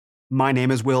My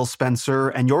name is Will Spencer,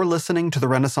 and you're listening to the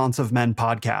Renaissance of Men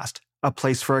podcast, a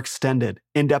place for extended,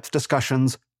 in-depth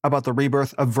discussions about the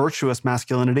rebirth of virtuous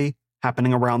masculinity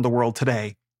happening around the world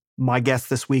today. My guest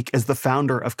this week is the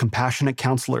founder of Compassionate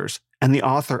Counselors and the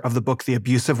author of the book The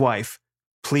Abusive Wife.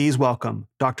 Please welcome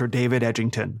Dr. David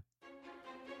Edgington.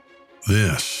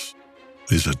 This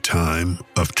is a time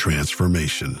of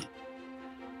transformation.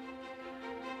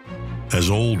 As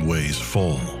old ways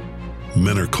fall,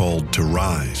 men are called to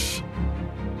rise,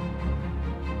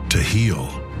 to heal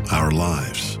our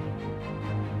lives,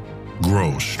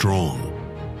 grow strong,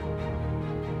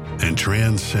 and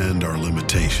transcend our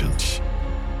limitations.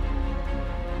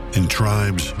 In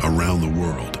tribes around the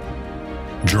world,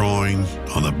 drawing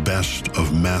on the best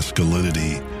of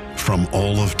masculinity from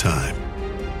all of time,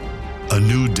 a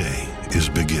new day is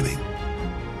beginning.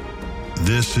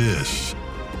 This is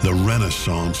the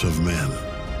Renaissance of Men.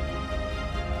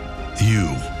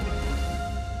 You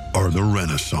are the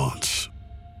Renaissance.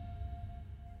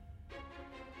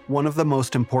 One of the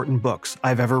most important books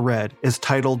I've ever read is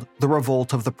titled The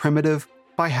Revolt of the Primitive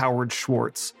by Howard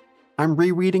Schwartz. I'm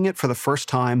rereading it for the first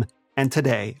time, and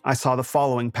today I saw the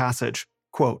following passage,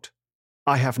 quote,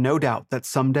 "I have no doubt that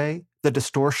someday the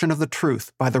distortion of the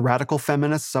truth by the radical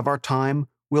feminists of our time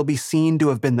will be seen to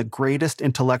have been the greatest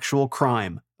intellectual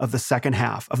crime of the second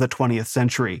half of the 20th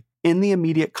century. In the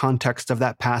immediate context of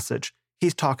that passage,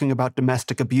 he's talking about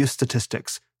domestic abuse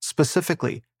statistics,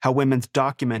 specifically how women's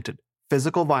documented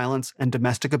physical violence and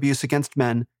domestic abuse against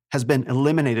men has been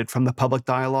eliminated from the public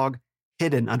dialogue,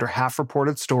 hidden under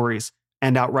half-reported stories,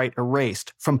 and outright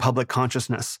erased from public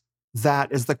consciousness.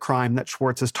 That is the crime that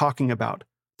Schwartz is talking about,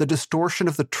 the distortion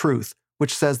of the truth,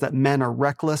 which says that men are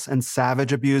reckless and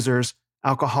savage abusers,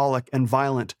 alcoholic and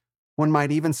violent, one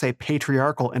might even say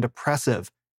patriarchal and oppressive,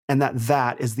 and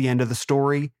that is the end of the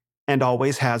story, and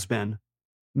always has been.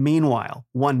 Meanwhile,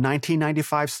 one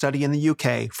 1995 study in the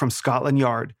UK from Scotland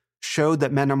Yard showed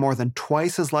that men are more than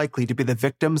twice as likely to be the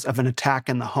victims of an attack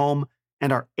in the home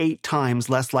and are 8 times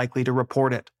less likely to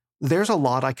report it. There's a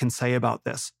lot I can say about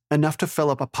this, enough to fill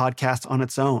up a podcast on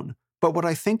its own, but what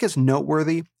I think is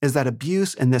noteworthy is that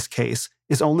abuse in this case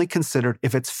is only considered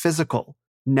if it's physical.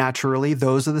 Naturally,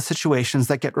 those are the situations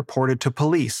that get reported to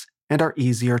police and are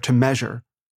easier to measure.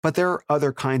 But there are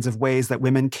other kinds of ways that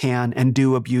women can and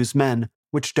do abuse men,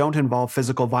 which don't involve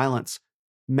physical violence.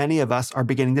 Many of us are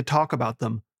beginning to talk about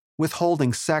them: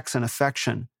 withholding sex and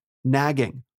affection,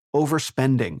 nagging,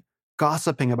 overspending,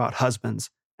 gossiping about husbands,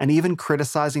 and even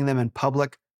criticizing them in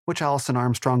public, which Alison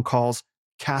Armstrong calls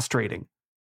castrating.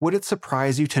 Would it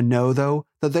surprise you to know, though,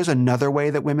 that there's another way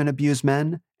that women abuse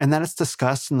men, and that it's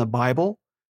discussed in the Bible?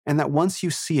 And that once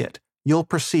you see it, you'll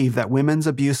perceive that women's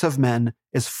abuse of men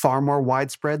is far more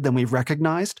widespread than we've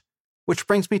recognized? Which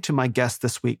brings me to my guest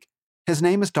this week. His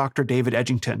name is Dr. David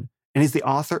Edgington, and he's the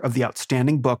author of the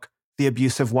outstanding book, The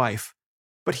Abusive Wife.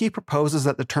 But he proposes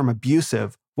that the term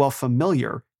abusive, while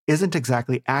familiar, isn't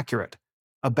exactly accurate.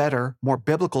 A better, more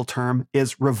biblical term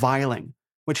is reviling,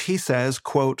 which he says,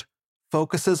 quote,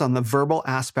 focuses on the verbal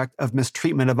aspect of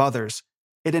mistreatment of others.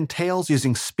 It entails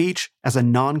using speech as a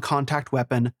non-contact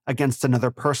weapon against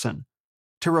another person.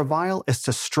 To revile is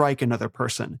to strike another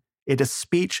person. It is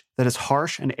speech that is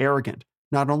harsh and arrogant,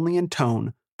 not only in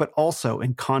tone, but also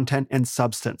in content and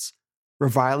substance.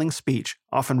 Reviling speech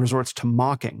often resorts to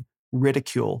mocking,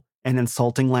 ridicule, and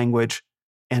insulting language,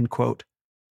 end quote.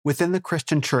 Within the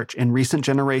Christian church in recent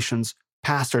generations,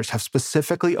 pastors have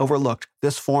specifically overlooked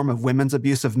this form of women's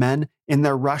abuse of men in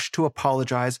their rush to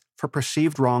apologize for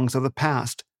perceived wrongs of the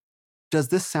past. Does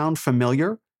this sound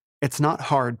familiar? It's not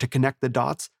hard to connect the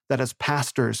dots that as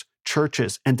pastors,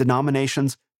 churches, and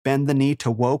denominations bend the knee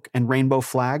to woke and rainbow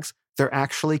flags, they're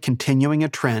actually continuing a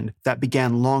trend that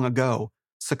began long ago,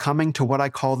 succumbing to what I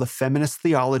call the feminist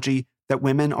theology that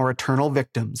women are eternal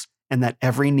victims and that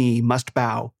every knee must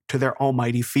bow to their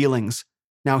almighty feelings.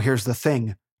 Now here's the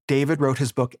thing. David wrote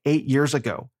his book 8 years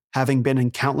ago, having been in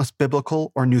countless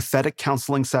biblical or nouthetic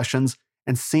counseling sessions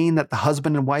and seen that the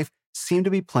husband and wife seem to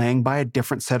be playing by a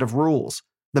different set of rules.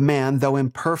 The man, though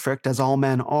imperfect as all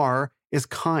men are, is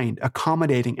kind,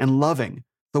 accommodating, and loving.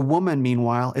 The woman,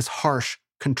 meanwhile, is harsh,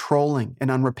 controlling,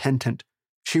 and unrepentant.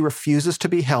 She refuses to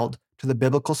be held to the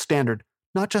biblical standard,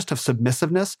 not just of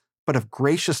submissiveness, but of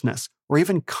graciousness or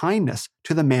even kindness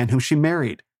to the man whom she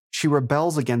married. She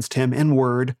rebels against him in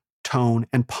word, tone,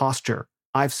 and posture.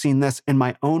 I've seen this in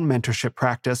my own mentorship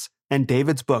practice, and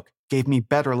David's book gave me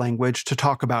better language to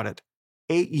talk about it.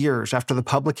 8 years after the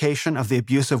publication of The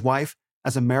Abusive Wife,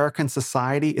 as American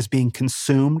society is being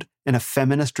consumed in a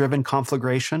feminist-driven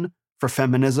conflagration, for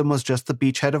feminism was just the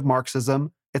beachhead of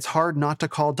Marxism, it's hard not to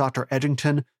call Dr.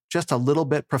 Edgington just a little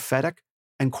bit prophetic,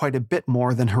 and quite a bit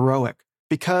more than heroic.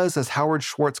 Because, as Howard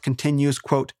Schwartz continues,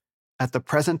 quote, "At the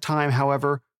present time,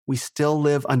 however, we still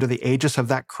live under the aegis of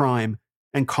that crime,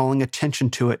 and calling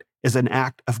attention to it is an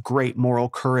act of great moral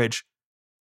courage."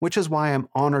 Which is why I'm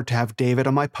honored to have David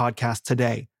on my podcast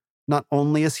today. Not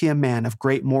only is he a man of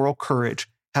great moral courage,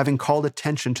 having called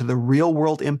attention to the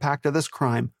real-world impact of this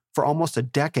crime for almost a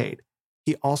decade,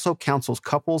 he also counsels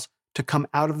couples to come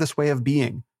out of this way of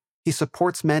being. He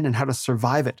supports men in how to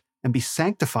survive it and be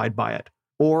sanctified by it,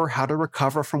 or how to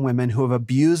recover from women who have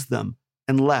abused them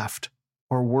and left,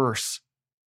 or worse.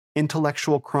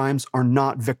 Intellectual crimes are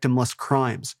not victimless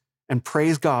crimes, and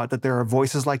praise God that there are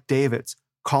voices like David's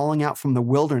calling out from the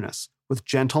wilderness with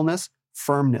gentleness,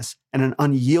 firmness, and an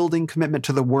unyielding commitment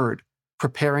to the word,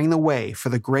 preparing the way for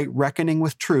the great reckoning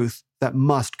with truth that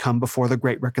must come before the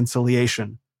great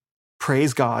reconciliation.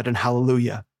 Praise God and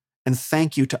hallelujah. And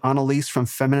thank you to Annalise from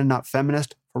Feminine Not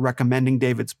Feminist for recommending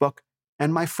David's book,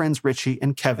 and my friends Richie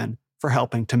and Kevin for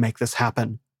helping to make this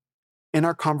happen. In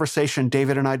our conversation,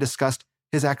 David and I discussed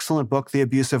his excellent book, The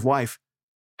Abusive Wife,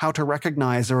 how to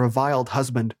recognize a reviled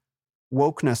husband,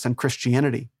 wokeness and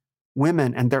Christianity,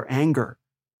 women and their anger,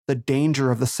 the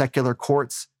danger of the secular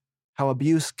courts, how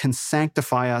abuse can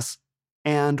sanctify us,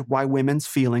 and why women's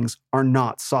feelings are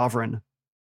not sovereign.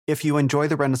 If you enjoy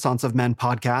the Renaissance of Men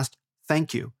podcast,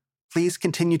 thank you. Please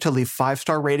continue to leave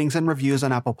 5-star ratings and reviews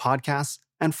on Apple Podcasts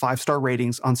and 5-star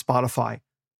ratings on Spotify.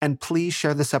 And please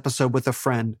share this episode with a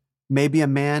friend, maybe a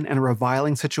man in a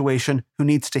reviling situation who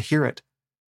needs to hear it.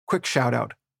 Quick shout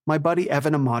out. My buddy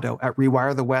Evan Amato at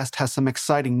Rewire the West has some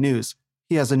exciting news.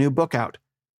 He has a new book out.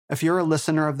 If you're a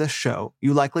listener of this show,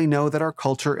 you likely know that our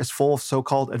culture is full of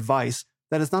so-called advice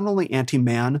that is not only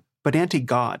anti-man, but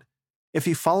anti-God. If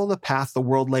you follow the path the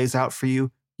world lays out for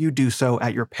you, you do so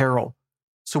at your peril.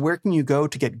 So where can you go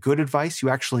to get good advice you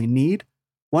actually need?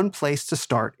 One place to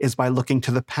start is by looking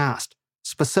to the past,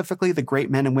 specifically the great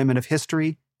men and women of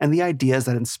history and the ideas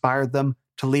that inspired them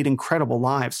to lead incredible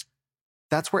lives.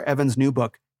 That's where Evan's new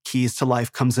book, Keys to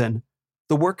Life, comes in.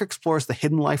 The work explores the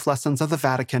hidden life lessons of the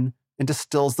Vatican and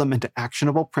distills them into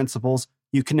actionable principles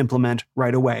you can implement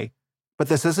right away. But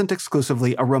this isn't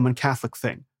exclusively a Roman Catholic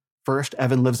thing. First,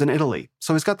 Evan lives in Italy,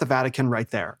 so he's got the Vatican right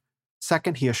there.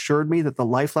 Second, he assured me that the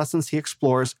life lessons he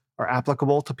explores are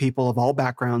applicable to people of all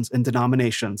backgrounds and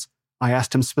denominations. I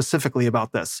asked him specifically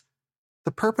about this.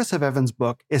 The purpose of Evan's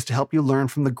book is to help you learn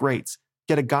from the greats,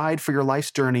 get a guide for your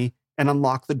life's journey, and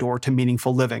unlock the door to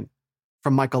meaningful living.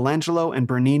 From Michelangelo and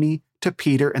Bernini to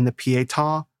Peter and the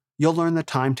Pietà, you'll learn the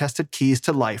time-tested keys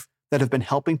to life that have been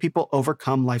helping people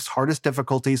overcome life's hardest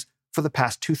difficulties for the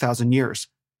past 2,000 years.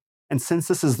 And since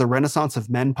this is the Renaissance of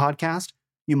Men podcast,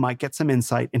 you might get some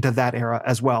insight into that era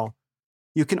as well.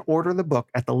 You can order the book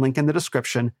at the link in the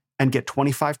description and get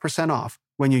 25% off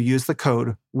when you use the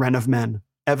code RENOFMEN.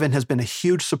 Evan has been a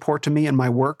huge support to me in my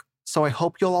work, so I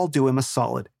hope you'll all do him a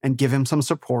solid and give him some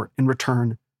support in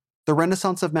return. The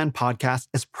Renaissance of Men podcast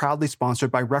is proudly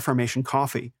sponsored by Reformation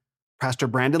Coffee. Pastor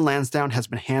Brandon Lansdowne has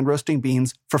been hand-roasting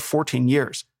beans for 14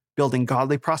 years, building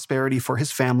godly prosperity for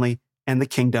his family and the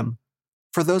kingdom.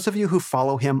 For those of you who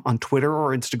follow him on Twitter or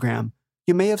Instagram,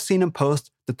 you may have seen him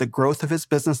post that the growth of his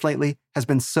business lately has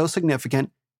been so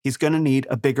significant, he's going to need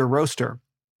a bigger roaster.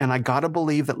 And I gotta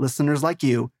believe that listeners like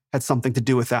you had something to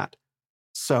do with that.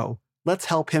 So let's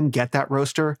help him get that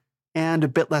roaster and a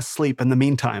bit less sleep in the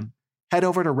meantime. Head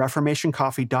over to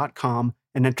reformationcoffee.com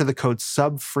and enter the code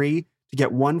SUBFREE to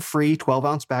get one free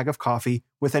 12-ounce bag of coffee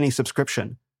with any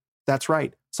subscription. That's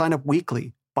right, sign up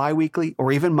weekly, bi-weekly,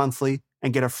 or even monthly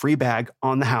and get a free bag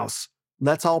on the house.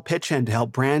 Let's all pitch in to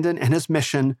help Brandon and his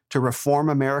mission to reform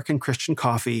American Christian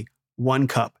coffee, one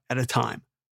cup at a time.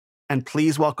 And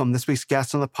please welcome this week's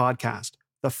guest on the podcast,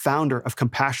 the founder of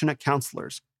Compassionate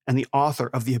Counselors and the author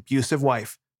of The Abusive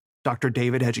Wife, Dr.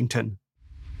 David Edgington.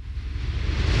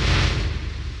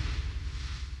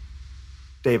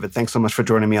 David, thanks so much for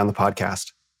joining me on the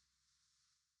podcast.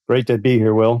 Great to be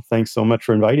here, Will. Thanks so much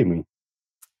for inviting me.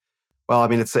 Well, I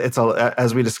mean, it's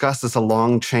as we discussed, it's a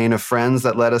long chain of friends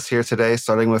that led us here today,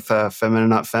 starting with Feminine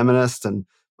Not Feminist and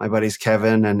my buddies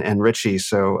Kevin and Richie.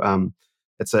 So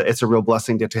it's a real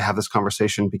blessing to have this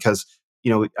conversation because, you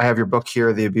know, I have your book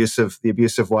here, The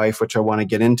Abusive Wife, which I want to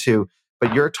get into,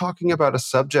 but you're talking about a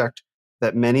subject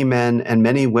that many men and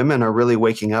many women are really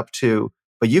waking up to,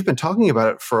 but you've been talking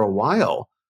about it for a while.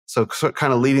 So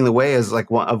kind of leading the way as like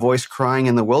a voice crying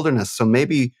in the wilderness. So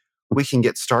maybe we can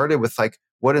get started with like,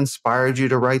 what inspired you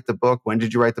to write the book? When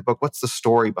did you write the book? What's the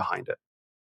story behind it?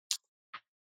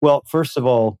 Well, first of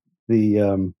all,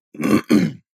 I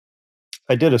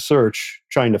did a search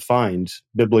trying to find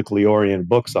biblically oriented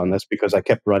books on this because I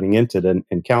kept running into it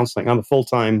in counseling. I'm a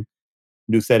full-time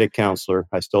nouthetic counselor.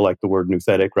 I still like the word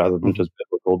nouthetic rather than Mhm. just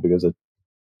biblical because it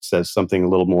says something a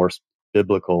little more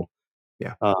biblical.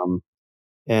 Yeah.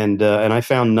 And I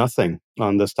found nothing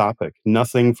on this topic,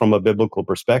 nothing from a biblical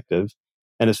perspective.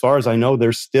 And as far as I know,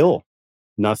 there's still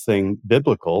nothing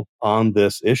biblical on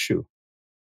this issue.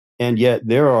 And yet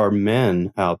there are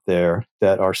men out there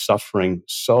that are suffering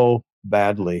so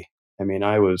badly. I mean,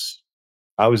 I was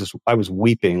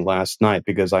weeping last night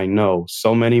because I know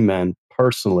so many men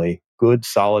personally, good,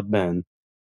 solid men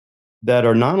that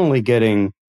are not only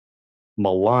getting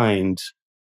maligned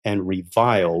and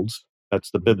reviled,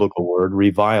 that's the biblical word,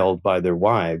 reviled by their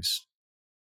wives,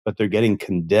 but they're getting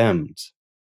condemned.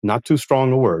 Not too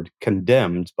strong a word,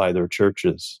 condemned by their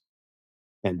churches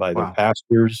and by their Wow.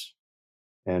 pastors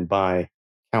and by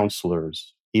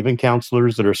counselors, even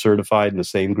counselors that are certified in the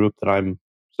same group that I'm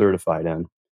certified in.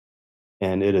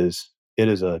 And it's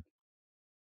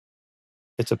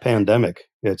a pandemic.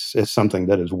 It's something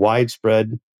that is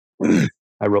widespread.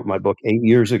 I wrote my book 8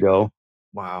 years ago,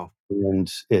 Wow.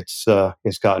 and it's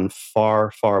gotten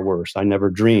far, far worse. I never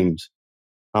dreamed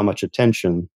how much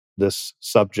attention this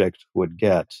subject would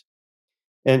get.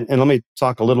 And let me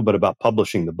talk a little bit about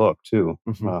publishing the book too.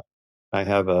 Hmm. I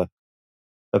have a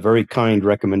very kind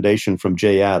recommendation from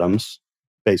Jay Adams,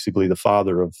 basically the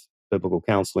father of biblical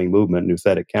counseling movement,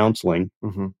 nouthetic counseling.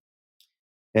 Hmm.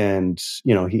 And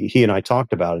he and I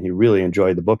talked about it. He really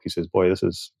enjoyed the book. He says, "Boy, this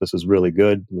is really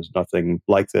good. There's nothing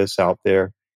like this out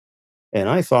there." And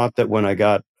I thought that when I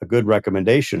got a good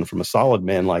recommendation from a solid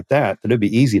man like that it'd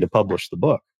be easy to publish the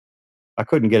book. I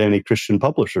couldn't get any Christian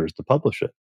publishers to publish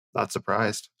it. Not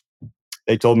surprised.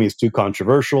 They told me it's too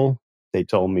controversial. They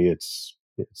told me it's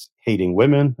hating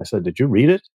women. I said, "Did you read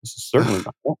it? This is certainly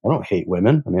not, I don't hate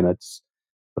women. I mean, it's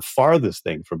the farthest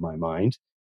thing from my mind."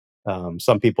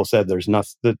 Some people said there's not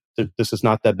that this is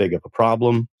not that big of a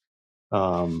problem.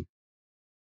 Um,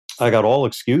 I got all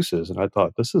excuses, and I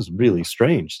thought this is really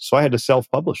strange. So I had to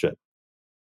self-publish it.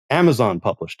 Amazon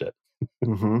published it.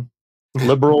 Hmm.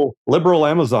 Liberal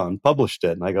Amazon published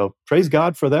it, and I go, praise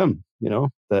God for them.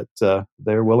 That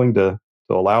they're willing to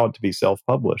allow it to be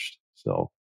self-published.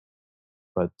 So,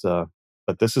 but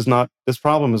this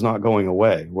problem is not going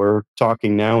away. We're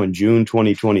talking now in June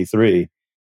 2023.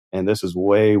 And this is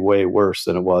way, way worse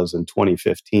than it was in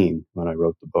 2015 when I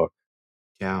wrote the book.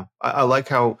 Yeah, I like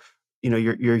how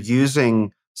you're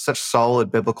using such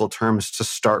solid biblical terms to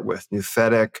start with: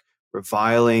 nouthetic,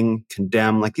 reviling,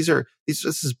 condemn. Like this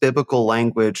is biblical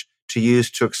language to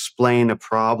use to explain a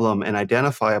problem and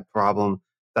identify a problem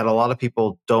that a lot of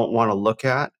people don't want to look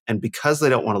at, and because they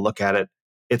don't want to look at it,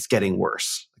 it's getting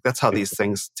worse. That's how these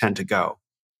things tend to go.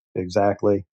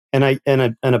 Exactly. And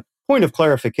a point of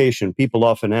clarification: people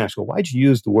often ask, "Well, why'd you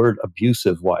use the word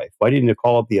abusive wife? Why didn't you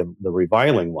call it the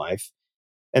reviling wife?"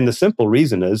 And the simple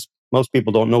reason is most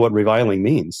people don't know what reviling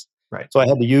means. Right. So I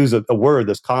had to use a word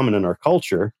that's common in our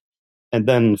culture. And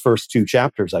then the first two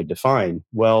chapters I define,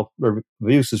 well,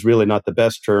 abuse is really not the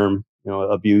best term.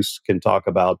 Abuse can talk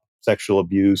about sexual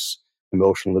abuse,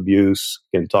 emotional abuse,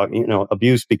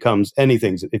 abuse becomes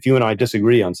anything. If you and I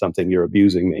disagree on something, you're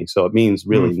abusing me. So it means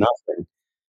really nothing.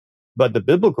 But the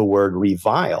biblical word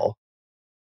revile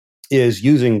is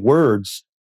using words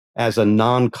as a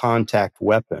non-contact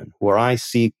weapon, where I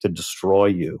seek to destroy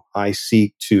you. I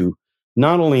seek to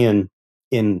not only in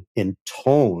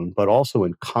tone, but also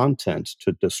in content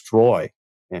to destroy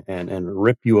and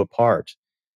rip you apart.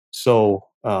 So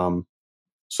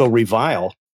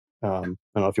revile. I don't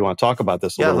know if you want to talk about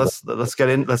this a Yeah, little bit. let's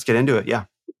get into it. Yeah.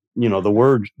 The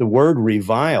word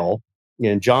revile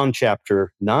in John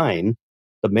chapter 9,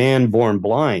 the man born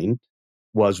blind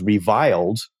was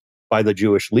reviled by the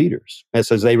Jewish leaders. It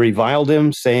says they reviled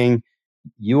him, saying,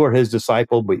 "You are his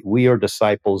disciple, but we are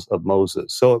disciples of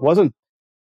Moses." So it wasn't,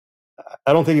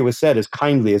 I don't think it was said as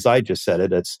kindly as I just said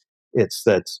it. It's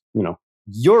that,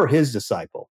 you're his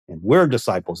disciple and we're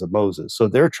disciples of Moses. So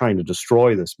they're trying to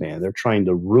destroy this man. They're trying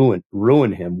to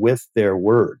ruin him with their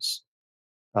words.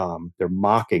 They're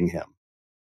mocking him.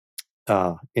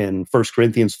 In 1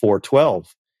 Corinthians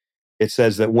 4:12, it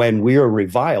says that when we are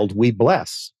reviled, we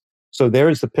bless. So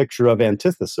there's the picture of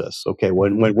antithesis. Okay,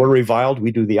 when we're reviled, we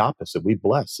do the opposite. We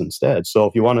bless instead. So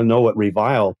if you want to know what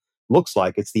revile looks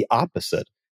like, it's the opposite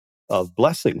of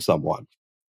blessing someone.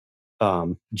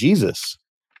 Jesus,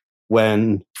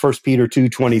 when 1 Peter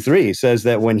 2:23 says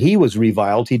that when he was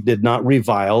reviled, he did not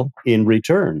revile in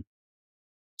return.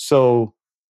 So,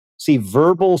 see,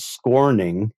 verbal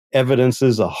scorning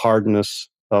evidences a hardness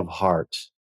of heart.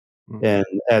 And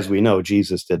as we know,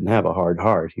 Jesus didn't have a hard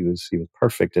heart. He was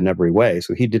perfect in every way.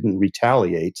 So he didn't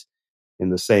retaliate in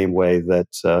the same way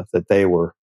that they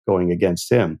were going against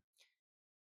him.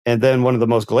 And then one of the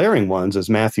most glaring ones is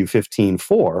Matthew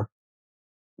 15:4,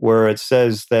 where it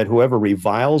says that whoever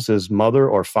reviles his mother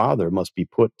or father must be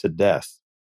put to death.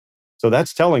 So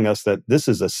that's telling us that this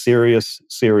is a serious,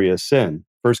 serious sin.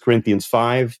 1 Corinthians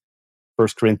 5, 1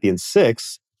 Corinthians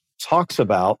 6 talks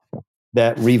about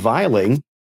that reviling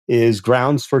is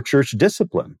grounds for church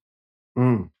discipline.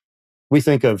 We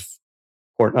think of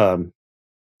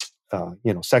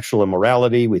sexual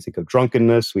immorality. We think of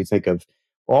drunkenness. We think of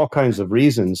all kinds of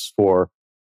reasons for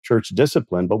church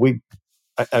discipline. But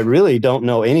I really don't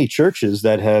know any churches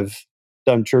that have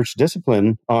done church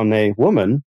discipline on a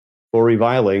woman for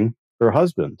reviling her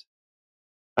husband.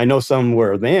 I know some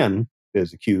where a man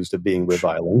is accused of being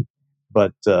reviling,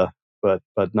 but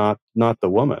not the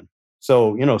woman.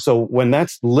 So when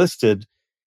that's listed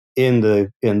in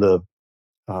the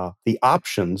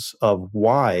options of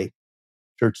why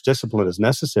church discipline is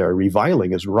necessary,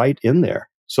 reviling is right in there.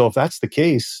 So if that's the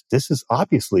case, this is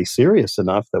obviously serious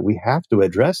enough that we have to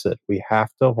address it. We have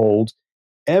to hold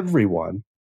everyone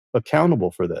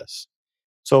accountable for this.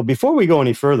 So before we go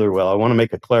any further, I want to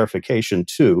make a clarification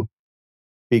too,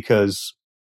 because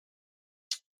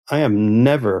I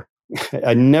never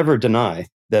deny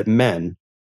that men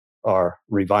are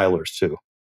revilers too.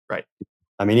 Right.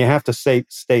 I mean, you have to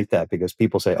state that, because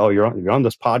people say, "Oh, you're on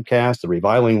this podcast, the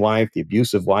reviling wife, the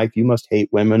abusive wife. You must hate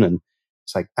women." And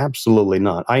it's like, absolutely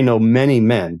not. I know many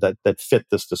men that fit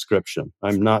this description.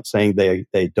 I'm not saying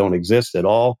they don't exist at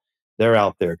all. They're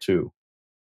out there too.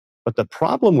 But the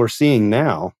problem we're seeing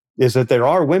now is that there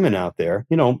are women out there.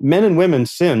 Men and women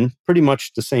sin pretty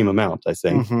much the same amount, I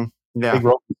think. Mm-hmm. Yeah.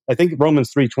 I think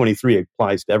Romans 3:23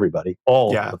 applies to everybody.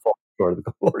 All the fall short of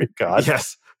the glory of God.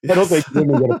 Yes. I don't think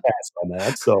women get a pass on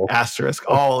that. So asterisk,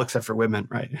 all except for women,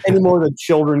 right? Any more than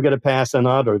children get a pass on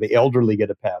that, or the elderly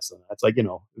get a pass on that. It's like,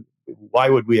 why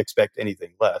would we expect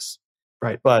anything less?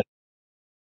 Right. But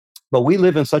we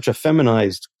live in such a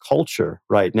feminized culture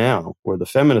right now, where the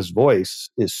feminist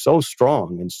voice is so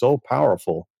strong and so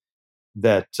powerful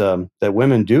that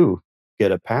women do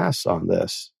get a pass on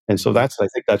this. And so I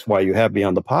think that's why you have me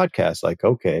on the podcast. Like,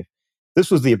 okay,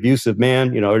 this was the abusive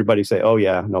man. Everybody say, "Oh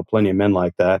yeah, no, plenty of men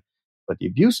like that." But the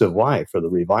abusive wife, or the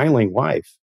reviling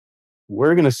wife,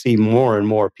 we're going to see more and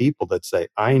more people that say,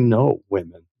 "I know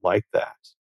women like that."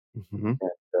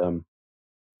 Mm-hmm.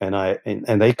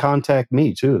 And they contact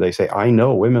me too. They say, "I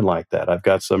know women like that." I've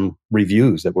got some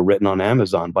reviews that were written on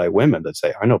Amazon by women that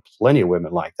say, "I know plenty of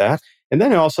women like that." And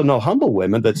then I also know humble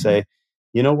women that say,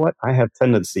 "You know what? I have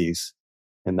tendencies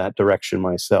in that direction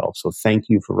myself. So thank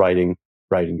you for writing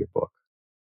your book."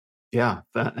 Yeah,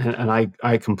 and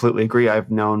I completely agree.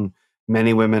 I've known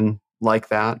many women like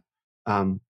that,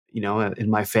 in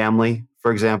my family,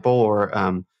 for example,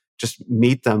 or just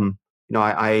meet them.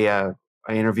 I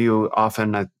interview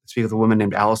often. I speak with a woman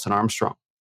named Alison Armstrong,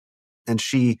 and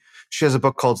she has a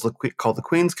book called The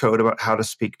Queen's Code, about how to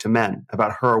speak to men,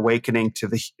 about her awakening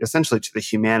essentially to the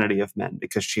humanity of men,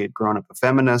 because she had grown up a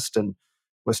feminist and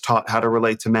was taught how to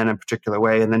relate to men in a particular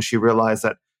way, and then she realized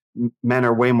that men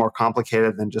are way more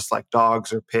complicated than just like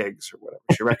dogs or pigs or whatever.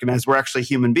 She recognized we're actually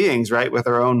human beings, right? With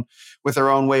our own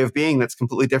way of being that's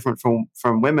completely different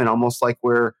from women, almost like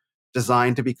we're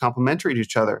designed to be complementary to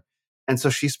each other. And so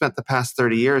she spent the past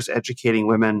 30 years educating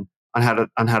women on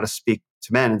how to speak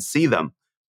to men and see them.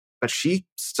 But she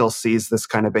still sees this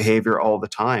kind of behavior all the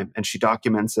time. And she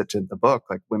documents it in the book,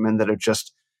 like women that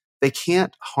they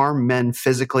can't harm men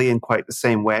physically in quite the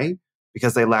same way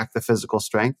because they lack the physical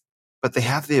strength, but they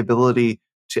have the ability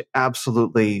to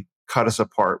absolutely cut us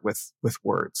apart with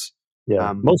words.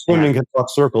 Yeah. Most women can talk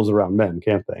circles around men,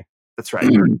 can't they? That's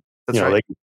right. That's right.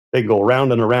 They go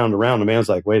around and around and around. The man's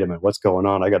like, "Wait a minute, what's going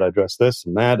on? I got to address this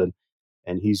and that."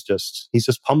 And he's just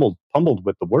pummeled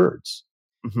with the words.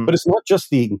 Mm-hmm. But it's not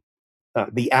just the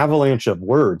avalanche of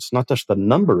words, not just the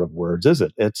number of words, is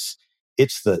it? It's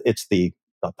the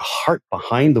heart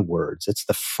behind the words. It's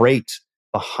the freight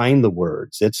behind the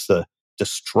words. It's the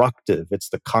destructive. It's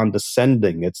the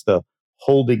condescending. It's the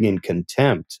holding in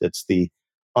contempt. It's the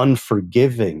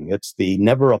unforgiving. It's the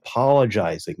never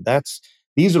apologizing.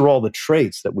 These are all the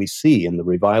traits that we see in the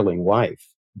reviling wife,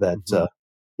 that,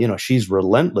 she's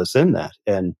relentless in that,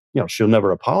 and, she'll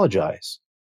never apologize.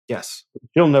 Yes.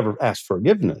 She'll never ask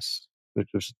forgiveness, which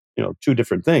is, two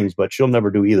different things, but she'll never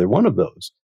do either one of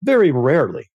those. Very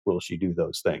rarely will she do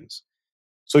those things.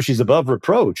 So she's above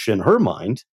reproach in her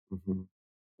mind. Mm-hmm.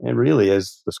 And really,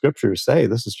 as the scriptures say,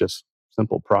 this is just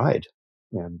simple pride,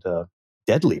 and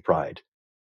deadly pride.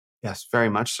 Yes, very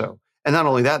much so. And not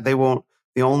only that,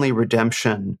 the only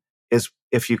redemption is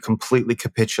if you completely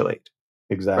capitulate.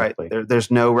 Exactly. Right? There's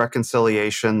no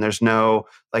reconciliation. There's no,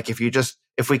 like, if you just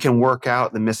if we can work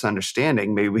out the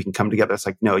misunderstanding, maybe we can come together. It's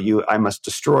like, no, I must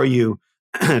destroy you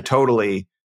totally,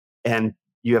 and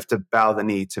you have to bow the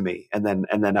knee to me, and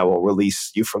then I will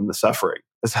release you from the suffering.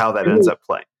 That's how that ends up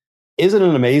playing. Isn't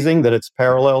it amazing that it's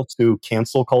parallel to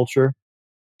cancel culture,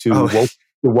 to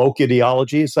woke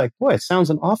ideology? It's like, boy, it sounds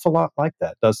an awful lot like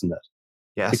that, doesn't it?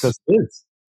 Yes. Because it is.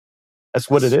 That's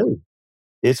what it is.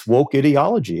 It's woke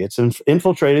ideology. It's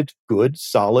infiltrated good,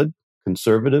 solid,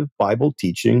 conservative, Bible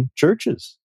teaching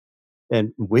churches.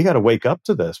 And we got to wake up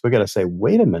to this. We got to say,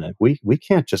 wait a minute. We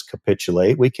can't just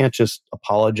capitulate. We can't just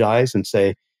apologize and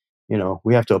say,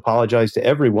 we have to apologize to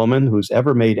every woman who's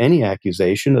ever made any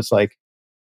accusation. It's like,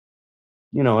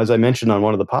 as I mentioned on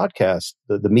one of the podcasts,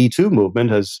 the Me Too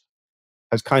movement has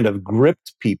kind of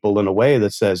gripped people in a way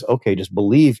that says, okay, just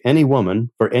believe any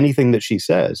woman for anything that she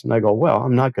says. And I go, well,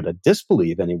 I'm not going to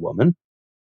disbelieve any woman,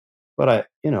 but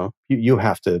you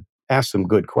have to ask some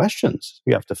good questions.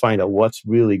 You have to find out what's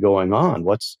really going on.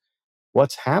 What's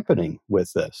happening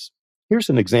with this? Here's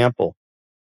an example.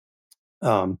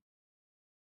 One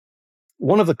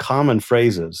of the common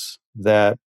phrases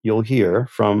that you'll hear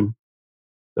from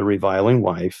the reviling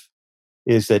wife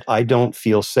is that I don't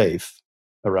feel safe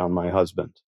around my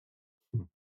husband.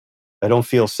 I don't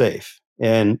feel safe.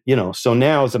 And, so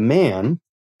now as a man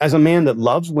that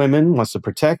loves women, wants to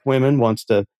protect women, wants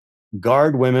to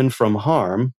guard women from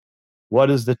harm, what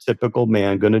is the typical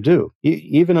man going to do?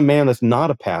 Even a man that's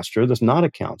not a pastor, that's not a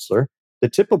counselor, the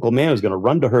typical man is going to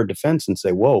run to her defense and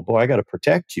say, whoa, boy, I got to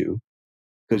protect you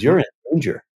because you're in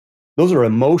danger. Those are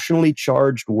emotionally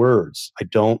charged words. I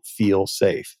don't feel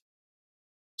safe.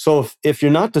 So if you're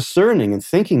not discerning and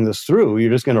thinking this through,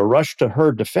 you're just going to rush to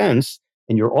her defense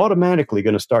and you're automatically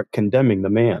going to start condemning the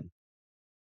man.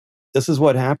 This is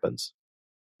what happens.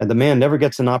 And the man never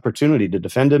gets an opportunity to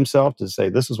defend himself, to say,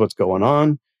 this is what's going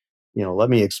on. Let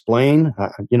me explain,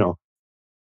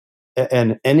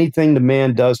 and anything the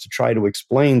man does to try to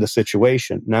explain the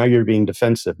situation, now you're being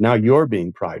defensive. Now you're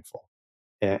being prideful.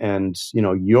 And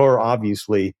you're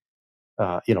obviously,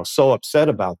 so upset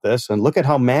about this. And look at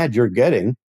how mad you're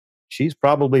getting. She's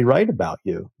probably right about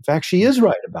you. In fact, she is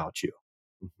right about you.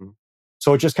 Mm-hmm.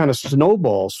 So it just kind of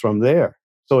snowballs from there.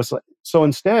 So it's like, so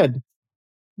instead,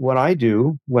 what I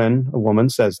do when a woman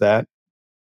says that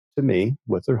to me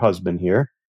with her husband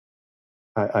here,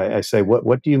 I say,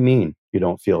 what do you mean you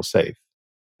don't feel safe?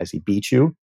 Has he beat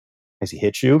you? Has he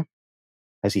hit you?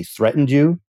 Has he threatened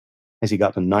you? Has he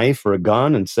got a knife or a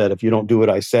gun and said, if you don't do what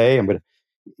I say, I'm going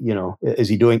to, is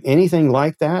he doing anything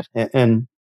like that? And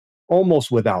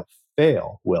almost without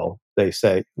fail, they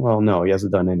say, well, no, he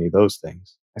hasn't done any of those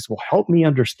things. I said, well, help me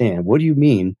understand. What do you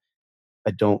mean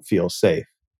I don't feel safe?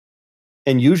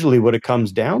 And usually what it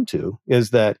comes down to is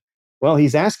that, well,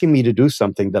 he's asking me to do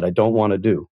something that I don't want to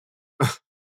do.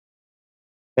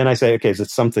 And I say, okay, is it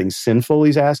something sinful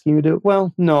he's asking you to do?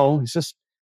 Well, no, it's just,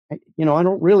 I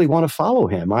don't really want to follow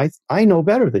him. I know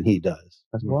better than he does.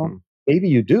 I said, well, maybe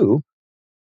you do,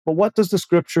 but what does the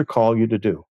scripture call you to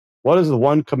do? What is the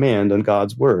one command in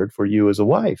God's word for you as a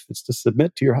wife? It's to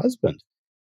submit to your husband.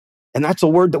 And that's a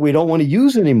word that we don't want to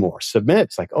use anymore. Submit.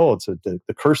 It's like, oh, it's the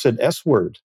cursed S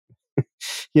word.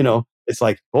 It's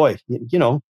like, boy,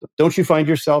 don't you find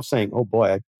yourself saying, oh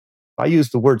boy, if I use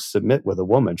the word submit with a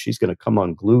woman, she's going to come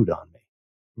unglued on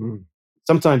me.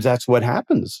 Sometimes that's what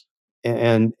happens.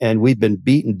 And we've been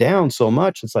beaten down so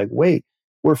much. It's like, wait,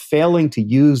 we're failing to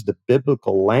use the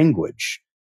biblical language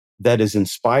that is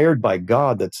inspired by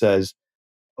God that says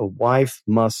a wife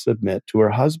must submit to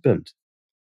her husband.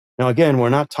 Now, again, we're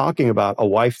not talking about a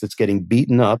wife that's getting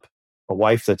beaten up, a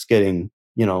wife that's getting,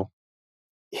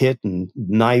 hit and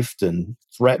knifed and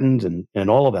threatened and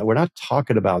all of that. We're not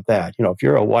talking about that. If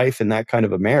you're a wife in that kind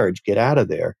of a marriage, get out of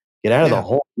there, get out of the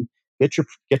home, get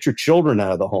your children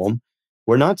out of the home.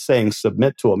 We're not saying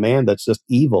submit to a man that's just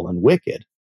evil and wicked.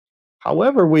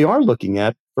 However, we are looking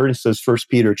at, for instance, 1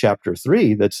 Peter chapter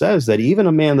 3, that says that even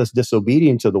a man that's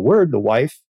disobedient to the word, the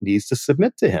wife needs to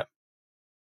submit to him.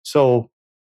 So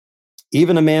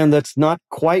even a man that's not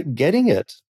quite getting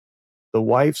it, the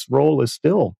wife's role is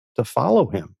still to follow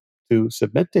him, to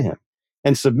submit to him.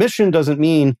 And submission doesn't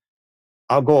mean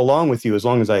I'll go along with you as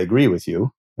long as I agree with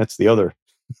you. That's the other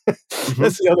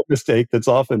that's the other mistake that's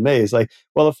often made. It's like,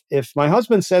 well, if my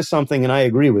husband says something and I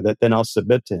agree with it, then I'll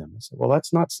submit to him. I say, well,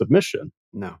 that's not submission.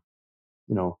 No.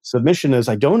 Submission is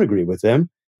I don't agree with him,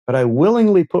 but I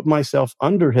willingly put myself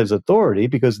under his authority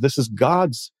because this is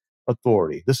God's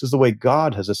authority. This is the way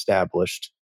God has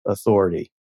established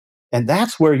authority. And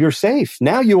that's where you're safe.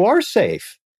 Now you are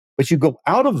safe, but you go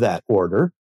out of that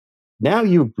order. Now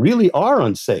you really are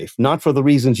unsafe, not for the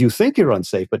reasons you think you're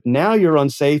unsafe, but now you're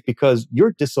unsafe because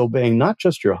you're disobeying not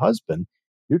just your husband,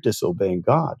 You're disobeying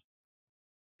God.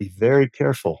 Be very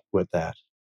careful with that.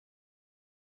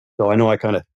 So I know I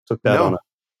kind of took that on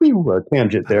No, a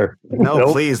tangent there.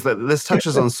 no, please. This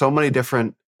touches on so many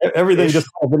different Everything issues.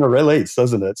 just kind of relates,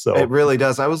 doesn't it? So It really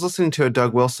does. I was listening to a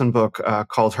Doug Wilson book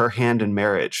called Her Hand in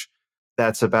Marriage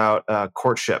that's about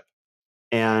courtship.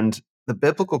 And the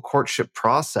biblical courtship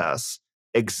process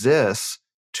exists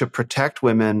to protect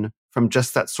women from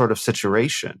just that sort of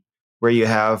situation where you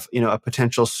have, a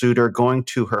potential suitor going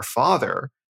to her father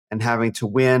and having to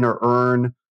win or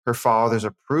earn her father's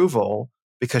approval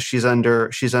because she's under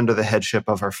the headship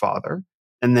of her father,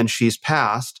 and then she's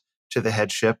passed to the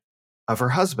headship of her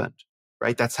husband,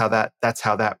 right? That's how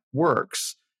that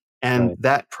works. And right.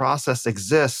 that process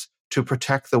exists to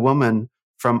protect the woman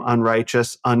from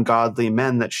unrighteous, ungodly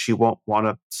men that she won't want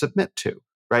to submit to,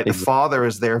 right? Exactly. The father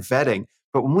is there vetting.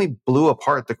 But when we blew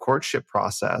apart the courtship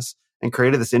process and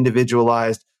created this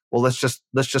individualized, well, let's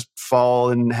just fall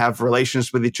and have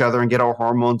relations with each other and get our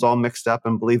hormones all mixed up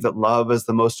and believe that love is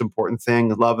the most important thing,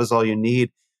 love is all you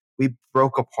need. We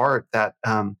broke apart that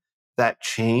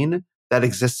chain that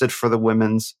existed for the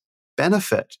women's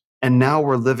benefit. And now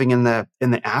we're living in the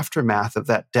aftermath of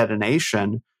that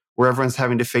detonation where everyone's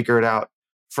having to figure it out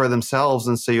for themselves.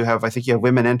 And so I think you have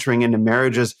women entering into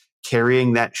marriages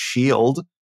carrying that shield,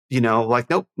 like,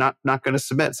 nope, not going to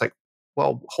submit. It's like,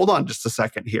 well, hold on just a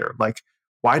second here. Like,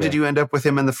 why did you end up with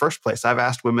him in the first place? I've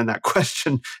asked women that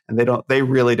question and they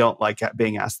really don't like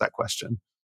being asked that question.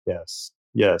 Yes.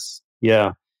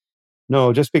 Yeah.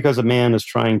 No, just because a man is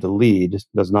trying to lead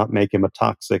does not make him a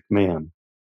toxic man.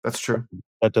 That's true.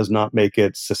 That does not make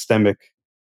it systemic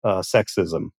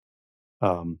sexism.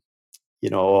 All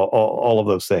of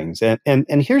those things.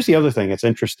 And here's the other thing that's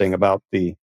interesting about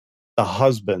the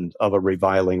husband of a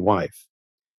reviling wife.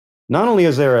 Not only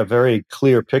is there a very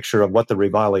clear picture of what the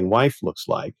reviling wife looks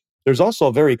like, there's also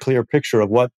a very clear picture of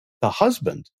what the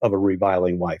husband of a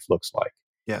reviling wife looks like.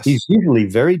 Yes. He's usually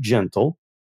very gentle.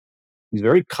 He's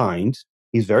very kind.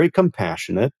 He's very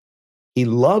compassionate. He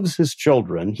loves his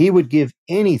children. He would give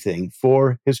anything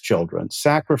for his children,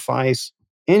 sacrifice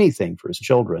anything for his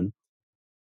children.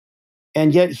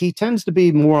 And yet he tends to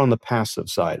be more on the passive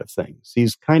side of things.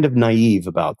 He's kind of naive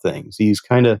about things. He's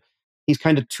kind of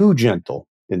too gentle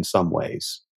in some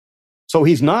ways. So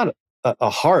he's not a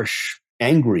harsh,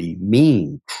 angry,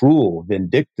 mean, cruel,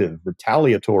 vindictive,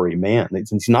 retaliatory man.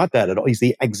 He's not that at all. He's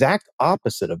the exact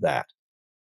opposite of that.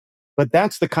 But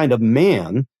that's the kind of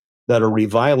man that a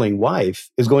reviling wife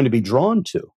is going to be drawn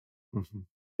to. Mm-hmm.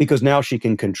 Because now she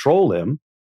can control him.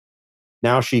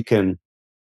 Now she can,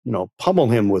 pummel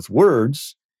him with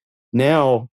words.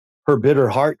 Now her bitter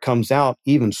heart comes out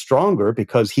even stronger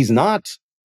because he's not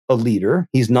a leader.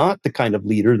 He's not the kind of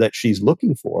leader that she's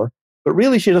looking for. But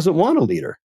really, she doesn't want a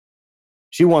leader.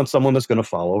 She wants someone that's going to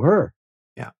follow her.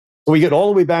 Yeah. So we get all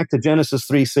the way back to Genesis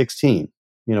 3:16,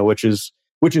 which is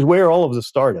where all of this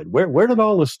started. Where did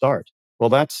all this start? Well,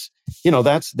 that's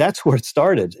where it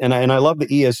started. And I love the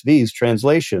ESV's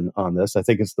translation on this. I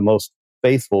think it's the most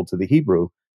faithful to the Hebrew.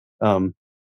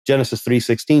 Genesis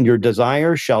 3:16, your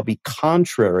desire shall be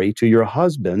contrary to your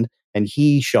husband, and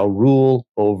he shall rule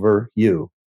over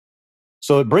you.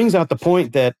 So it brings out the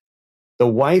point that the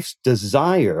wife's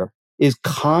desire is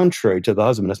contrary to the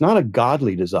husband. It's not a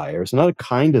godly desire. It's not a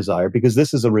kind desire because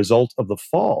this is a result of the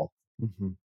fall.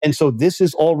 Mm-hmm. And so this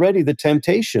is already the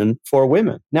temptation for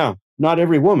women. Now, not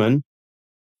every woman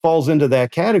falls into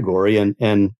that category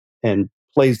and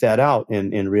plays that out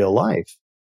in real life.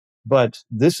 But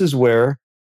this is where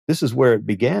it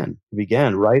began. It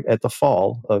began right at the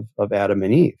fall of Adam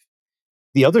and Eve.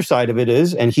 The other side of it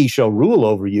is, and he shall rule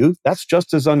over you. That's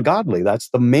just as ungodly. That's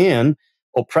the man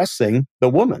oppressing the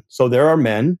woman. So there are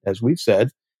men, as we've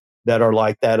said, that are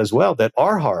like that as well, that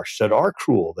are harsh, that are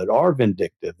cruel, that are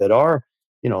vindictive, that are,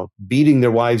 beating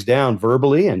their wives down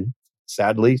verbally. And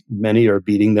sadly, many are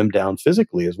beating them down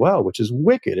physically as well, which is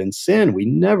wicked and sin. We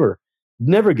never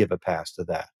give a pass to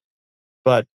that.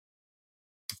 But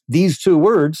these two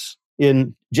words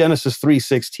in Genesis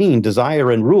 3:16,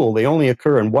 desire and rule, they only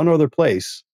occur in one other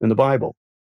place in the Bible.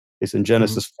 It's in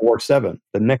Genesis 4:7,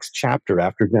 the next chapter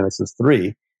after Genesis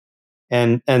 3.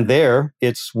 And there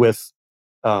it's with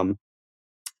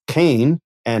Cain,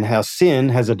 and how sin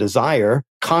has a desire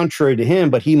contrary to him,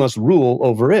 but he must rule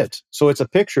over it. So it's a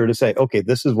picture to say, okay,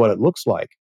 this is what it looks like.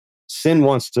 Sin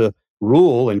wants to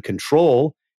rule and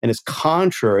control, and it's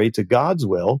contrary to God's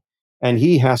will. And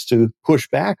he has to push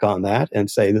back on that and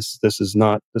say, this is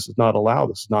not allowed.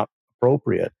 This is not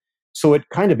appropriate. So it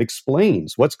kind of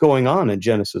explains what's going on in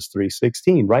Genesis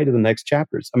 3:16, right in the next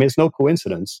chapters. I mean, it's no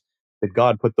coincidence that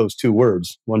God put those two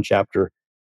words, one chapter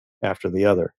after the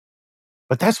other.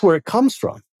 But that's where it comes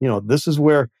from. This is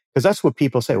where, because that's what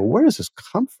people say, well, where does this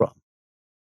come from?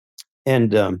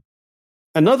 And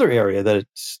another area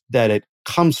that it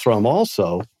comes from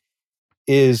also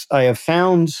is I have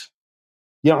found,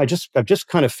 I've just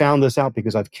kind of found this out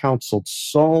because I've counseled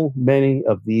so many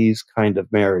of these kind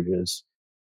of marriages.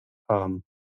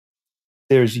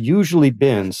 There's usually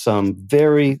been some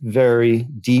very, very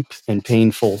deep and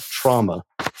painful trauma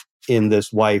in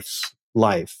this wife's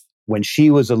life when she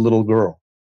was a little girl.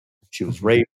 She was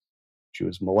raped, she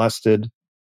was molested,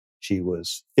 she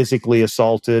was physically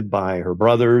assaulted by her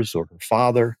brothers or her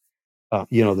father.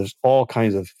 There's all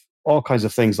kinds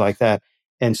of things like that.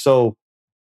 And so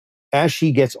as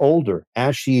she gets older,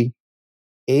 as she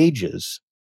ages,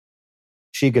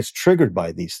 she gets triggered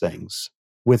by these things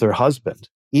with her husband,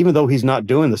 even though he's not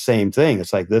doing the same thing.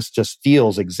 It's like, this just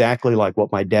feels exactly like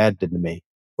what my dad did to me,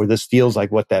 or this feels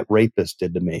like what that rapist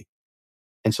did to me.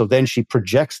 And so then she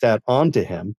projects that onto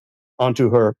him,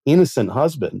 onto her innocent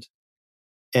husband.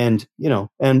 And,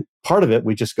 and part of it,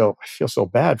 we just go, I feel so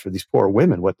bad for these poor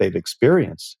women, what they've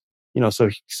experienced.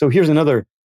 So here's another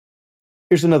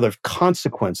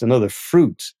consequence, another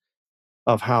fruit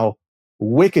of how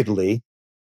wickedly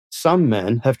some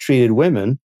men have treated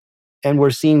women. And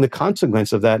we're seeing the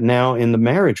consequence of that now in the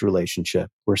marriage relationship.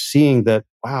 We're seeing that,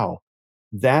 wow,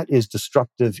 that is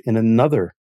destructive in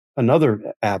another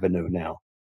avenue now.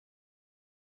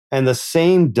 And the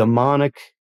same demonic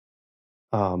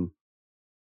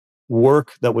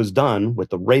work that was done with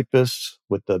the rapist,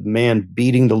 with the man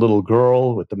beating the little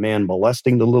girl, with the man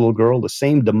molesting the little girl, the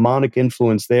same demonic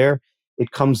influence there,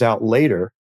 it comes out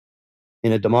later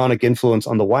in a demonic influence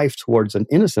on the wife towards an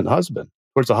innocent husband,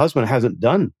 towards a husband who hasn't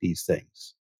done these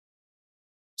things.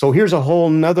 So here's a whole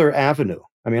nother avenue.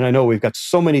 I mean, I know we've got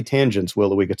so many tangents,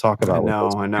 Will, that we could talk about.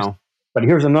 I know. But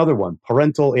here's another one: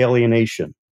 parental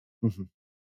alienation. Mm-hmm.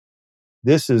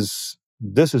 This is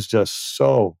just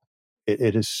so.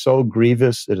 It is so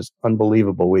grievous. It is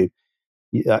unbelievable.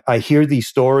 I hear these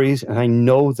stories and I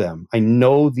know them. I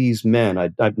know these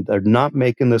men. They're not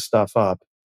making this stuff up.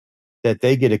 That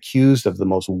they get accused of the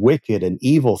most wicked and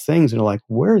evil things, and they're like,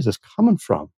 "Where is this coming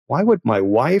from? Why would my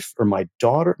wife or my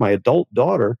daughter, my adult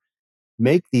daughter,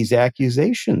 make these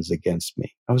accusations against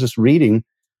me?" I was just reading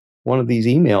one of these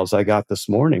emails I got this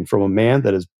morning from a man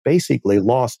that has basically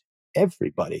lost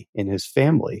everybody in his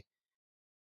family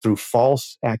through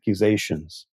false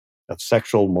accusations of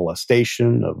sexual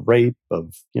molestation, of rape,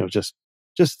 of,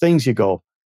 just things you go,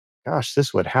 gosh,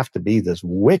 this would have to be this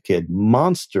wicked,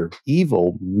 monster,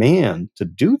 evil man to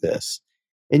do this.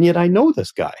 And yet I know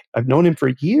this guy. I've known him for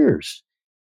years.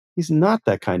 He's not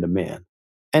that kind of man.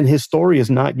 And his story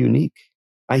is not unique.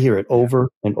 I hear it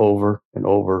over and over and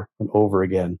over and over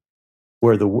again,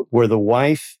 where the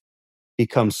wife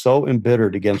becomes so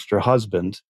embittered against her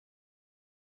husband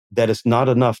that it's not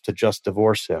enough to just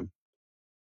divorce him.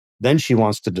 Then she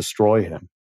wants to destroy him.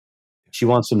 She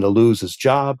wants him to lose his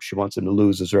job. She wants him to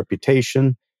lose his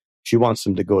reputation. She wants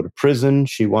him to go to prison.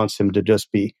 She wants him to just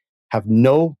have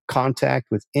no contact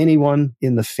with anyone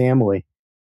in the family.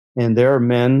 And there are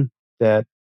men that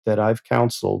I've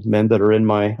counseled, men that are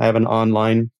I have an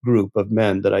online group of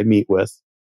men that I meet with.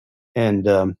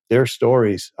 And their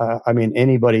stories,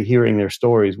 anybody hearing their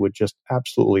stories would just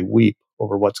absolutely weep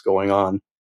over what's going on.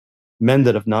 Men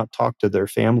that have not talked to their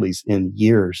families in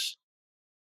years.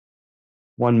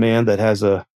 One man that has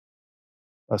a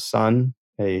son,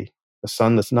 a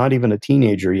son that's not even a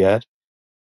teenager yet,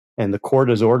 and the court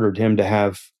has ordered him to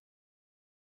have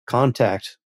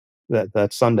contact,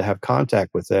 that son to have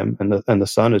contact with them, and the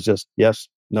son is just yes,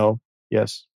 no,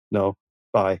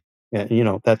 bye.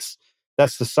 And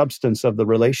that's the substance of the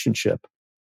relationship.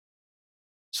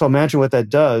 So imagine what that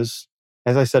does,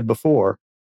 as I said before,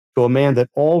 to a man that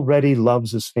already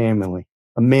loves his family,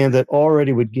 a man that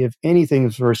already would give anything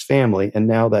for his family, and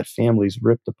now that family's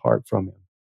ripped apart from him.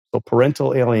 So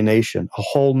parental alienation, a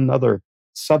whole nother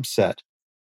subset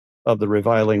of the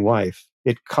reviling wife.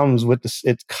 It comes with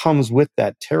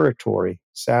that territory,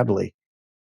 sadly.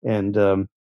 And,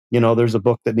 there's a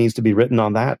book that needs to be written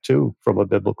on that too, from a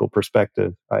biblical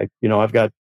perspective. I've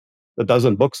got a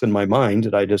dozen books in my mind,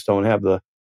 and I just don't have the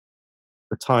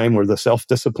time or the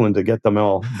self-discipline to get them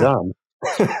all done.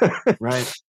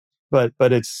 Right. But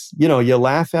it's, you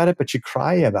laugh at it, but you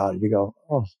cry about it. You go,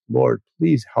 oh, Lord,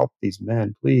 please help these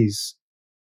men. Please,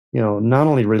 not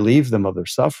only relieve them of their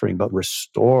suffering, but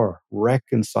restore,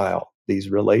 reconcile these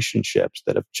relationships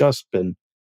that have just been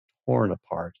torn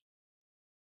apart.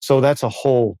 So that's a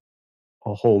whole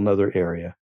nother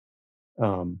area.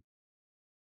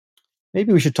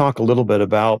 Maybe we should talk a little bit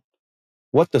about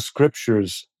what the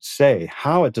scriptures say,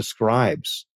 how it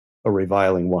describes a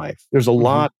reviling wife. There's a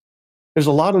lot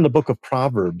in the book of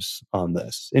Proverbs on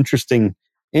this.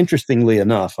 Interestingly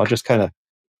enough, I'll just kind of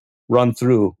run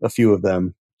through a few of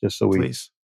them just so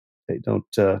they don't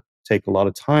take a lot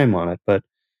of time on it. But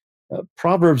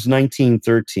Proverbs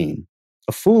 19:13,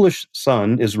 a foolish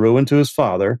son is ruin to his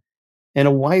father, and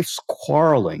a wife's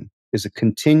quarreling is a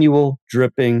continual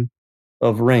dripping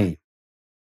of rain.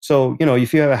 So,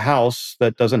 if you have a house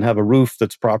that doesn't have a roof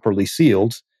that's properly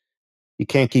sealed, you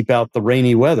can't keep out the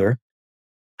rainy weather,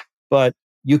 but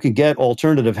you can get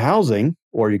alternative housing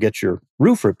or you get your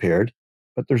roof repaired,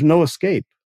 but there's no escape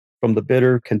from the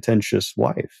bitter, contentious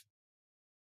wife.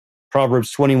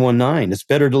 Proverbs 21:9, it's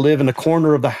better to live in a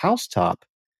corner of the housetop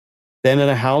than in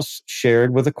a house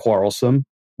shared with a quarrelsome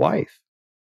wife.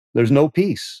 There's no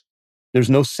peace. There's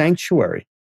no sanctuary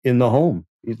in the home.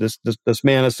 This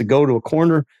man has to go to a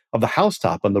corner of the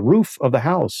housetop on the roof of the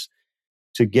house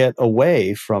to get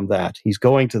away from that. He's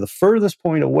going to the furthest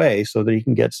point away so that he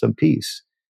can get some peace.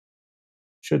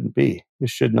 Shouldn't be. It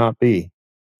should not be.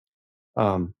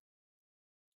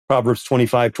 Proverbs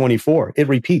 25:24. It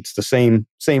repeats the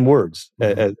same words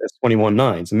as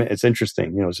 21:9. It's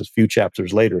interesting. It's just a few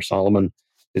chapters later, Solomon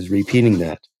is repeating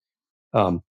that.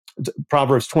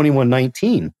 Proverbs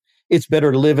 21:19. It's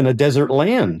better to live in a desert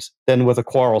land than with a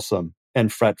quarrelsome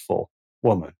and fretful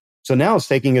woman. So now it's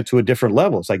taking it to a different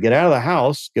level. It's like, get out of the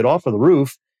house, get off of the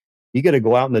roof. You got to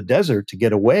go out in the desert to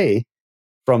get away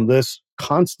from this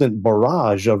constant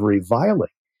barrage of reviling.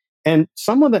 And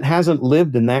someone that hasn't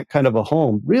lived in that kind of a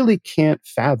home really can't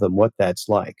fathom what that's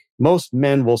like. Most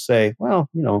men will say, well,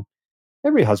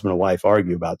 every husband and wife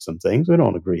argue about some things. We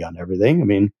don't agree on everything. I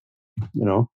mean,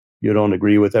 you don't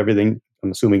agree with everything.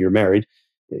 I'm assuming you're married.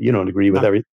 You don't agree with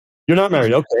everything. You're not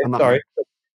married. Okay, sorry. Married.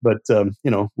 But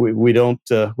we don't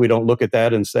look at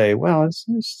that and say, well, there's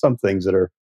some things that are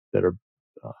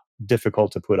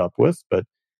difficult to put up with, but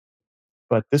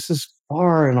this is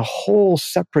far in a whole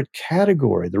separate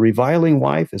category. The reviling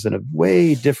wife is in a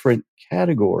way different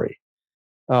category.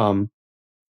 Look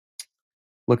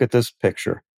at this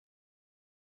picture.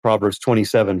 Proverbs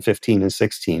 27:15 and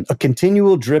 16. A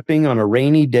continual dripping on a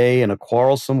rainy day and a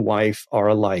quarrelsome wife are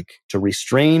alike. To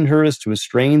restrain her is to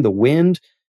restrain the wind,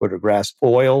 or to grasp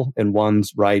oil in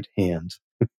one's right hand.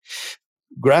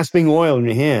 Grasping oil in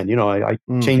your hand. I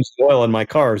change the oil in my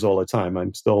cars all the time.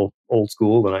 I'm still old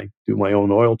school and I do my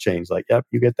own oil change. Like, yep,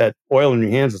 you get that oil in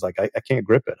your hands. It's like, I can't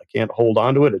grip it. I can't hold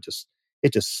on to it.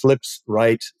 It just slips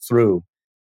right through.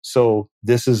 So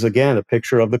this is, again, a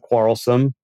picture of the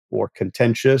quarrelsome or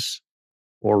contentious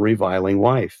or reviling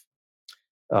wife.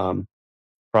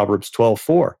 Proverbs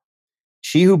 12:4.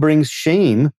 She who brings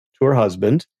shame to her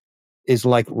husband is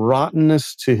like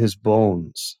rottenness to his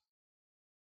bones.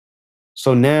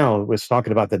 So now it's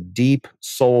talking about the deep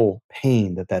soul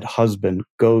pain that husband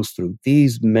goes through.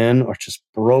 These men are just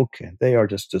broken. They are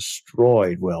just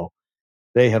destroyed. Well,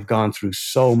 they have gone through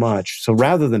so much. So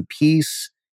rather than peace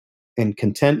and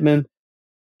contentment,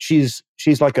 she's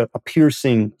like a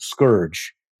piercing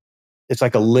scourge. It's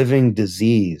like a living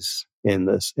disease in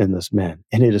this man.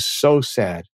 And it is so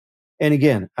sad. And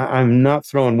again, I'm not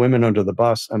throwing women under the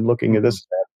bus. I'm looking at this.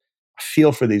 I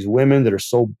feel for these women that are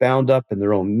so bound up in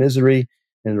their own misery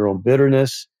and their own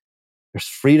bitterness. There's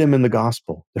freedom in the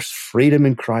gospel. There's freedom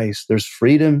in Christ. There's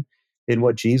freedom in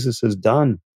what Jesus has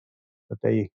done. But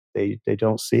they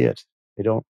don't see it. They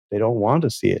don't want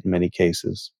to see it in many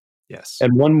cases. Yes.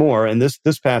 And one more, and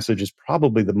this passage is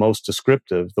probably the most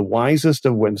descriptive. The wisest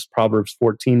of women, Proverbs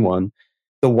 14:1.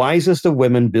 The wisest of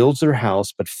women builds her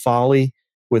house, but folly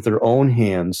with her own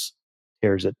hands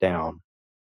tears it down.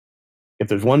 If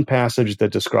there's one passage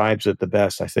that describes it the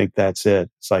best, I think that's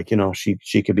it. It's like,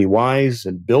 she could be wise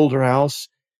and build her house,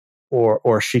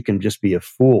 or she can just be a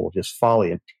fool, just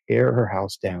folly and tear her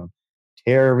house down,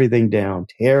 tear everything down,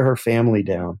 tear her family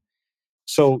down.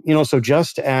 So, so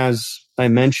just as I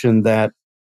mentioned that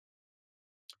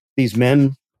these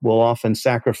men will often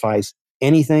sacrifice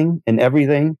anything and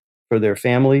everything for their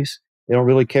families. They don't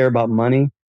really care about money.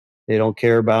 They don't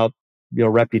care about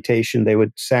reputation. They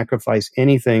would sacrifice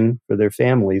anything for their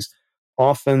families.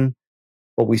 Often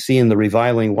what we see in the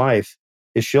reviling wife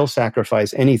is she'll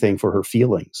sacrifice anything for her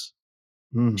feelings.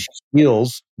 She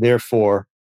feels, therefore,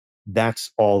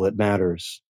 that's all that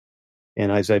matters.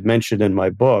 And as I mentioned in my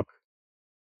book,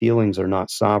 feelings are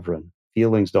not sovereign.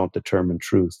 Feelings don't determine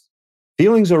truth.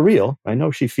 Feelings are real. I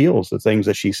know she feels the things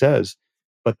that she says,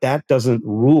 but that doesn't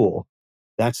rule.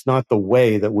 That's not the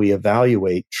way that we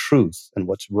evaluate truth and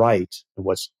what's right and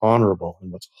what's honorable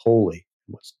and what's holy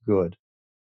and what's good.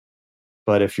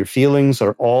 But if your feelings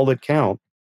are all that count,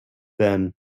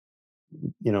 then,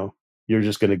 you're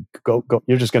just going to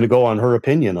you're just going to go on her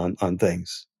opinion on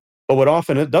things. But what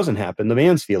often it doesn't happen, the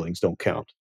man's feelings don't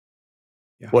count.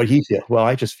 Yeah. What he feels, well,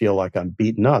 I just feel like I'm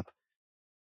beaten up.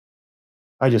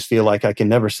 I just feel like I can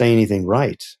never say anything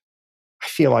right. I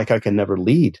feel like I can never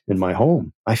lead in my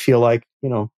home. I feel like,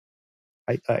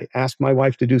 I ask my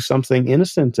wife to do something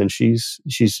innocent and she's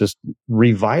just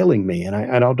reviling me. And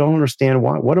I don't understand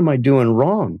why. What am I doing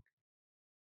wrong?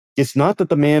 It's not that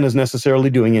the man is necessarily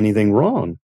doing anything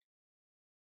wrong.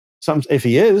 If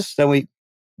he is, then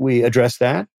we address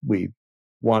that. We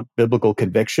want biblical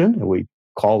conviction and we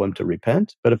call him to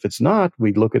repent. But if it's not,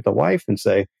 we look at the wife and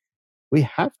say, we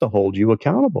have to hold you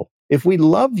accountable. If we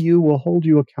love you, we'll hold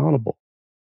you accountable.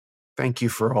 Thank you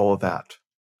for all of that,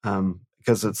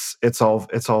 because it's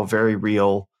all very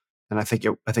real, and I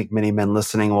think many men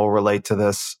listening will relate to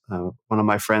this. One of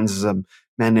my friends is a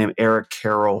man named Eric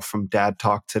Carroll from Dad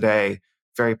Talk Today,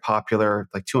 very popular,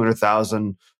 like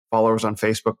 200,000 followers on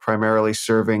Facebook, primarily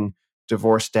serving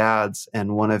divorced dads.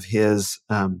 And one of his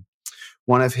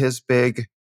big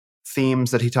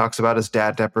themes that he talks about is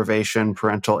dad deprivation,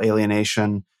 parental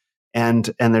alienation,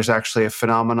 and there's actually a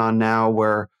phenomenon now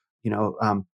where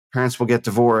parents will get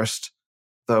divorced,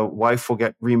 the wife will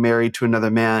get remarried to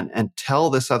another man and tell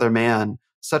this other man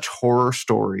such horror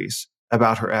stories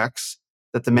about her ex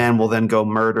that the man will then go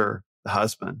murder the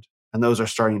husband. And those are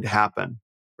starting to happen,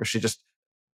 where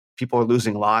people are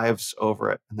losing lives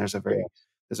over it. And there's a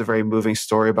very moving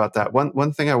story about that.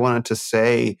 One thing I wanted to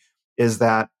say is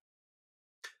that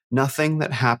nothing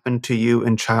that happened to you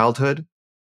in childhood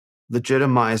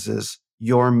legitimizes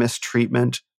your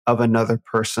mistreatment of another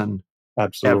person.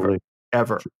 Absolutely.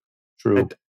 Ever. True.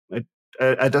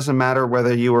 It doesn't matter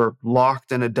whether you were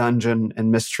locked in a dungeon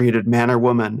and mistreated, man or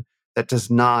woman. That does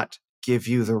not give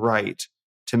you the right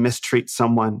to mistreat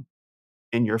someone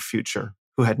in your future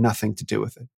who had nothing to do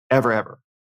with it. Ever.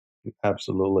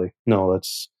 Absolutely. No,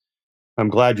 I'm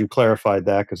glad you clarified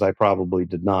that, because I probably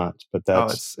did not. But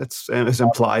that's it was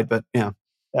implied, but yeah,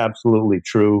 absolutely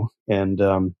true.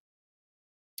 And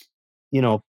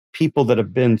people that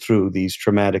have been through these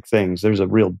traumatic things, there's a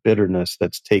real bitterness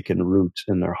that's taken root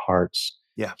in their hearts.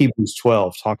 Yeah. Hebrews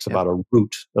 12 talks about a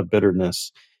root of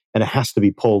bitterness, and it has to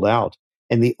be pulled out.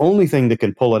 And the only thing that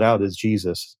can pull it out is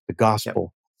Jesus, the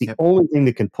gospel. The only thing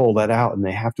that can pull that out, and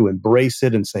they have to embrace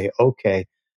it and say, okay,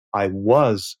 I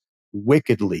was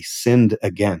wickedly sinned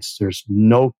against. There's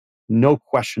no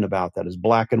question about that. It's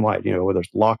black and white, whether it's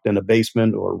locked in a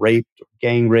basement or raped or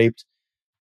gang raped.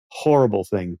 Horrible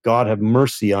thing. God have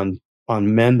mercy on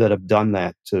men that have done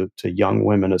that to young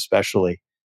women, especially.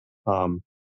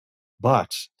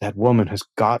 But that woman has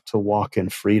got to walk in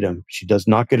freedom. She does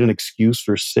not get an excuse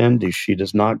for sin. She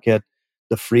does not get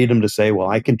the freedom to say, well,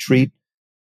 I can treat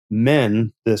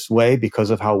men this way because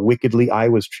of how wickedly I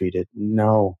was treated.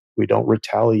 No, we don't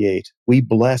retaliate. We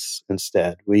bless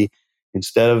instead.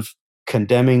 Instead of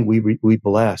condemning, we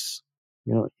bless.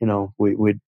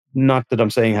 We not that I'm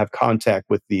saying have contact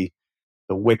with the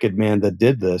wicked man that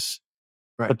did this,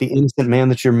 right. But the innocent man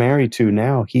that you're married to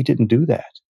now, he didn't do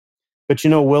that. But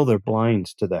Will, they're blind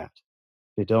to that.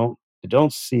 They don't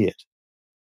see it.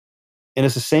 And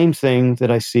it's the same thing that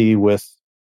I see with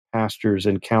pastors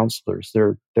and counselors.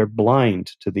 They're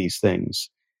blind to these things.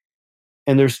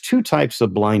 And there's two types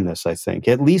of blindness, I think,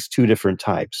 at least two different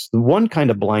types. The one kind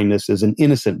of blindness is an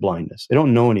innocent blindness. They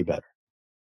don't know any better.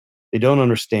 They don't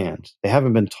understand. They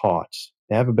haven't been taught.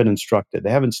 They haven't been instructed.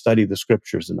 They haven't studied the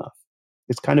scriptures enough.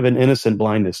 It's kind of an innocent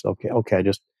blindness. Okay,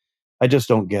 I just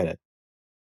don't get it.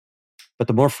 But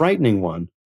the more frightening one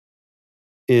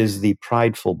is the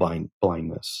prideful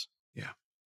blindness. Yeah.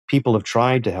 People have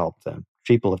tried to help them.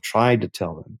 People have tried to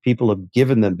tell them. People have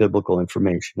given them biblical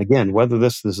information. Again, whether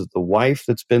this is the wife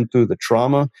that's been through the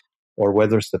trauma, or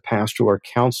whether it's the pastor or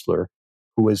counselor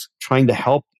who is trying to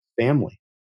help the family.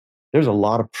 There's a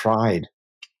lot of pride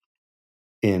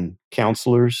in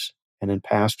counselors and in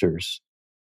pastors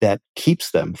that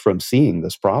keeps them from seeing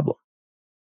this problem.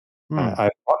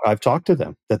 I've talked to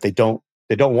them that they don't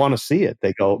want to see it.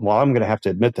 They go, well, I'm going to have to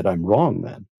admit that I'm wrong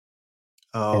then.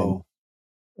 Oh.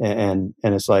 And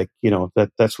it's like,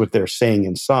 that's what they're saying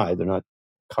inside. They're not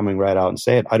coming right out and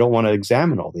say it. I don't want to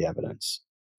examine all the evidence.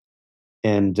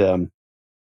 And, and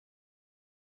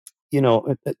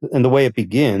the way it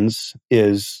begins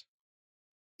is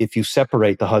if you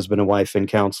separate the husband and wife in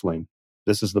counseling.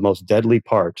 This is the most deadly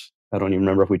part. I don't even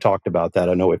remember if we talked about that.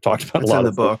 I know we've talked about it's a lot in the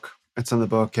of book. It's in the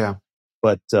book, yeah.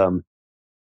 But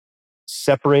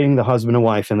separating the husband and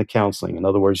wife in the counseling. In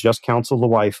other words, just counsel the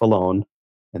wife alone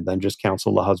and then just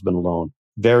counsel the husband alone.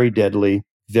 Very deadly,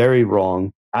 very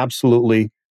wrong,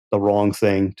 absolutely the wrong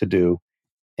thing to do.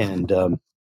 And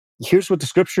Here's what the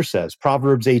scripture says,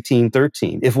 Proverbs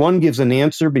 18:13. If one gives an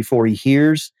answer before he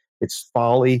hears, it's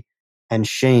folly and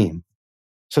shame.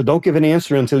 So don't give an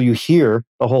answer until you hear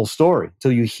the whole story,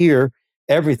 until you hear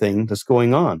everything that's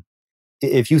going on.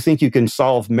 If you think you can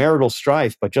solve marital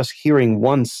strife by just hearing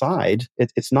one side,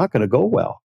 it's not going to go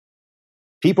well.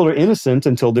 People are innocent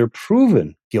until they're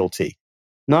proven guilty,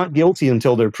 not guilty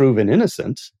until they're proven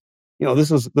innocent.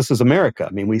 This is America.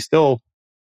 I mean, we still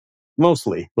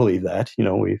mostly believe that.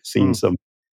 We've seen some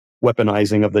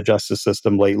weaponizing of the justice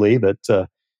system lately, but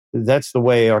that's the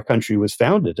way our country was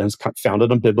founded, and it's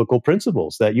founded on biblical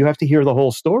principles that you have to hear the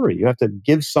whole story. You have to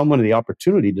give someone the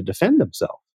opportunity to defend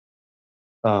themselves.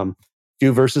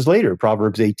 Few verses later,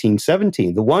 Proverbs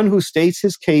 18:17, the one who states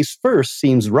his case first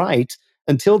seems right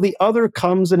until the other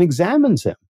comes and examines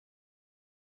him.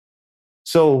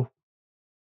 So,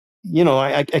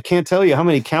 I can't tell you how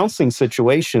many counseling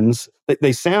situations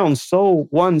they sound so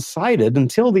one-sided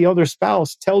until the other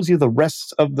spouse tells you the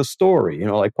rest of the story.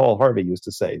 Like Paul Harvey used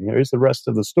to say, here's the rest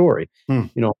of the story.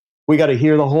 We got to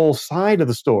hear the whole side of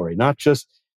the story, not just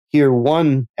hear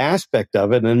one aspect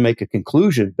of it and then make a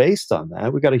conclusion based on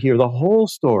that. We got to hear the whole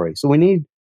story. So we need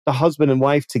the husband and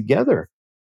wife together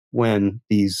when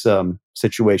these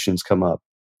situations come up.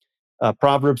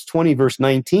 Proverbs 20, verse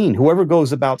 19, whoever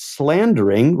goes about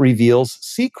slandering reveals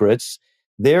secrets.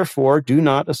 Therefore, do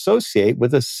not associate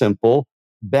with a simple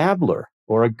babbler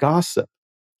or a gossip.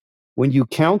 When you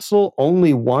counsel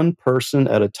only one person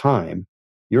at a time,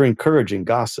 you're encouraging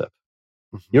gossip.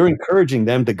 You're encouraging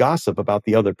them to gossip about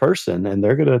the other person, and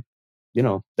they're going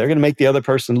to make the other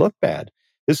person look bad.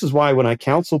 This is why when I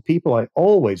counsel people, I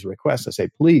always request, I say,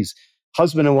 please,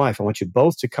 husband and wife, I want you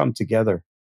both to come together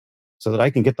so that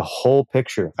I can get the whole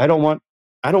picture. I don't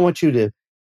want you to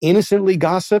innocently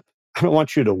gossip. I don't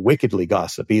want you to wickedly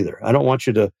gossip either. I don't want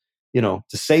you to, to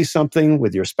say something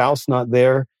with your spouse not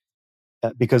there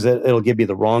because it'll give you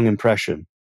the wrong impression.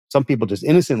 Some people just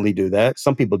innocently do that.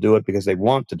 Some people do it because they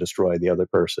want to destroy the other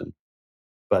person.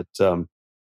 But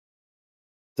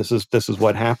this is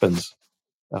what happens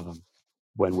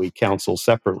when we counsel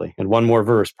separately. And one more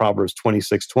verse, Proverbs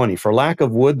 26:20. For lack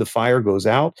of wood, the fire goes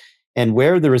out, and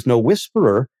where there is no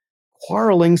whisperer,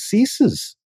 quarreling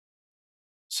ceases.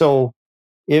 So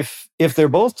if they're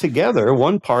both together,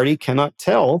 one party cannot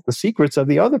tell the secrets of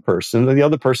the other person, or the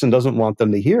other person doesn't want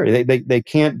them to hear. They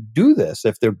can't do this.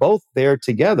 If they're both there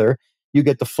together, you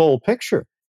get the full picture.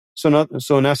 So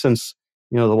in essence,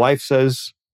 the wife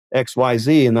says X, Y,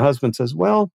 Z, and the husband says,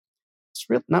 well, it's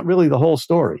not really the whole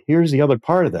story. Here's the other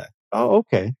part of that. Oh,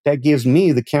 okay. That gives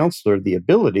me, the counselor, the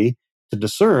ability to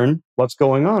discern what's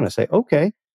going on. I say,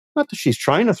 okay, not that she's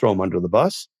trying to throw him under the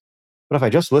bus, but if I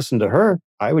just listened to her,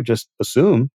 I would just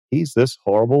assume he's this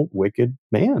horrible, wicked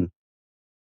man.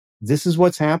 This is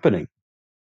what's happening.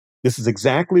 This is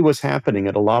exactly what's happening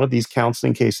at a lot of these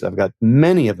counseling cases. I've got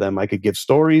many of them. I could give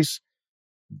stories,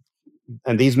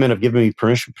 and these men have given me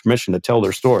permission to tell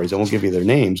their stories. I won't give you their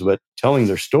names, but telling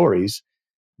their stories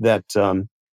that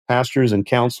pastors and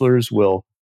counselors will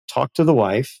talk to the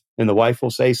wife, and the wife will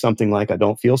say something like, I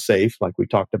don't feel safe, like we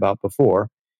talked about before.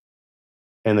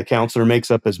 And the counselor makes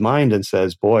up his mind and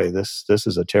says, boy, this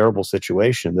is a terrible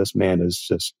situation. This man is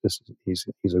just, he's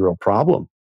a real problem.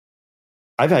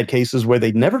 I've had cases where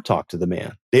they never talk to the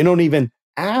man. They don't even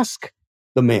ask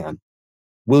the man,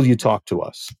 will you talk to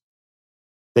us?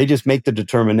 They just make the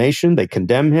determination. They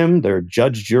condemn him. They're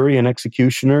judge, jury, and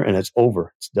executioner, and it's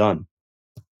over. It's done.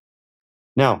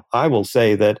 Now, I will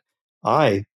say that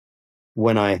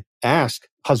when I ask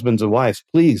husbands and wives,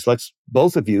 please, let's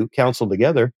both of you counsel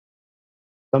together,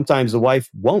 sometimes the wife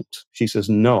won't. She says,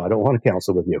 no, I don't want to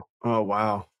counsel with you. Oh,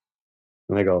 wow.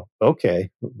 And I go, okay,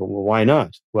 well, why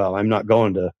not? Well, I'm not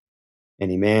going to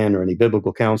any man or any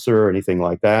biblical counselor or anything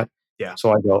like that. Yeah.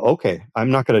 So I go, okay,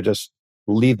 I'm not going to just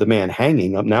leave the man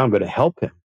hanging up. Now I'm going to help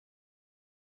him.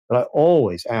 But I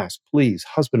always ask, please,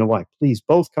 husband and wife, please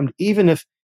both come. Even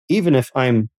if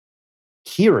I'm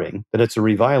hearing that it's a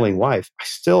reviling wife,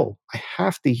 I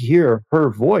have to hear her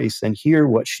voice and hear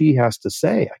what she has to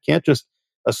say. I can't just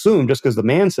assume just because the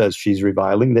man says she's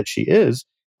reviling that she is.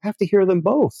 I have to hear them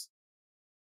both.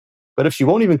 But if she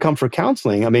won't even come for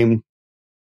counseling, I mean,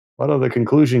 what other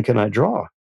conclusion can I draw?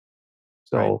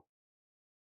 So, right.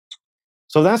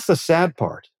 So that's the sad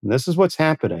part. And this is what's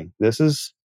happening.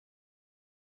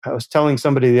 I was telling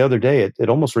somebody the other day, it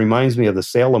almost reminds me of the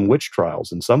Salem witch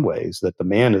trials in some ways, that the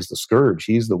man is the scourge.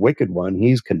 He's the wicked one.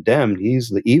 He's condemned. He's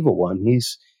the evil one.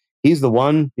 He's the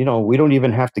one, we don't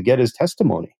even have to get his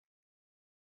testimony.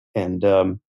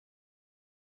 And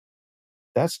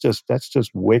that's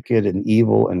just wicked and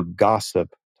evil and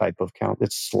gossip type of count.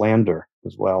 It's slander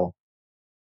as well.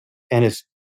 And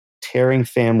tearing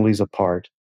families apart,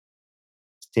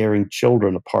 tearing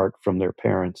children apart from their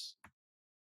parents.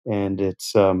 And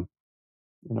it's,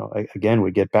 again,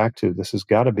 we get back to this has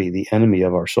got to be the enemy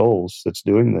of our souls that's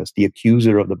doing this, the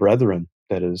accuser of the brethren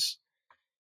that is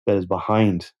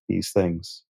behind these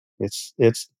things.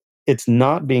 It's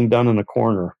not being done in a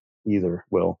corner either,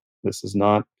 Will. This is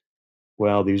not,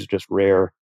 well, these are just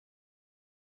rare,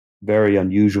 very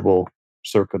unusual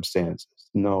circumstances.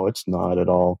 No, it's not at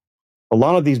all. A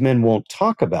lot of these men won't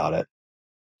talk about it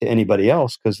to anybody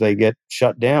else because they get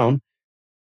shut down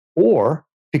or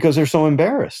because they're so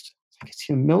embarrassed. It's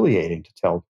humiliating to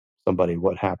tell somebody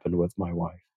what happened with my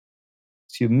wife.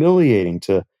 It's humiliating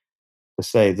to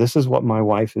say, this is what my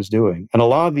wife is doing. And a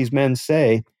lot of these men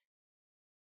say,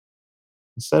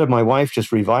 instead of my wife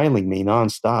just reviling me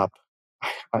nonstop,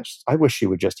 I wish she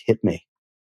would just hit me.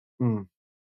 That's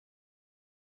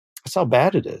how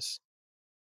bad it is.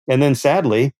 And then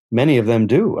sadly, many of them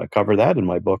do. I cover that in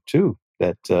my book too,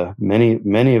 that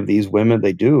many of these women,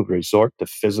 they do resort to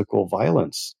physical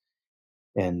violence.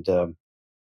 And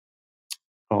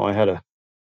I had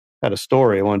a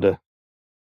story I wanted to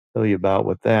tell you about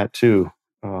with that too.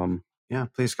 Yeah,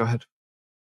 please go ahead.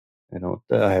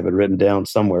 I have it written down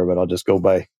somewhere, but I'll just go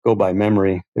by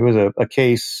memory. There was a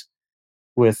case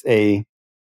with a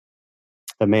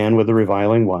man with a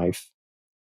reviling wife,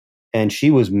 and she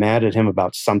was mad at him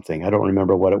about something. I don't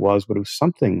remember what it was, but it was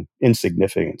something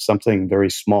insignificant, something very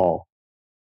small.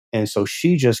 And so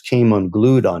she just came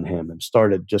unglued on him and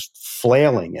started just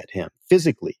flailing at him,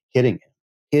 physically hitting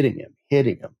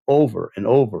him over and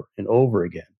over and over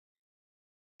again.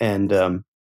 And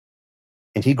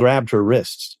he grabbed her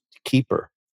wrists to keep her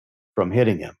from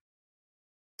hitting him.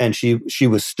 And she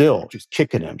was still just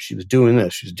kicking him. She was doing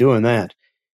this, she was doing that.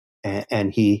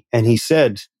 And he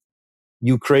said,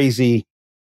 "You crazy,"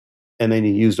 and then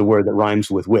he used a word that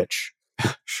rhymes with witch.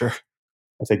 Sure.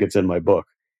 I think it's in my book.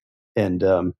 And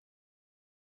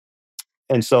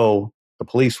so the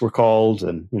police were called,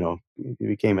 and it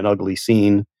became an ugly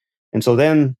scene. And so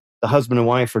then the husband and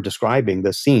wife are describing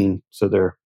the scene to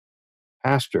their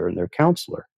pastor and their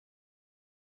counselor.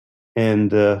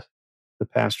 And the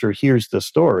pastor hears the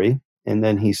story, and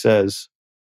then he says,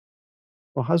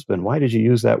 "Well, husband, why did you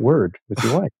use that word with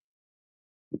your wife?"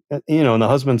 And the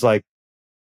husband's like,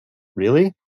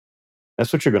 "Really?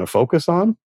 That's what you're going to focus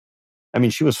on?" I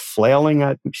mean, she was flailing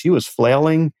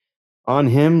on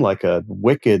him like a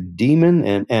wicked demon,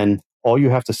 and all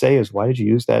you have to say is, "Why did you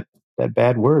use that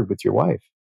bad word with your wife?"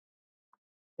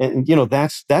 And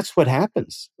that's what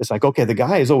happens. It's like, okay, the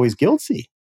guy is always guilty.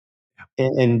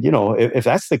 And if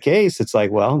that's the case, it's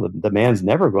like, well, the man's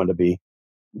never going to be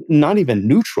not even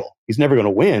neutral. He's never going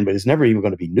to win, but he's never even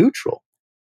going to be neutral.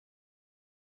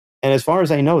 And as far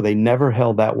as I know, they never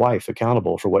held that wife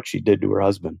accountable for what she did to her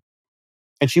husband.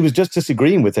 And she was just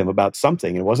disagreeing with him about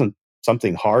something. It wasn't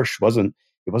something harsh. He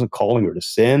wasn't calling her to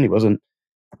sin. He wasn't,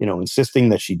 insisting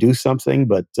that she do something,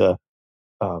 but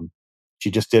she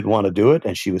just didn't want to do it.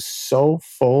 And she was so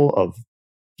full of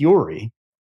fury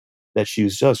that she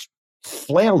was just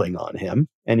flailing on him,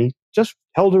 and he just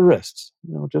held her wrists,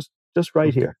 just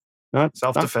right here. Not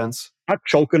self-defense. Not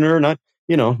choking her, not,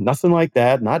 nothing like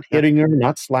that, not hitting her,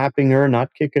 not slapping her,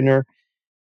 not kicking her.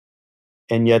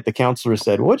 And yet the counselor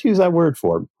said, "What'd you use that word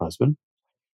for, husband?"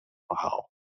 Wow.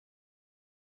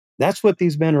 That's what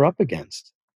these men are up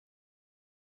against.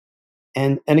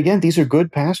 And again, these are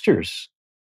good pastors.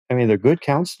 I mean, they're good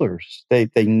counselors. They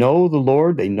know the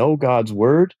Lord, they know God's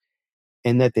word,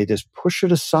 and that they just push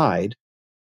it aside.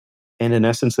 And in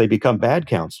essence, they become bad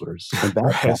counselors and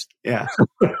bad pastors. Yeah.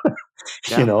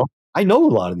 I know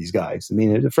a lot of these guys. I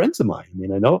mean, they're friends of mine. I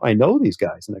mean, I know these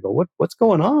guys, and I go, what's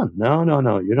going on? No.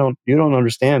 You don't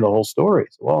understand the whole story.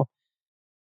 So, well,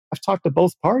 I've talked to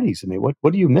both parties. I mean, what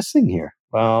are you missing here?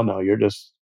 Well, no, you're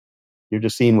just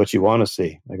seeing what you want to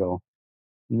see. I go,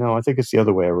 no, I think it's the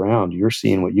other way around. You're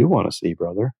seeing what you want to see,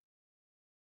 brother.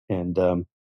 And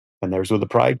there's where the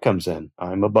pride comes in.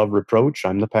 I'm above reproach.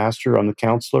 I'm the pastor. I'm the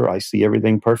counselor. I see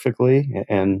everything perfectly.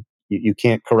 And you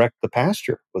can't correct the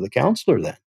pastor or the counselor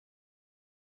then.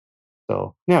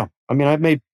 So, yeah, I mean, I've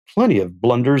made plenty of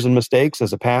blunders and mistakes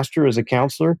as a pastor, as a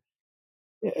counselor.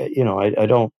 I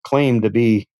don't claim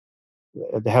to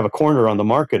have a corner on the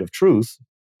market of truth,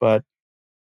 but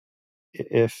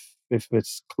if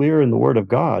it's clear in the Word of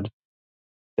God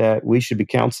that we should be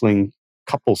counseling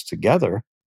couples together,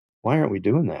 why aren't we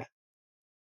doing that?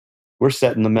 We're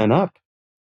setting the men up.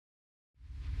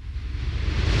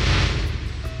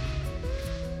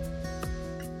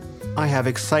 I have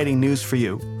exciting news for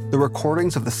you. The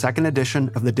recordings of the second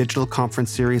edition of the digital conference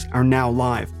series are now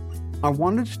live. I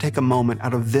wanted to take a moment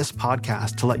out of this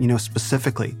podcast to let you know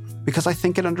specifically because I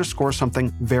think it underscores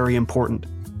something very important.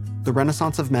 The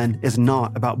Renaissance of men is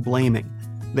not about blaming.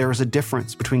 There is a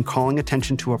difference between calling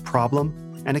attention to a problem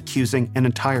and accusing an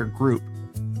entire group.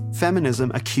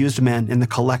 Feminism accused men in the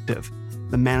collective.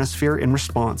 The manosphere, in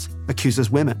response, accuses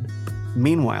women.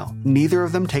 Meanwhile, neither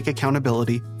of them take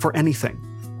accountability for anything.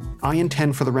 I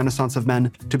intend for the Renaissance of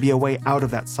men to be a way out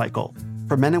of that cycle,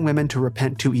 for men and women to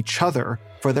repent to each other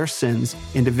for their sins,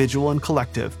 individual and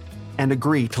collective, and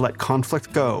agree to let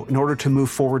conflict go in order to move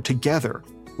forward together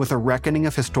with a reckoning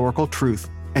of historical truth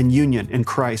and union in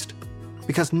Christ.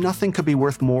 Because nothing could be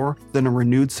worth more than a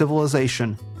renewed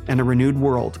civilization and a renewed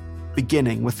world,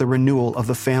 beginning with the renewal of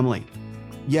the family.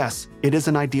 Yes, it is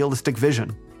an idealistic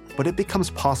vision, but it becomes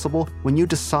possible when you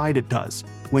decide it does,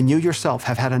 when you yourself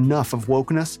have had enough of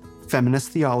wokeness, feminist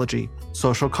theology,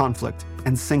 social conflict,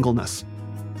 and singleness.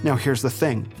 Now here's the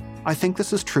thing. I think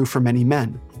this is true for many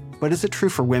men, but is it true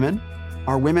for women?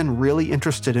 Are women really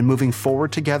interested in moving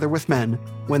forward together with men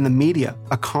when the media,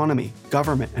 economy,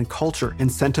 government, and culture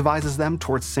incentivizes them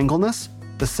towards singleness?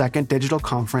 The second digital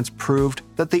conference proved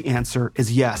that the answer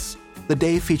is yes. The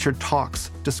day featured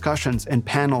talks, discussions, and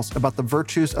panels about the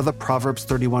virtues of the Proverbs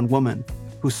 31 woman,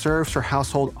 who serves her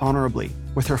household honorably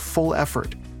with her full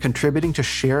effort, contributing to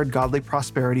shared godly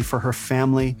prosperity for her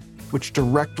family, which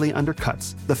directly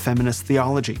undercuts the feminist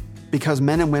theology. Because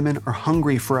men and women are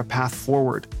hungry for a path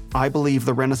forward, I believe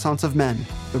the Renaissance of men,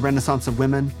 the Renaissance of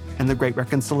women, and the Great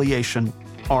Reconciliation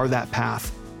are that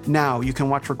path. Now you can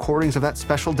watch recordings of that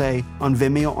special day on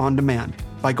Vimeo On Demand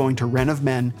by going to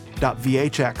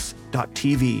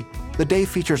renofmen.vhx.tv. The day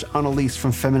features Annalise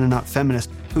from Feminine Not Feminist,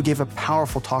 who gave a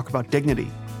powerful talk about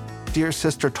dignity. Dear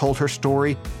Sister told her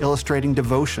story illustrating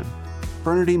devotion.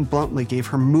 Bernadine Bluntly gave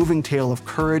her moving tale of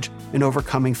courage in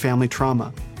overcoming family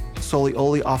trauma. Soli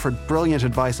Oli offered brilliant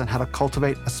advice on how to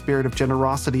cultivate a spirit of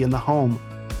generosity in the home.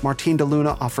 Martine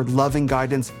DeLuna offered loving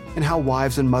guidance in how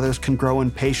wives and mothers can grow in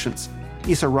patience.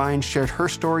 Issa Ryan shared her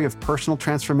story of personal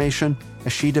transformation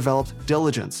as she developed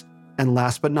diligence. And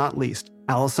last but not least,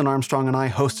 Allison Armstrong and I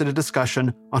hosted a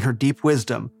discussion on her deep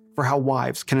wisdom for how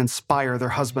wives can inspire their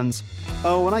husbands.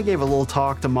 Oh, and I gave a little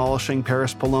talk demolishing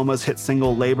Paris Paloma's hit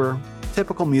single Labor.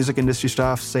 Typical music industry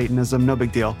stuff, Satanism, no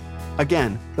big deal.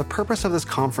 Again, the purpose of this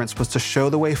conference was to show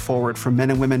the way forward for men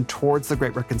and women towards the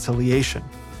Great Reconciliation.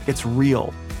 It's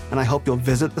real, and I hope you'll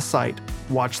visit the site,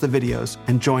 watch the videos,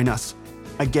 and join us.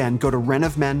 Again, go to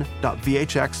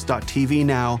renofmen.vhx.tv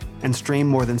now and stream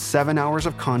more than 7 hours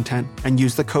of content and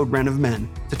use the code RENOFMEN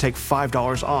to take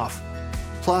 $5 off.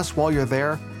 Plus, while you're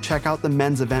there, check out the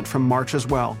men's event from March as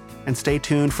well, and stay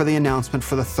tuned for the announcement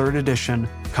for the 3rd edition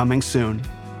coming soon.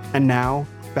 And now,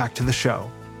 back to the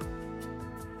show.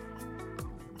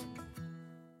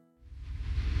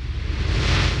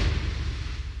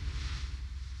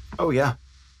 Oh yeah,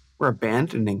 we're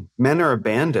abandoning. Men are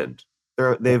abandoned.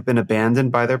 They've been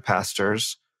abandoned by their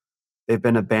pastors. They've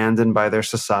been abandoned by their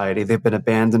society. They've been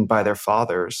abandoned by their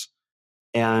fathers.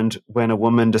 And when a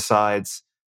woman decides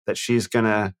that she's going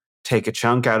to take a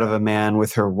chunk out of a man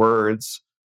with her words,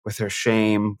 with her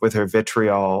shame, with her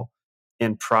vitriol,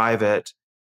 in private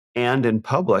and in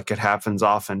public, it happens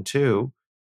often too,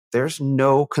 there's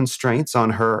no constraints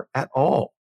on her at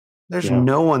all. There's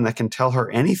no one that can tell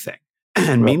her anything.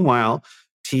 And meanwhile,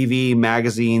 TV,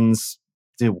 magazines,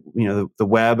 the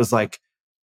web is like,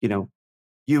 you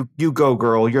go,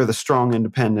 girl. You're the strong,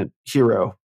 independent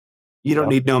hero. You don't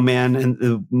need no man. And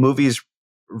the movies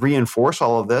reinforce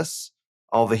all of this.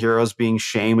 All the heroes being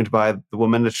shamed by the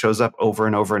woman that shows up over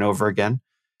and over and over again.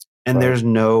 And there's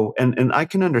no, and I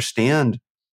can understand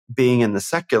being in the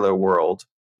secular world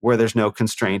where there's no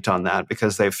constraint on that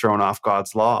because they've thrown off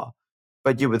God's law.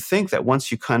 But you would think that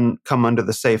once you come under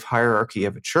the safe hierarchy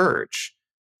of a church,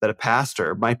 that a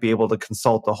pastor might be able to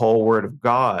consult the whole word of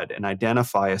God and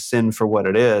identify a sin for what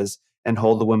it is and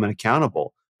hold the women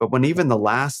accountable. But when even the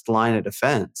last line of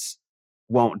defense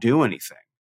won't do anything,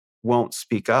 won't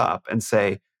speak up and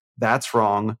say, that's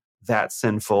wrong, that's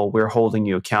sinful, we're holding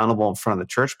you accountable in front of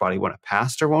the church body. When a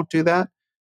pastor won't do that,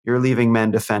 you're leaving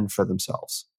men to fend for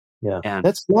themselves. Yeah. And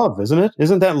that's love, isn't it?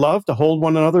 Isn't that love, to hold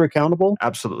one another accountable?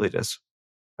 Absolutely it is.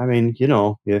 I mean,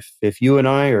 if you and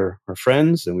I are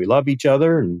friends and we love each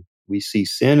other and we see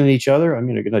sin in each other, I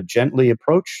mean, you would gently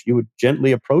approach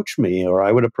me, or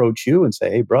I would approach you and say,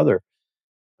 hey, brother,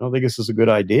 I don't think this is a good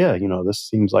idea. This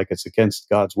seems like it's against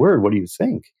God's word. What do you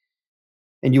think?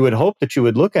 And you would hope that you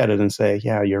would look at it and say,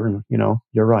 yeah, you're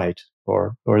right.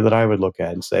 Or that I would look at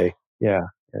it and say, yeah,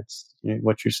 it's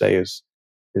what you say is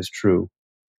true.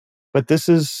 But this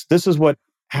is what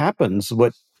happens.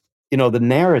 The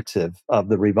narrative of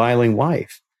the reviling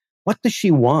wife. What does she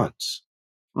want?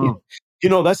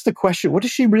 That's the question. What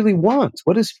does she really want?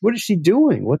 What is she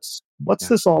doing? What's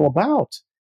this all about?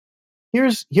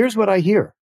 Here's what I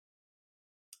hear.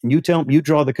 And you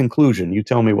draw the conclusion. You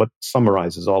tell me what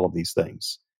summarizes all of these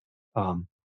things.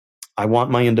 I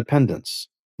want my independence.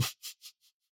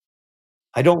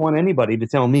 I don't want anybody to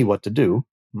tell me what to do.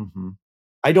 Mm-hmm.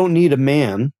 I don't need a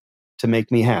man to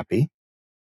make me happy.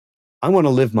 I want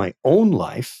to live my own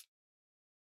life.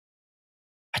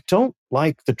 I don't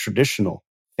like the traditional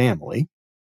family.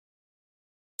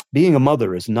 Being a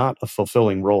mother is not a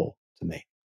fulfilling role to me.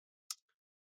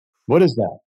 What is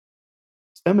that?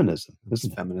 It's feminism,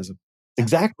 isn't it? Feminism.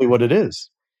 Exactly what it is.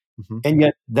 Mm-hmm. And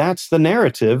yet that's the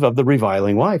narrative of the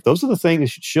reviling wife. Those are the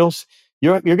things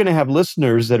you're going to have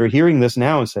listeners that are hearing this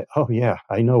now and say, oh yeah,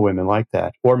 I know women like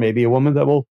that. Or maybe a woman that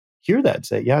will hear that and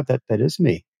say, yeah, that is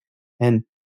me. And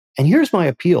here's my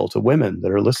appeal to women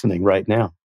that are listening right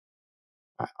now.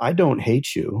 I don't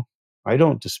hate you. I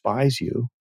don't despise you.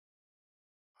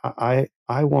 I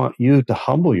want you to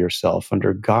humble yourself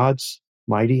under God's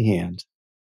mighty hand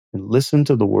and listen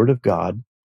to the word of God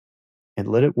and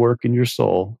let it work in your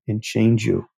soul and change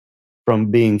you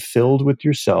from being filled with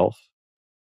yourself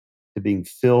to being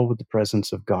filled with the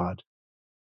presence of God.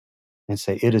 And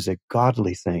say it is a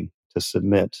godly thing to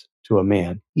submit to a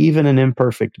man, even an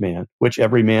imperfect man, which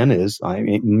every man is,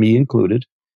 me included.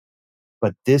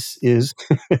 But this is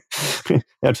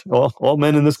all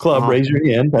men in this club. Raise your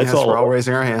hand. That's all. We're all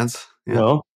raising our hands.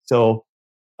 Yeah. So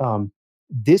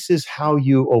this is how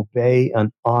you obey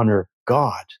and honor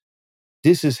God.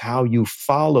 This is how you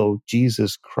follow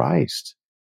Jesus Christ.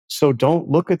 So don't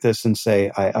look at this and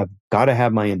say, I've got to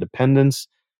have my independence.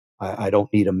 I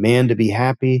don't need a man to be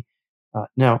happy.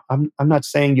 Now, I'm not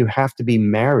saying you have to be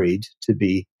married to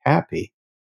be happy.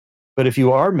 But if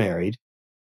you are married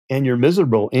and you're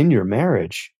miserable in your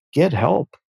marriage, get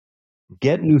help.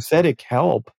 Get nouthetic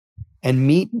help and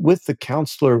meet with the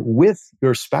counselor with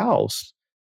your spouse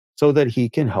so that he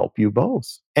can help you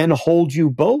both and hold you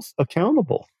both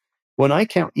accountable.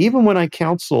 Even when I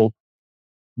counsel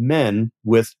men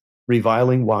with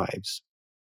reviling wives,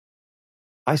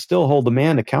 I still hold the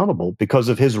man accountable because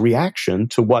of his reaction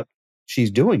to what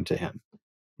she's doing to him.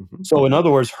 Mm-hmm. So in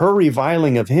other words, her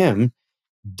reviling of him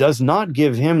does not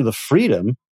give him the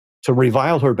freedom to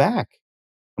revile her back.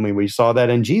 I mean, we saw that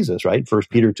in Jesus, right? 1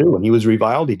 Peter 2, when he was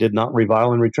reviled, he did not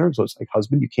revile in return. So it's like,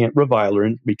 husband, you can't revile her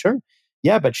in return.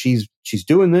 Yeah, but she's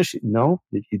doing this. No,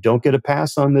 you don't get a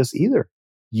pass on this either.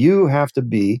 You have to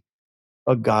be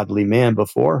a godly man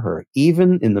before her,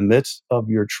 even in the midst of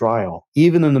your trial,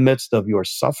 even in the midst of your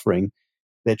suffering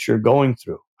that you're going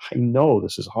through. I know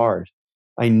this is hard.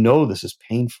 I know this is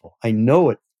painful. I know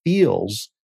it feels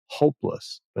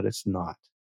hopeless, but it's not.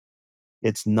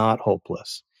 It's not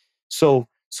hopeless. So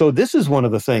this is one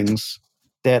of the things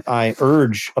that I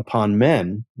urge upon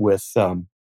men with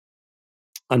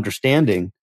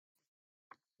understanding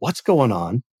what's going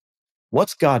on,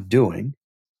 what's God doing,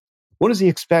 what does he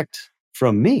expect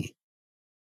from me?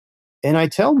 And I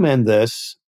tell men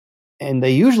this, and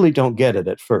they usually don't get it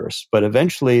at first, but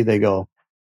eventually they go,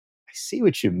 I see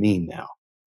what you mean now.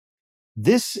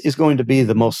 This is going to be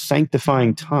the most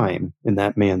sanctifying time in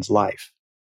that man's life.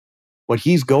 What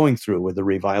he's going through with the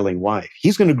reviling wife.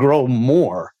 He's going to grow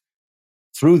more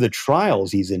through the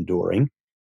trials he's enduring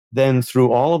than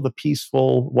through all of the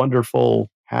peaceful, wonderful,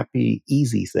 happy,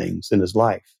 easy things in his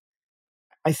life.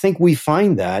 I think we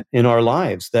find that in our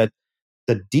lives, that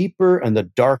the deeper and the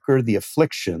darker the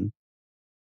affliction,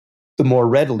 the more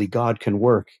readily God can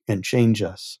work and change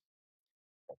us.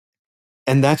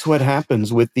 And that's what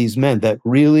happens with these men that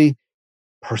really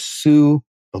pursue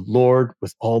the Lord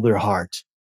with all their heart.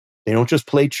 They don't just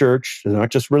play church. They're not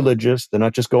just religious. They're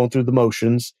not just going through the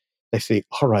motions. They say,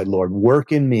 all right, Lord,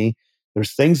 work in me.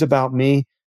 There's things about me.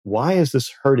 Why is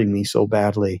this hurting me so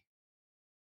badly?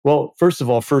 Well, first of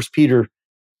all, 1 Peter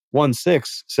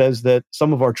 1:6 says that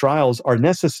some of our trials are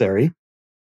necessary.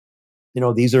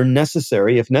 These are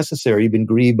necessary. If necessary, you've been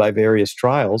grieved by various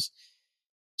trials.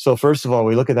 So first of all,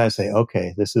 we look at that and say,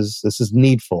 okay, this is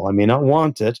needful. I may not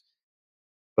want it,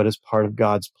 but it's part of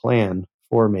God's plan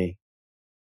for me.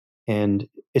 And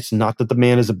it's not that the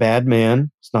man is a bad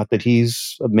man. It's not that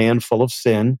he's a man full of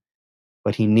sin,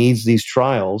 but he needs these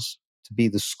trials to be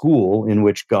the school in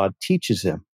which God teaches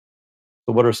him.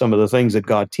 So what are some of the things that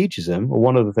God teaches him? Well,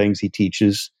 one of the things he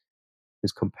teaches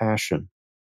is compassion,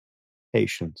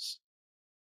 patience.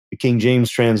 The King James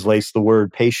translates the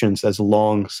word patience as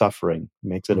long suffering.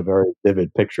 Makes it a very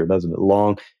vivid picture, doesn't it?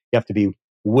 Long. You have to be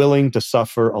willing to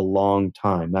suffer a long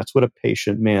time. That's what a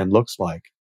patient man looks like.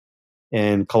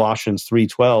 And Colossians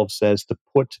 3:12 says to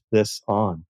put this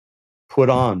on. Put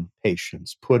on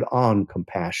patience, put on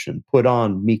compassion, put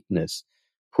on meekness,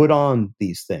 put on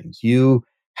these things. You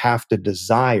have to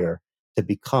desire to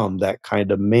become that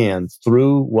kind of man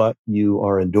through what you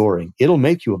are enduring. It'll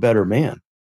make you a better man.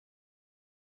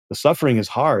 The suffering is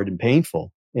hard and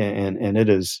painful, and it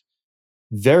is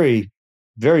very,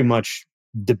 very much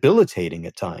debilitating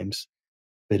at times,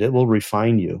 but it will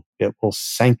refine you. It will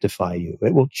sanctify you.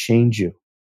 It will change you.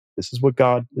 This is what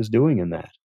God is doing in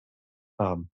that.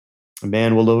 A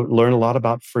man will learn a lot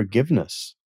about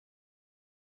forgiveness.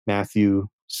 Matthew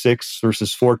 6,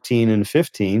 verses 14 and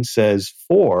 15 says,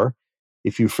 "For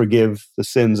if you forgive the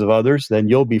sins of others, then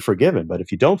you'll be forgiven. But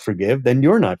if you don't forgive, then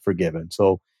you're not forgiven."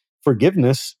 So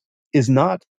forgiveness is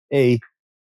not a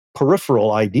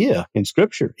peripheral idea in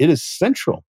Scripture. It is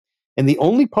central. And the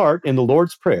only part in the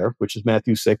Lord's Prayer, which is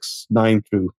Matthew 6, 9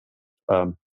 through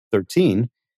 13,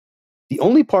 the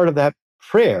only part of that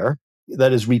prayer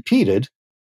that is repeated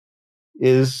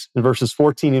is in verses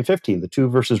 14 and 15. The two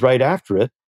verses right after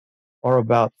it are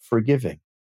about forgiving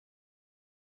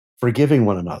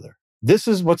one another. This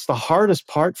is what's the hardest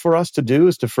part for us to do,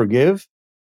 is to forgive,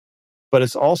 but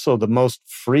it's also the most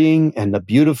freeing and the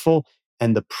beautiful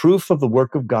and the proof of the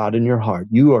work of God in your heart.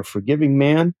 You are a forgiving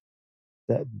man.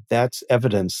 That's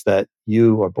evidence that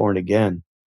you are born again.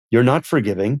 You're not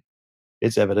forgiving.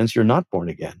 It's evidence you're not born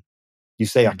again. You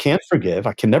say, I can't forgive.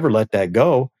 I can never let that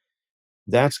go.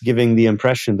 That's giving the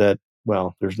impression that,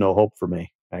 well, there's no hope for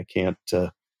me. I can't,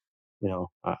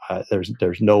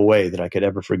 there's no way that I could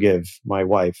ever forgive my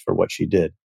wife for what she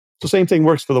did. The same thing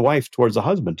works for the wife towards the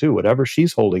husband too. Whatever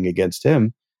she's holding against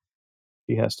him,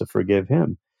 she has to forgive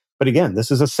him. But again, this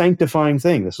is a sanctifying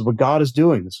thing. This is what God is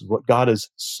doing. This is what God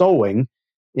is sowing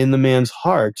in the man's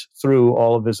heart through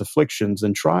all of his afflictions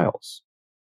and trials.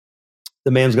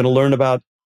 The man's going to learn about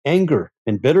anger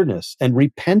and bitterness and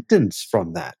repentance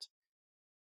from that.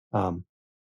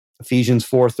 Ephesians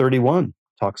 4:31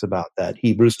 talks about that.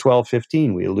 Hebrews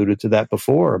 12:15, we alluded to that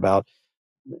before, about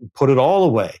put it all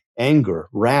away. Anger,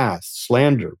 wrath,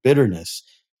 slander, bitterness.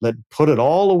 Put it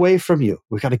all away from you.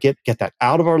 We've got to get that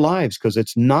out of our lives, because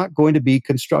it's not going to be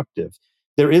constructive.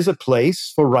 There is a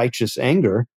place for righteous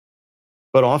anger,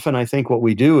 but often I think what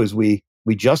we do is we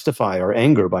justify our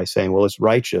anger by saying, well, it's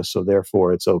righteous, so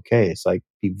therefore it's okay. It's like,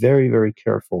 be very, very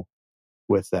careful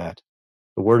with that.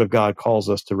 The Word of God calls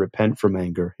us to repent from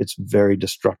anger. It's very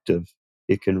destructive.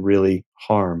 It can really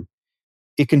harm.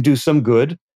 It can do some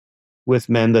good with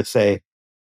men that say,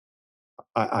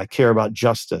 I care about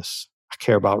justice. I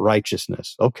care about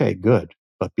righteousness. Okay, good.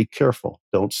 But be careful.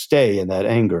 Don't stay in that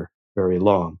anger very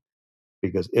long,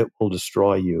 because it will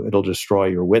destroy you. It'll destroy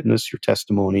your witness, your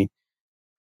testimony,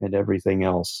 and everything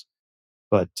else.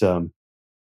 But the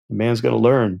man's going to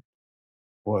learn,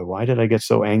 boy, why did I get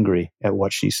so angry at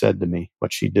what she said to me,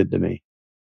 what she did to me?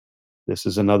 This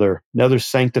is another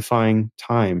sanctifying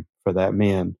time for that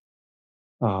man.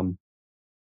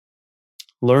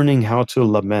 Learning how to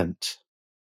lament.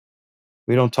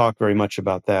 We don't talk very much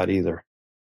about that either.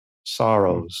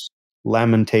 Sorrows,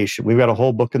 lamentation. We've got a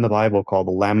whole book in the Bible called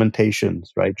the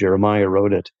Lamentations, right? Jeremiah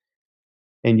wrote it.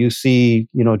 And you see,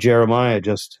 Jeremiah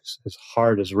just as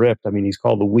hard as ripped. I mean, he's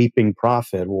called the weeping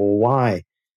prophet. Well, why?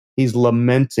 He's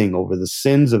lamenting over the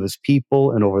sins of his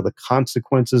people and over the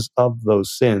consequences of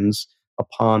those sins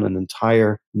upon an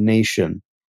entire nation.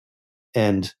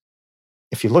 And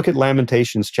if you look at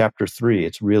Lamentations chapter 3,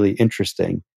 it's really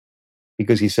interesting,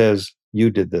 because he says, you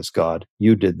did this, God.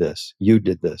 You did this. You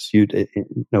did this.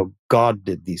 God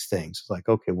did these things. It's like,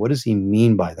 okay, what does he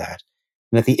mean by that?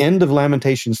 And at the end of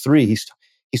Lamentations 3,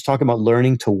 he's talking about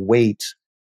learning to wait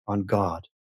on God.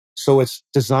 So it's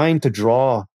designed to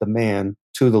draw the man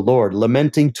to the Lord,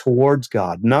 lamenting towards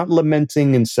God, not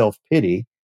lamenting in self-pity,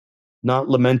 not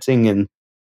lamenting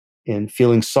in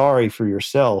feeling sorry for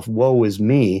yourself, woe is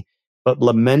me, but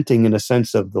lamenting in a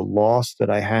sense of the loss that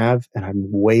I have, and I'm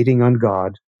waiting on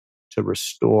God to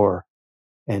restore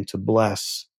and to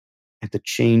bless and to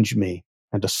change me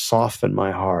and to soften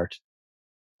my heart.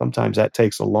 Sometimes that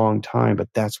takes a long time, but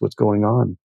that's what's going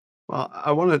on. Well,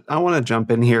 I want to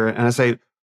jump in here and I say,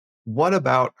 what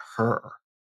about her?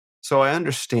 So I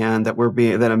understand that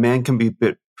that a man can be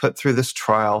put through this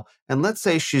trial, and let's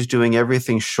say she's doing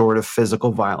everything short of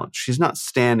physical violence. She's not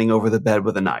standing over the bed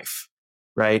with a knife,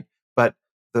 right? But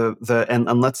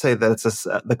and let's say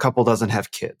that the couple doesn't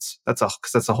have kids. Because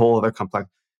that's a whole other complex.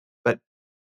 But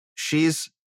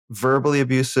she's verbally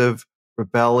abusive,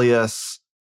 rebellious,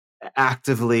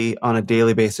 actively on a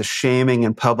daily basis, shaming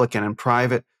in public and in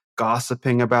private,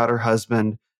 gossiping about her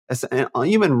husband, and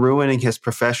even ruining his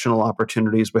professional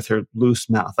opportunities with her loose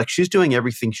mouth. Like, she's doing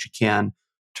everything she can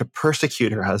to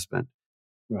persecute her husband.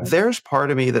 Right. There's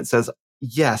part of me that says,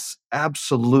 yes,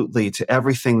 absolutely to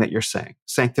everything that you're saying.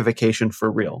 Sanctification for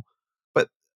real. But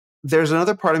there's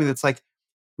another part of me that's like,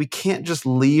 we can't just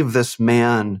leave this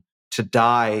man to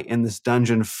die in this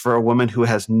dungeon for a woman who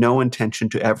has no intention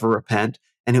to ever repent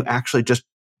and who actually just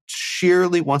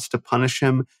sheerly wants to punish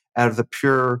him out of the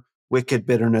pure wicked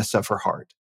bitterness of her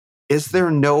heart. Is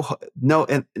there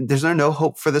there's no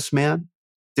hope for this man?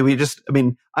 Do we just,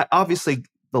 obviously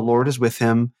the Lord is with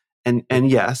him and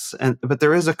yes, but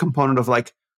there is a component of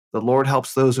like, the Lord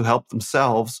helps those who help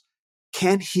themselves.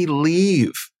 Can he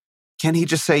leave? Can he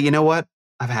just say, you know what?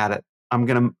 I've had it. I'm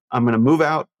going to move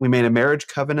out. We made a marriage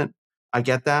covenant. I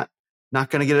get that. Not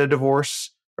going to get a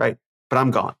divorce, right? But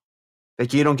I'm gone.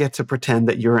 Like, you don't get to pretend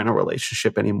that you're in a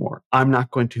relationship anymore. I'm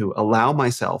not going to allow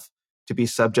myself to be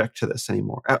subject to this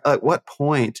anymore. At what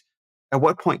point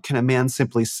can a man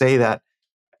simply say that,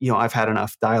 I've had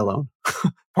enough, die alone?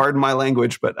 Pardon my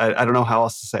language, but I don't know how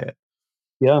else to say it.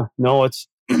 Yeah, no, it's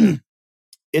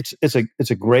it's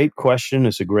a great question.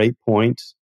 It's a great point.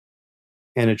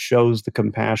 And it shows the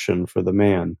compassion for the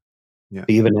man to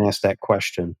even ask that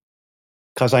question.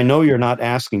 Because I know you're not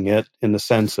asking it in the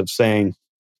sense of saying,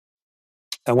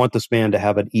 I want this man to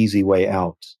have an easy way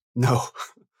out. No.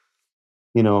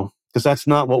 Because that's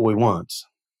not what we want.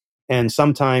 And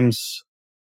sometimes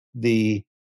the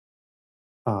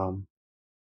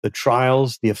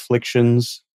trials, the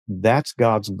afflictions, that's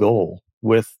God's goal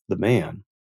with the man,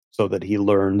 so that he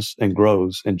learns and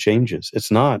grows and changes.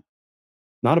 It's not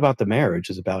about the marriage,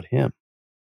 it's about him.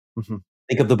 Mm-hmm.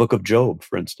 Think of the book of Job,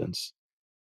 for instance.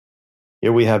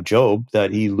 Here we have Job,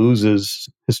 that he loses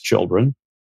his children,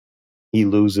 he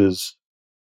loses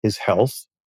his health,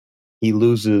 he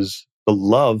loses the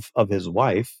love of his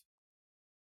wife,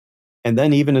 and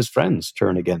then even his friends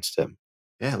turn against him.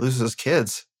 Yeah, loses his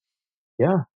kids.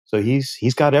 Yeah. So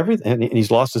he's got everything, and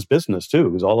he's lost his business too,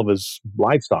 because all of his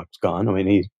livestock's gone. I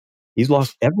mean, he's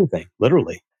lost everything,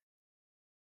 literally.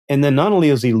 And then not only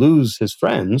does he lose his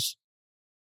friends,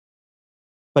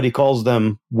 but he calls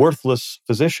them worthless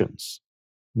physicians,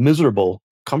 miserable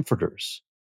comforters.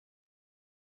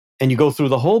 And you go through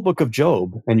the whole book of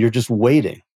Job, and you're just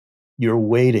waiting. You're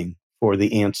waiting for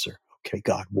the answer. Okay,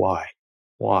 God, why?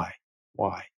 Why?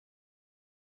 Why?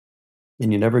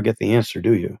 And you never get the answer,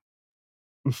 do you?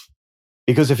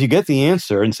 Because if you get the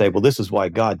answer and say, well, this is why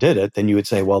God did it, then you would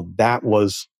say, well, that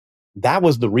was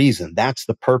the reason. That's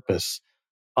the purpose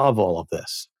of all of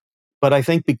this. But I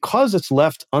think because it's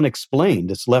left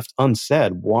unexplained, it's left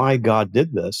unsaid why God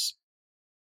did this,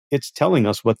 it's telling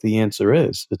us what the answer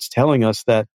is. It's telling us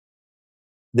that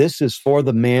this is for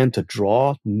the man to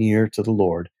draw near to the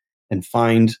Lord and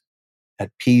find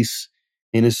at peace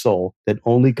in his soul that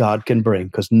only God can bring,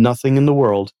 because nothing in the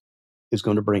world is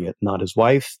going to bring it. Not his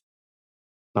wife,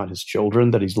 not his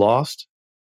children that he's lost,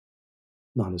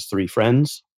 not his 3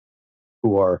 friends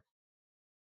who are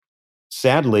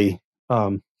sadly,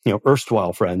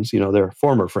 erstwhile friends. They're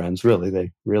former friends, really.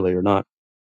 They really are not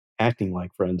acting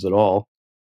like friends at all.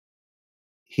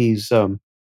 He's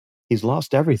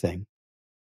lost everything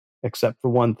except for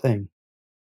one thing.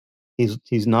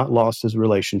 He's not lost his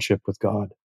relationship with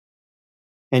God.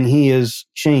 And he is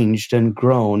changed and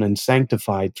grown and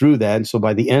sanctified through that. And so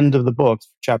by the end of the book,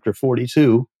 chapter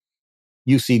 42,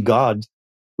 you see God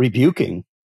rebuking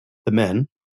the men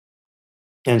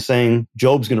and saying,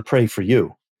 Job's going to pray for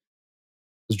you,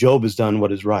 because Job has done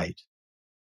what is right.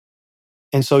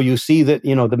 And so you see that,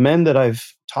 the men that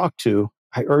I've talked to,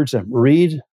 I urge them,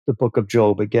 read the book of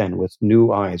Job again with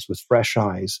new eyes, with fresh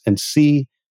eyes, and see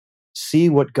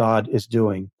what God is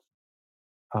doing.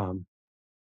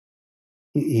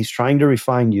 He's trying to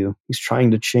refine you. He's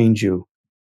trying to change you.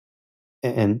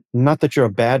 And not that you're a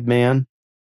bad man,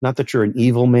 not that you're an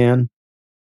evil man,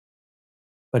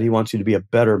 but he wants you to be a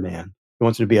better man. He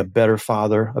wants you to be a better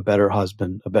father, a better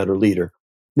husband, a better leader.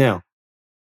 Now,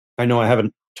 I know I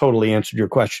haven't totally answered your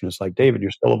question. It's like, David,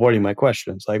 you're still avoiding my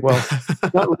question. It's like, well,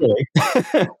 not really.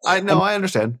 I know, I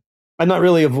understand. I'm not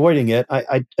really avoiding it.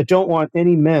 I don't want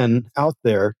any men out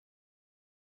there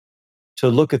to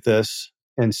look at this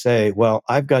and say, well,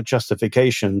 I've got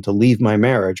justification to leave my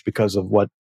marriage because of what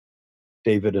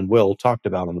David and Will talked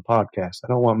about on the podcast. I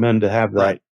don't want men to have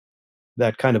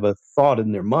that kind of a thought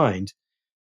in their mind,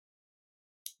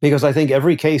 because I think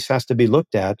every case has to be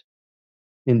looked at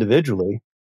individually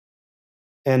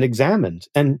and examined.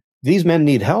 And these men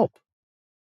need help.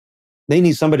 They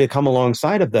need somebody to come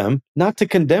alongside of them, not to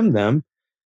condemn them,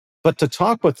 but to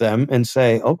talk with them and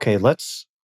say, okay, let's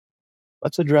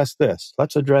address this.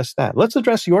 Let's address that. Let's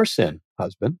address your sin,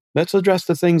 husband. Let's address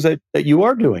the things that you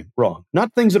are doing wrong.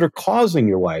 Not things that are causing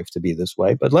your wife to be this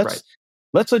way, but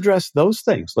let's address those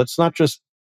things. Let's not just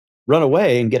run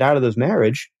away and get out of this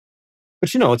marriage.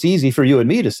 But, it's easy for you and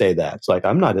me to say that. It's like,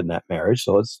 I'm not in that marriage.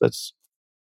 So let's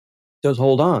just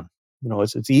hold on.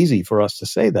 It's easy for us to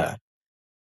say that.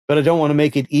 But I don't want to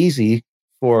make it easy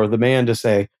for the man to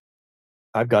say,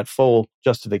 I've got full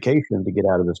justification to get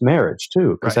out of this marriage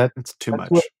too. Because Right. It's too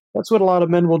that's much. that's what a lot of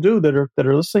men will do that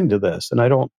are listening to this. And I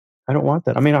don't want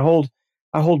that. I mean, I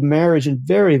hold marriage in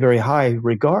very, very high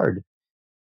regard.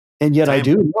 And yet Same.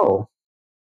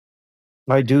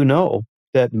 I do know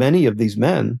that many of these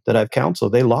men that I've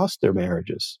counseled, they lost their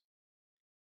marriages.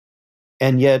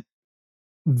 And yet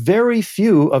very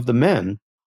few of the men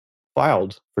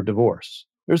filed for divorce.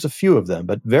 There's a few of them,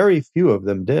 but very few of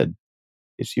them did.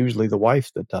 It's usually the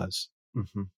wife that does.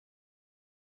 Mm-hmm.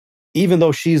 Even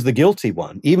though she's the guilty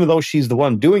one, even though she's the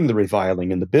one doing the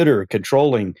reviling and the bitter,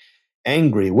 controlling,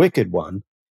 angry, wicked one.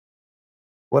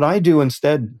 What I do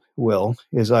instead, Will,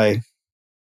 is I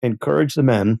encourage the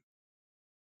men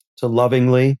to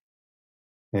lovingly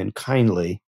and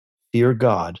kindly fear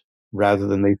God rather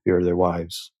than they fear their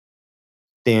wives.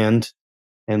 Stand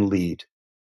and lead.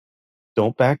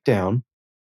 Don't back down.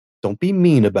 Don't be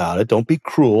mean about it. Don't be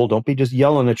cruel. Don't be just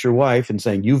yelling at your wife and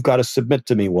saying, you've got to submit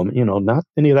to me, woman. Not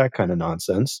any of that kind of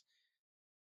nonsense.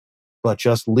 But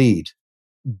just lead.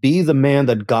 Be the man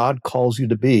that God calls you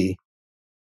to be.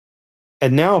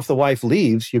 And now if the wife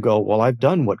leaves, you go, well, I've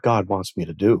done what God wants me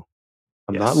to do.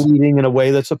 I'm not leading in a way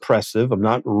that's oppressive. I'm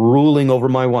not ruling over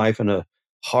my wife in a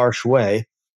harsh way.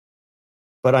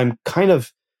 But I'm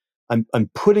I'm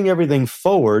putting everything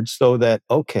forward so that,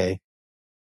 okay,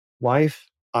 wife,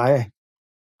 I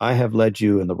have led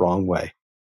you in the wrong way.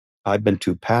 I've been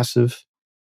too passive.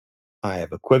 I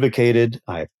have equivocated.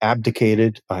 I have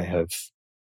abdicated. I have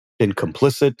been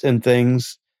complicit in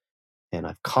things and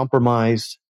I've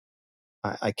compromised.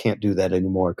 I can't do that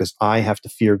anymore because I have to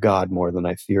fear God more than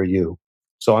I fear you.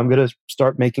 So I'm going to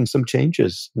start making some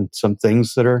changes and some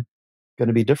things that are going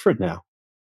to be different now.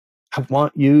 I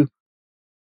want you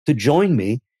to join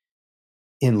me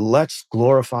in let's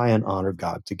glorify and honor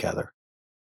God together.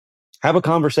 Have a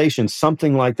conversation,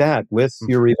 something like that with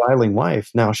your reviling wife.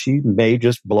 Now, she may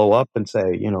just blow up and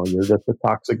say, you're just a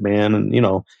toxic man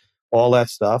and, all that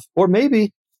stuff. Or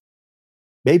maybe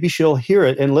she'll hear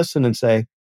it and listen and say,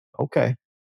 okay,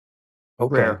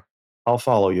 Rare. I'll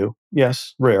follow you.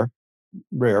 Yes, rare,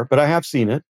 but I have seen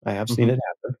it. I have seen it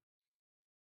happen.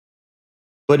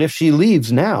 But if she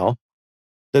leaves now,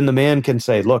 then the man can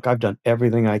say, look, I've done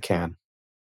everything I can.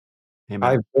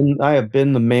 Amen. I have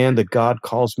been the man that God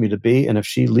calls me to be. And if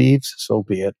she leaves, so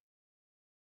be it.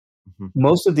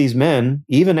 Most of these men,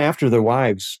 even after their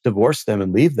wives divorce them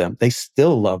and leave them, they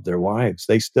still love their wives.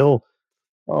 They still,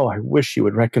 I wish she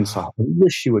would reconcile. I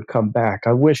wish she would come back.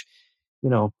 I wish,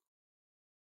 and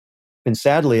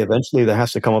sadly, eventually there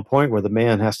has to come a point where the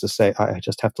man has to say, I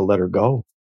just have to let her go.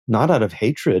 Not out of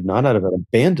hatred, not out of an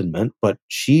abandonment, but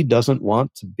she doesn't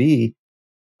want to be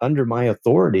under my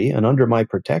authority and under my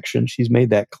protection. She's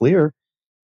made that clear.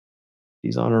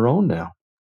 She's on her own now.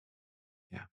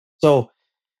 Yeah. So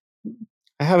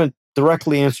I haven't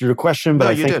directly answered your question, but No,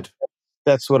 I you think did.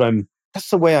 that's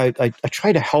the way I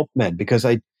try to help men, because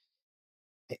I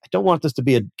don't want this to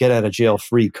be a get out of jail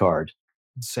free card.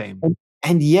 Same.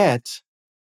 And yet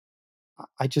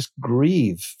I just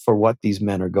grieve for what these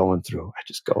men are going through. I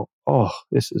just go, oh,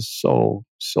 this is so,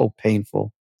 so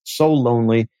painful, so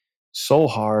lonely, so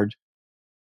hard.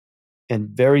 And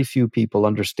very few people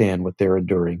understand what they're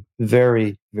enduring.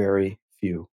 Very, very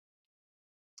few.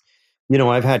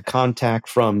 I've had contact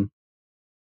from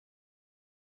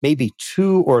maybe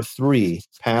 2 or 3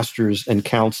 pastors and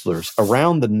counselors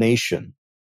around the nation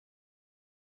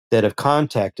that have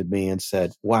contacted me and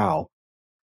said, wow,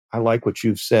 I like what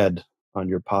you've said on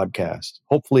your podcast.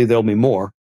 Hopefully there'll be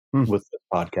more with the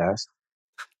podcast.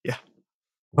 Yeah.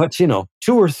 But, 2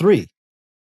 or 3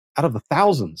 out of the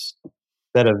thousands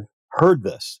that have heard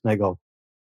this. And I go,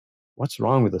 what's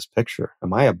wrong with this picture?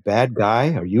 Am I a bad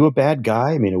guy? Are you a bad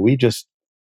guy? I mean, are we just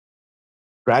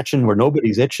scratching where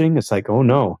nobody's itching? It's like, oh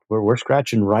no, we're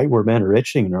scratching right where men are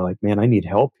itching. And they're like, man, I need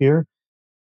help here.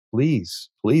 Please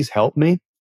help me.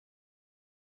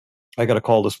 I got a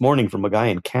call this morning from a guy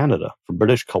in Canada, from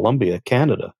British Columbia,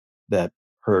 Canada, that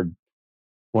heard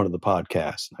one of the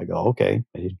podcasts. I go, okay,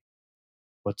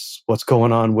 what's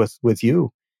going on with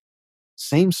you?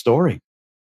 Same story,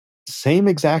 same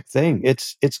exact thing.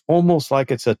 It's almost like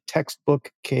it's a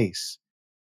textbook case.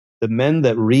 The men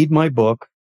that read my book,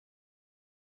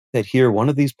 that hear one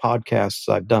of these podcasts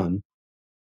I've done,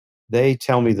 they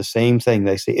tell me the same thing.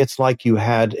 They say, it's like you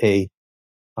had a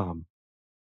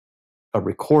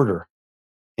recorder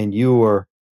and you were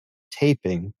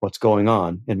taping what's going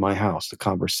on in my house, the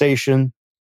conversation,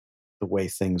 the way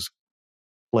things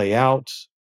play out,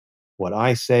 what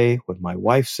I say, what my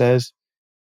wife says.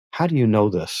 How do you know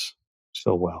this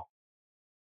so well?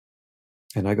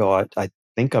 And I go, I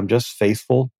think I'm just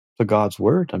faithful to God's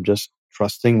word. I'm just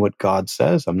trusting what God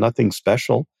says. I'm nothing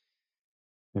special.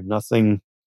 I'm not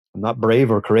brave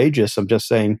or courageous. I'm just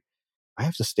saying I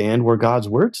have to stand where God's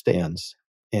word stands.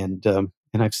 And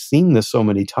I've seen this so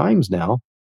many times now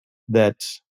that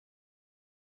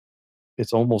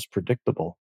it's almost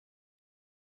predictable.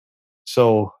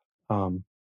 So I'll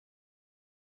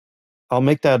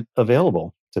make that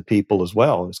available to people as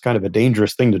well. It's kind of a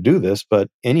dangerous thing to do this, but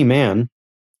any man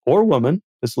or woman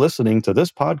that's listening to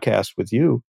this podcast with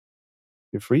you,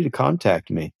 you're free to contact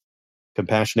me.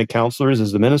 Compassionate Counselors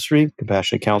is the ministry.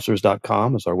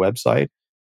 CompassionateCounselors.com is our website.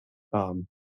 My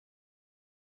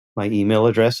email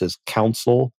address is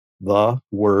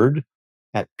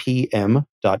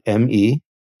counseltheword@pm.me.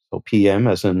 So PM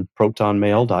as in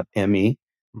protonmail.me.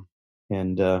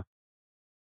 And I'll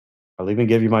even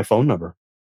give you my phone number,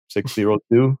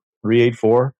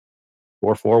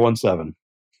 602-384-4417.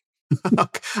 I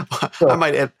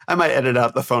might edit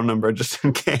out the phone number just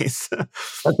in case.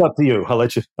 That's up to you. I'll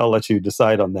let you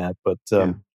decide on that. But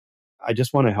I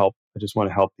just want to help. I just want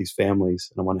to help these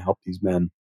families, and I want to help these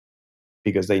men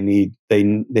because they need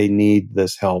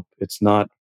this help. It's not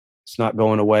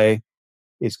going away.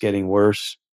 It's getting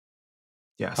worse.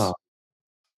 Yes.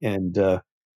 And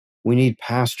we need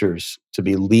pastors to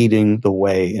be leading the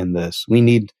way in this. We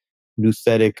need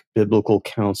nouthetic biblical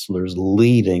counselors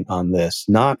leading on this,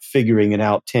 not figuring it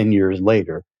out 10 years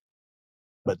later,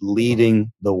 but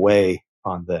leading the way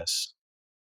on this,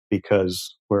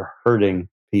 because we're hurting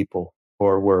people,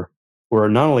 or we're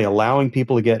not only allowing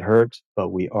people to get hurt, but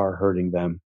we are hurting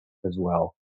them as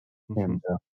well. Mm-hmm. And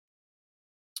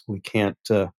we can't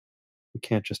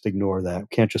just ignore that. We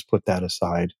can't just put that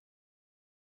aside.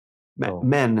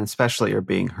 Men especially are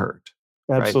being hurt.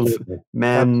 Absolutely.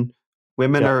 Right?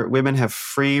 Women have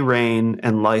free reign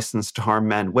and license to harm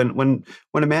men. When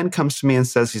a man comes to me and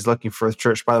says he's looking for a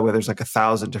church, by the way, there's like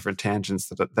 1,000 different tangents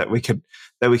that we could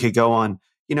go on.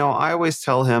 I always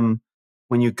tell him,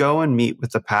 when you go and meet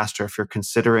with the pastor, if you're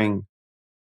considering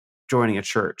joining a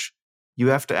church, you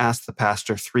have to ask the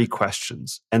pastor 3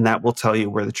 questions, and that will tell you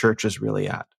where the church is really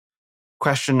at.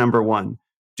 Question number 1,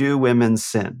 do women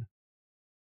sin?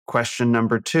 Question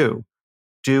number 2,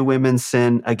 do women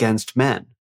sin against men?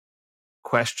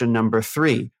 Question number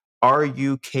 3, are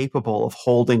you capable of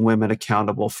holding women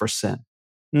accountable for sin?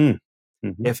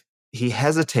 Mm-hmm. If he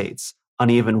hesitates on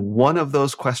even one of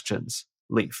those questions,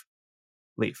 leave,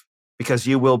 because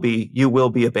you will be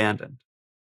abandoned.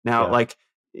 Now,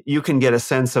 you can get a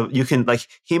sense of,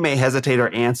 he may hesitate or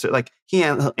answer,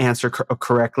 he'll answer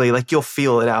correctly. You'll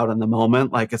feel it out in the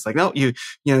moment. It's no, you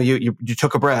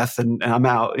took a breath and I'm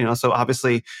out, so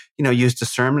obviously, use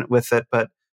discernment with it.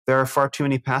 But there are far too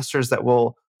many pastors that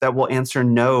will answer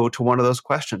no to one of those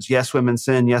questions. Yes, women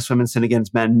sin. Yes, women sin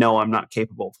against men. No, I'm not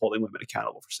capable of holding women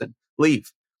accountable for sin.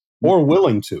 Leave. Or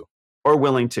willing to.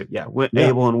 Yeah.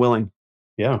 Able and willing.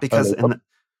 Yeah.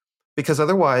 Because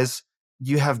otherwise,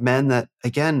 you have men that,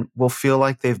 again, will feel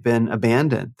like they've been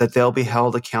abandoned, that they'll be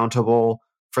held accountable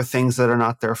for things that are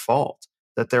not their fault,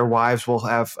 that their wives will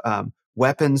have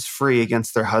weapons free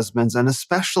against their husbands and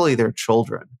especially their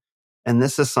children. And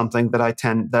this is something that I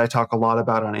talk a lot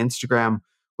about on Instagram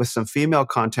with some female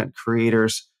content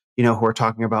creators, who are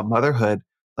talking about motherhood.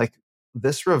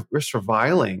 This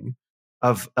reviling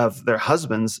of their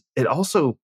husbands, it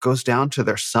also goes down to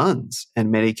their sons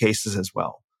in many cases as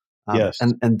well. Yes.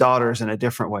 And daughters in a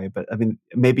different way. But I mean,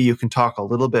 maybe you can talk a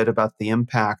little bit about the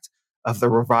impact of the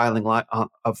reviling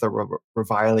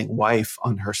wife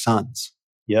on her sons.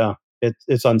 Yeah,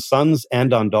 it's on sons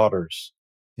and on daughters.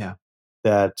 Yeah,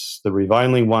 that the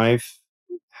reviling wife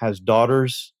has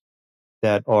daughters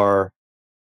that are,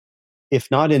 if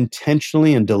not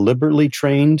intentionally and deliberately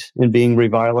trained in being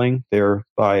reviling, they're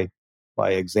by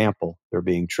example. They're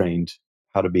being trained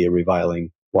how to be a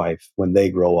reviling wife when they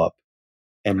grow up.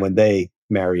 And when they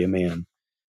marry a man.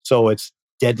 So it's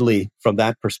deadly from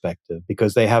that perspective,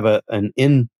 because they have an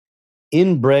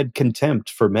inbred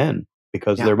contempt for men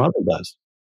because their mother does.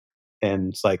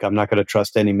 And it's I'm not going to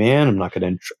trust any man. I'm not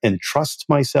going to entrust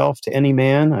myself to any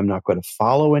man. I'm not going to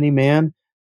follow any man.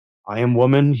 I am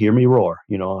woman. Hear me roar.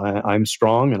 I'm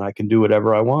strong and I can do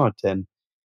whatever I want. And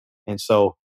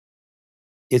so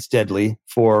it's deadly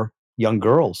for young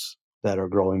girls that are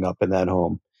growing up in that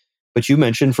home. But you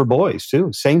mentioned for boys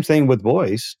too. Same thing with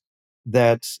boys,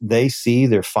 that they see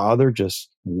their father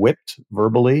just whipped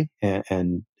verbally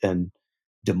and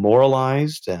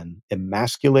demoralized and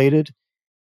emasculated.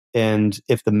 And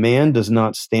if the man does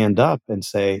not stand up and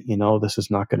say, this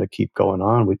is not going to keep going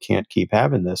on, we can't keep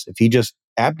having this. If he just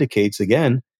abdicates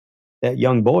again, that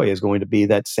young boy is going to be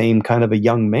that same kind of a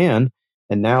young man.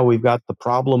 And now we've got the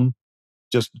problem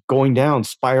just going down,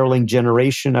 spiraling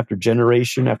generation after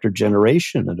generation after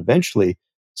generation. And eventually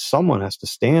someone has to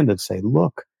stand and say,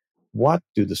 look, what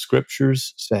do the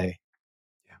scriptures say?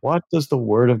 What does the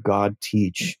word of God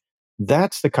teach?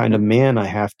 That's the kind of man I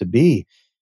have to be.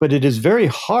 But it is very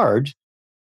hard.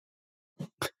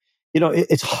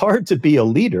 It's hard to be a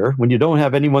leader when you don't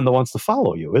have anyone that wants to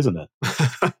follow you, isn't it?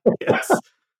 Yes.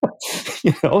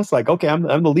 It's like, okay, I'm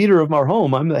the leader of our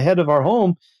home. I'm the head of our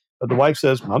home. But the wife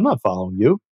says, I'm not following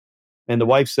you. And the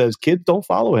wife says, kids, don't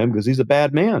follow him because he's a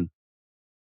bad man.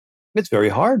 It's very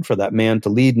hard for that man to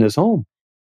lead in his home.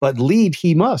 But lead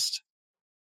he must.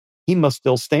 He must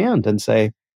still stand and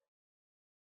say,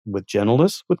 with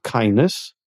gentleness, with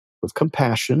kindness, with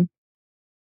compassion,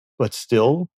 but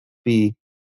still be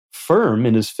firm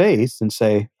in his faith and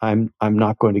say, I'm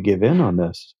not going to give in on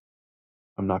this.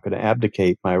 I'm not going to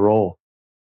abdicate my role.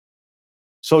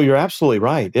 So you're absolutely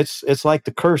right. It's like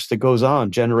the curse that goes on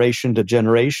generation to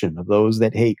generation of those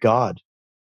that hate God.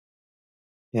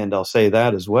 And I'll say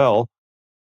that as well,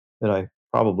 that I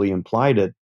probably implied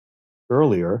it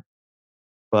earlier,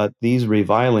 but these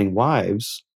reviling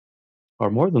wives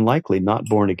are more than likely not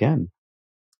born again.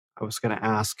 I was going to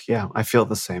ask. Yeah, I feel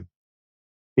the same.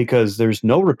 Because there's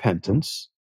no repentance,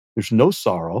 there's no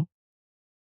sorrow,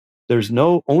 there's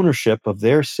no ownership of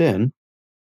their sin.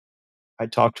 I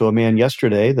talked to a man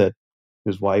yesterday that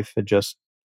his wife had just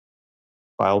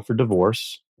filed for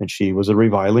divorce, and she was a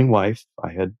reviling wife.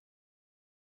 I had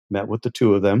met with the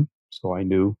two of them, so I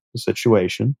knew the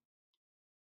situation.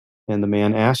 And the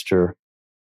man asked her,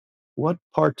 what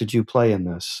part did you play in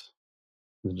this?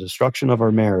 The destruction of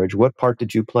our marriage, what part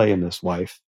did you play in this,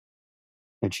 wife?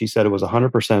 And she said it was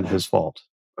 100% his fault.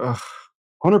 Ugh.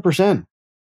 100%.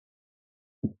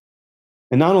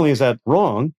 And not only is that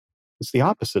wrong, it's the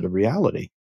opposite of reality.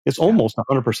 It's almost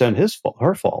 100% his fault,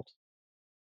 her fault.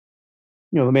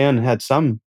 The man had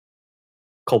some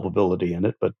culpability in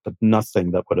it, but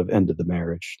nothing that would have ended the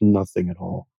marriage, nothing at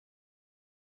all.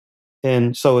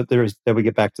 And so then we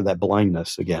get back to that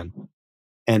blindness again.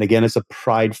 And again, it's a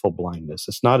prideful blindness.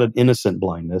 It's not an innocent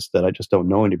blindness that I just don't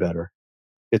know any better.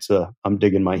 I'm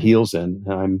digging my heels in,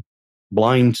 and I'm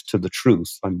blind to the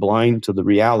truth. I'm blind to the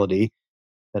reality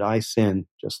that I sin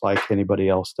just like anybody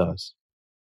else does.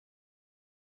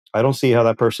 I don't see how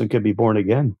that person could be born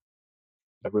again.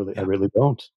 I really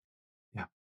don't. Yeah.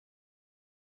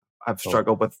 I've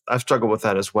struggled with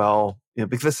that as well.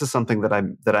 Because this is something that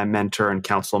I mentor and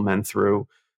counsel men through,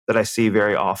 that I see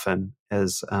very often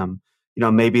as,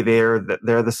 maybe they're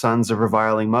the sons of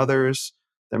reviling mothers.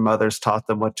 Their mothers taught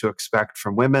them what to expect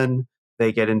from women.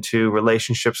 They get into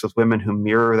relationships with women who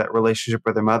mirror that relationship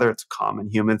with their mother. It's a common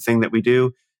human thing that we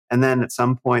do. And then at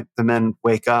some point, the men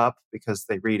wake up because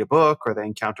they read a book or they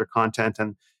encounter content,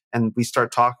 and we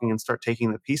start talking and start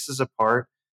taking the pieces apart.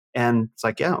 And it's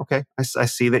like, yeah, okay, I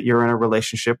see that you're in a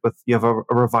relationship you have a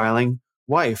reviling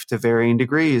wife to varying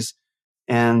degrees.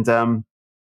 And then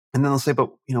they'll say,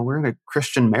 but, we're in a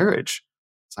Christian marriage.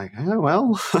 It's like,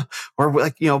 well, or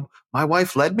like, my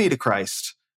wife led me to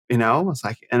Christ. It's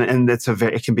like, and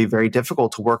it can be very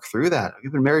difficult to work through that.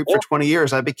 We've been married for 20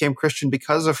 years. I became Christian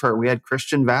because of her. We had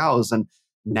Christian vows. And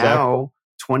now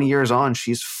 20 years on,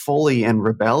 she's fully in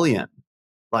rebellion,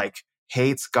 like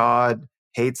hates God,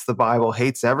 hates the Bible,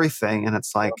 hates everything. And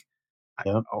it's like,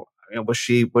 was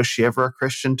she ever a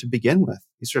Christian to begin with?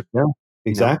 These are,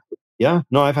 exactly. Yeah,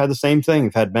 no, I've had the same thing.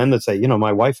 I've had men that say,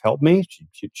 my wife helped me.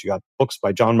 She got books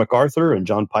by John MacArthur and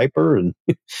John Piper and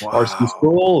R.C.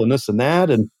 Sproul and this and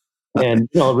that. And it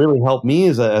really helped me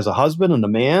as a husband and a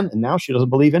man. And now she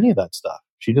doesn't believe any of that stuff.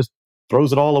 She just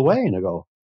throws it all away. And I go,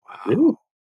 wow.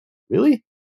 Really?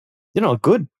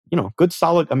 Good,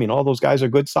 solid. I mean, all those guys are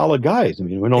good, solid guys. I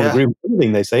mean, we don't agree with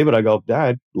anything they say, but I go,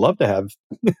 I'd love to have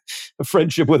a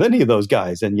friendship with any of those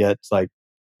guys. And yet it's like,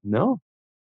 no.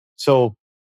 So,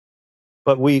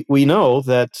 but we know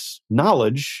that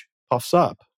knowledge puffs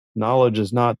up. Knowledge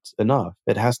is not enough.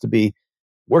 It has to be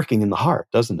working in the heart,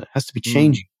 doesn't it? It has to be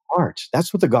changing the heart.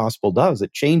 That's what the gospel does.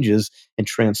 It changes and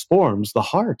transforms the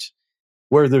heart,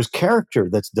 where there's character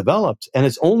that's developed, and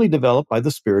it's only developed by the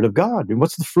Spirit of God. And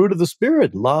what's the fruit of the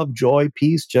Spirit? Love, joy,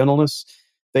 peace, gentleness,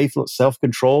 faithfulness,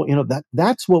 self-control.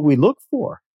 That's what we look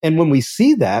for. And when we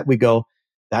see that, we go,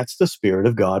 that's the Spirit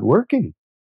of God working.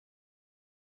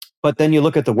 But then you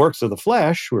look at the works of the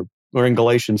flesh. We're in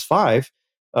Galatians 5.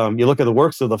 You look at the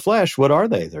works of the flesh. What are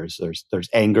they? There's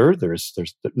anger.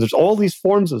 There's all these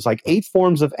forms. It's like 8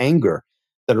 forms of anger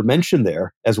that are mentioned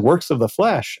there as works of the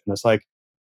flesh. And it's like,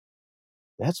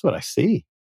 that's what I see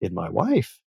in my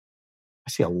wife. I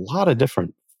see a lot of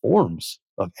different forms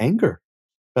of anger,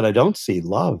 but I don't see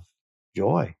love,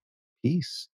 joy,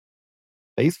 peace,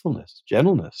 faithfulness,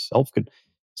 gentleness,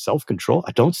 self-control.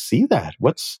 I don't see that.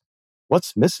 What's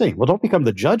missing? Well, don't become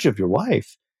the judge of your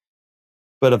wife,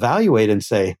 but evaluate and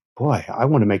say, boy, I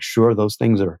want to make sure those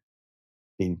things are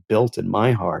being built in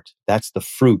my heart. That's the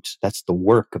fruit. That's the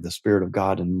work of the Spirit of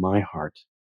God in my heart.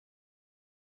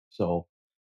 So,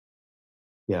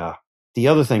 yeah. The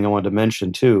other thing I wanted to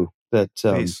mention too, that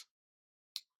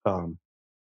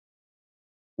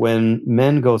when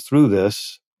men go through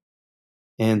this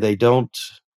and they don't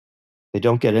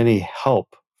get any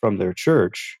help from their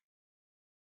church,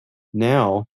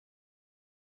 now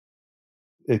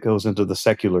it goes into the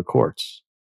secular courts.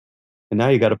 And now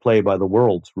you got to play by the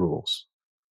world's rules.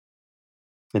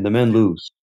 And the men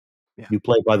lose. Yeah. You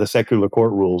play by the secular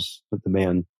court rules, but the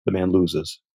man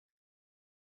loses.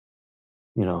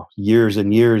 You know, years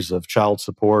and years of child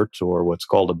support, or what's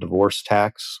called a divorce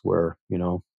tax, where, you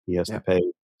know, he has to pay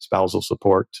spousal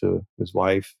support to his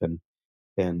wife, and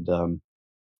the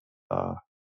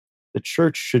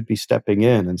church should be stepping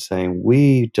in and saying,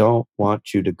 we don't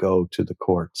want you to go to the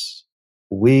courts.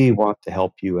 We want to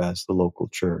help you as the local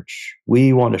church.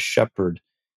 We want to shepherd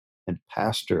and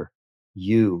pastor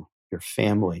you, your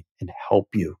family, and help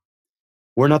you.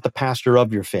 We're not the pastor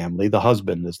of your family. The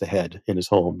husband is the head in his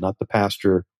home, not the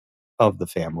pastor of the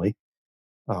family.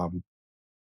 But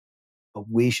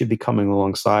we should be coming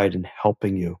alongside and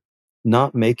helping you,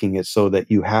 not making it so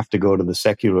that you have to go to the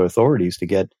secular authorities to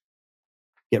get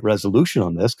resolution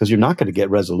on this, because you're not going to get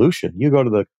resolution. You go to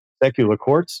the secular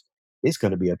courts, it's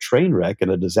going to be a train wreck and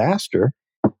a disaster,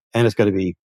 and it's going to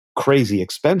be crazy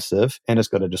expensive, and it's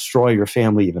going to destroy your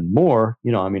family even more.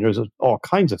 You know, I mean, there's all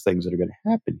kinds of things that are going to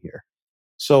happen here.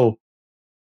 So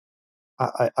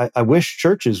I wish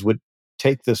churches would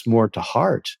take this more to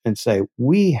heart and say,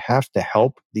 we have to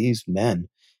help these men.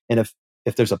 And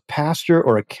if there's a pastor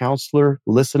or a counselor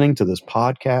listening to this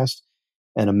podcast,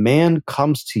 and a man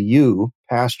comes to you,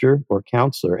 pastor or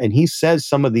counselor, and he says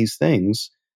some of these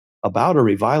things about a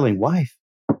reviling wife,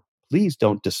 please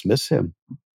don't dismiss him.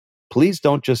 Please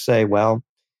don't just say, well,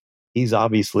 he's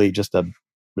obviously just a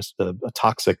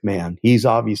toxic man. He's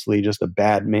obviously just a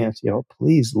bad man. You know,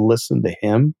 please listen to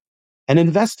him and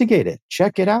investigate it.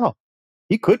 Check it out.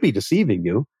 He could be deceiving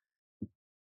you,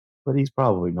 but he's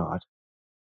probably not.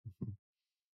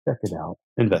 Check it out.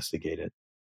 Investigate it.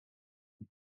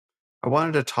 I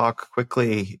wanted to talk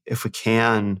quickly, if we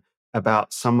can,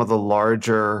 about some of the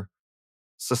larger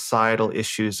societal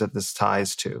issues that this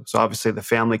ties to. So obviously the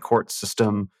family court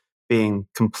system being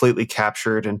completely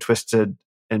captured and twisted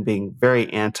and being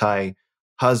very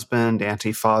anti-husband,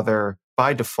 anti-father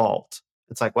by default.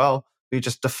 It's like, well, we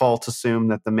just default assume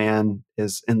that the man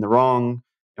is in the wrong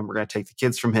and we're going to take the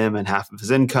kids from him and half of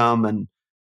his income, and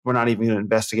we're not even going to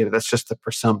investigate it. That's just the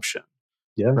presumption.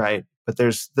 Yeah. Right. But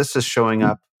this is showing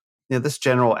up, you know, this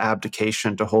general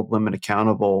abdication to hold women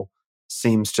accountable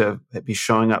seems to be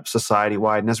showing up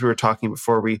society-wide. And as we were talking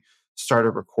before we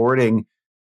started recording,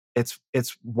 it's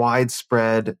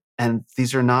widespread, and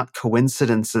these are not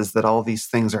coincidences that all these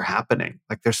things are happening.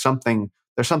 Like there's something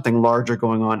larger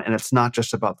going on, and it's not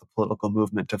just about the political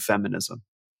movement of feminism.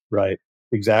 Right.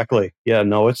 Exactly. Yeah,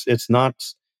 no, it's not,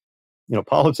 you know,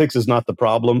 politics is not the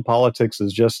problem. Politics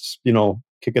is just, you know,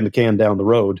 kicking the can down the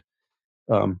road.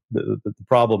 The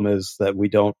problem is that we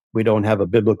don't have a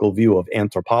biblical view of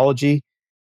anthropology.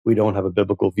 We don't have a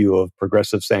biblical view of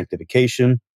progressive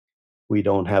sanctification. We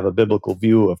don't have a biblical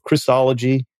view of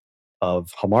Christology,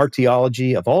 of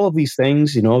hamartiology, of all of these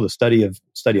things. You know, the study of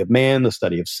man, the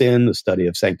study of sin, the study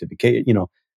of sanctification. You know,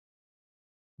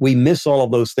 we miss all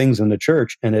of those things in the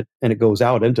church, and it goes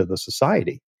out into the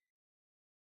society.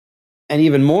 And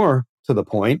even more to the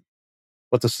point,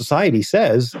 what the society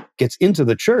says gets into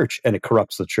the church and it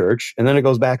corrupts the church, and then it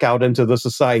goes back out into the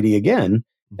society again,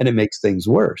 and it makes things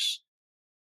worse.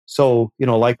 So, you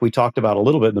know, like we talked about a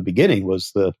little bit in the beginning,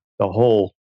 was the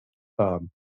whole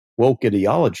woke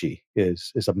ideology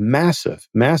is a massive,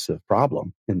 massive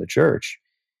problem in the church.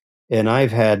 And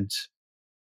I've had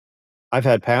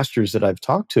pastors that I've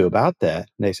talked to about that,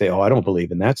 and they say, "Oh, I don't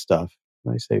believe in that stuff."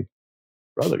 And I say,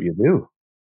 "Brother, you do.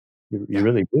 You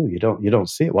really do. You don't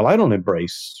see it." "Well, I don't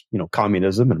embrace, you know,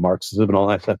 communism and Marxism and all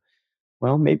that stuff."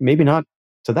 Well, maybe not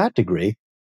to that degree,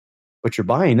 but you're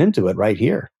buying into it right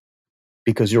here,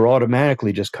 because you're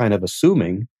automatically just kind of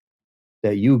assuming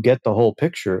that you get the whole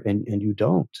picture, and you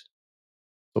don't.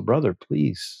 So, brother,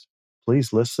 please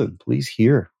listen. Please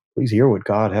hear what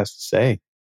God has to say.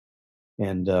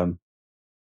 And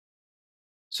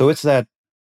So it's that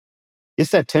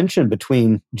tension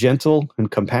between gentle and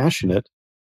compassionate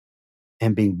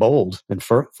and being bold and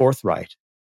forthright.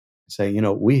 Say,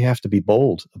 we have to be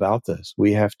bold about this.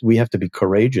 We have to be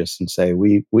courageous and say,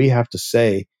 we have to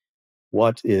say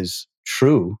what is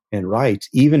true and right,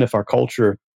 even if our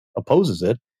culture opposes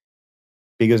it,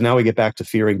 because now we get back to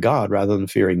fearing God rather than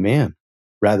fearing man,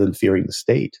 rather than fearing the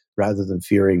state, rather than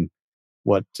fearing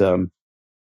what a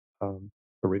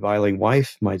reviling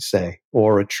wife might say,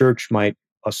 or a church might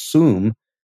assume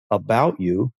about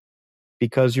you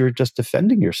because you're just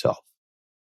defending yourself.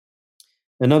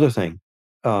 Another thing,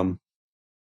 don't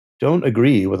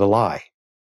agree with a lie.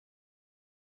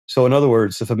 So in other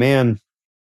words, if a man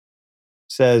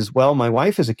says, well, my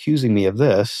wife is accusing me of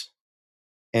this,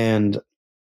 and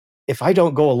if I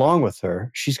don't go along with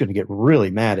her, she's going to get really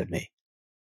mad at me.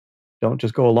 Don't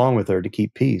just go along with her to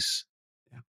keep peace.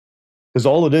 Because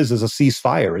all it is a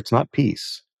ceasefire. It's not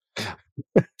peace.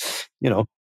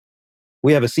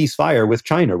 We have a ceasefire with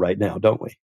China right now, don't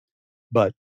we?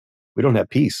 But we don't have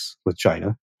peace with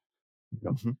China.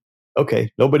 Mm-hmm.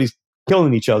 Okay, nobody's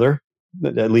killing each other,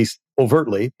 at least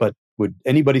overtly, but would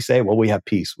anybody say, well, we have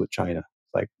peace with China?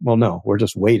 It's like, well, no, we're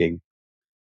just waiting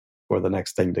for the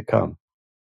next thing to come.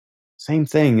 Same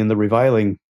thing in the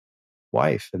reviling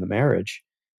wife in the marriage.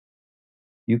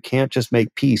 You can't just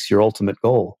make peace your ultimate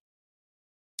goal.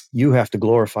 You have to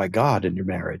glorify God in your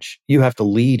marriage. You have to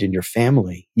lead in your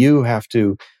family. You have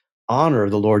to honor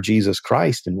the Lord Jesus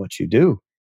Christ in what you do.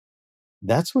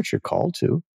 That's what you're called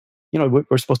to.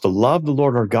 We're supposed to love the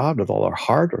Lord our God with all our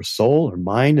heart, our soul, our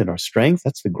mind, and our strength.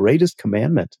 That's the greatest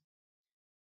commandment.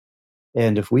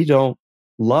 And if we don't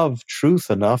love truth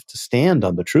enough to stand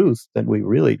on the truth, then we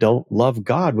really don't love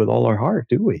God with all our heart,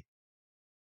 do we?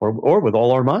 Or with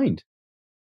all our mind.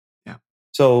 Yeah.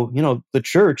 So, the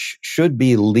church should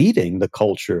be leading the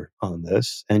culture on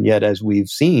this. And yet, as we've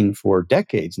seen for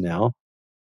decades now,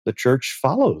 the church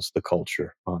follows the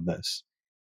culture on this.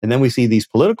 And then we see these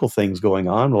political things going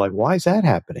on. We're like, why is that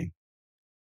happening?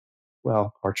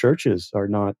 Well, our churches are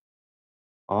not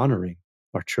honoring.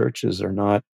 Our churches are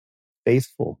not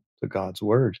faithful to God's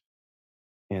word.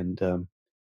 And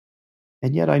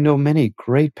yet I know many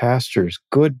great pastors,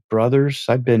 good brothers.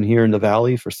 I've been here in the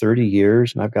Valley for 30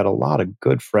 years, and I've got a lot of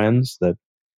good friends that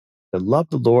love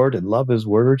the Lord and love his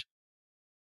word.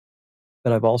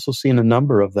 But I've also seen a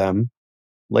number of them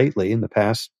lately in the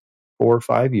past 4 or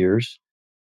 5 years.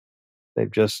 They've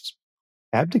just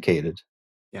abdicated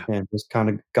and just kind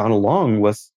of gone along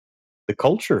with the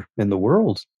culture in the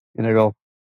world. And I go,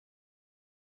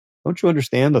 don't you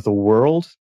understand that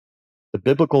the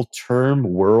biblical term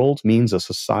world means a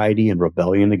society in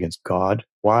rebellion against God?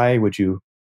 Why would you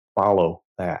follow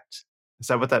that? Is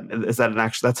that what that is?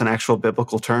 That's an actual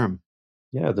biblical term?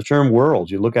 Yeah, the term world.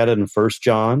 You look at it in 1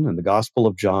 John and the Gospel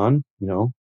of John,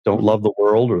 don't love the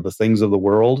world or the things of the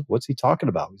world. What's he talking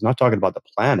about? He's not talking about the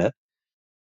planet.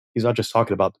 He's not just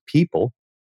talking about the people.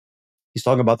 He's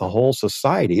talking about the whole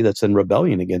society that's in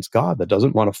rebellion against God, that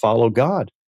doesn't want to follow God.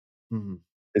 Mm-hmm.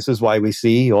 This is why we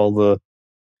see all the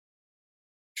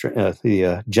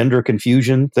gender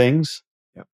confusion things.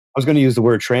 Yep. I was going to use the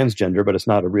word transgender, but it's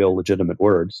not a real legitimate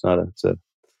word. It's a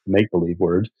make-believe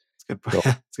word. That's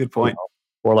a good point.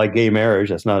 Or like gay marriage,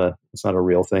 that's not a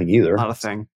real thing either. Not a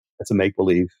thing. It's a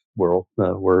make-believe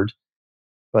word.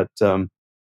 But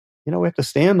we have to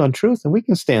stand on truth, and we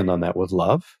can stand on that with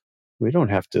love. We don't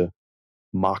have to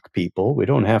mock people. We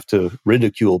don't have to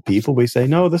ridicule people. We say,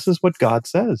 no, this is what God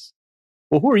says.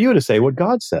 Well, who are you to say what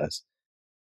God says?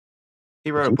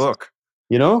 He wrote a book.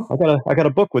 I got a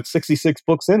book with 66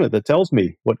 books in it that tells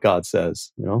me what God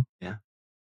says. Yeah.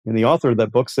 And the author of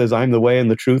that book says, I'm the way and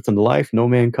the truth and the life. No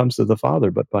man comes to the Father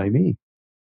but by me.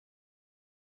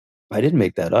 I didn't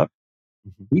make that up.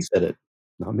 Mm-hmm. He said it,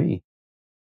 not me.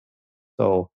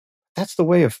 So that's the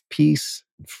way of peace,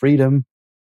 freedom,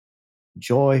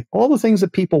 joy, all the things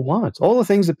that people want, all the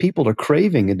things that people are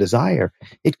craving and desire.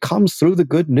 It comes through the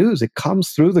good news. It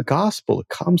comes through the gospel. It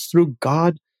comes through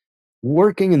God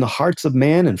working in the hearts of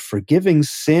man and forgiving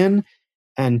sin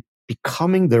and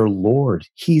becoming their Lord.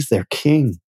 He's their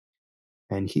King,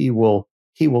 and he will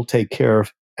take care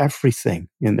of everything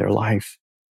in their life.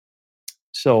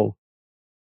 So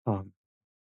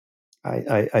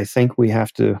I think we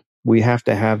have to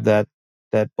have that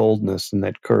boldness and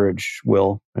that courage,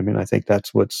 Will. I mean, I think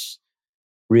that's what's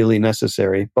really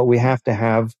necessary. But we have to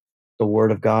have the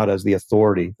Word of God as the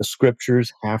authority. The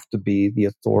Scriptures have to be the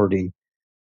authority.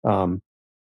 2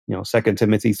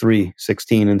 Timothy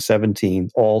 3:16 and 17,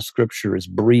 all Scripture is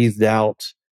breathed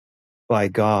out by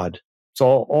God. So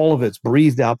all of it's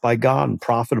breathed out by God and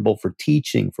profitable for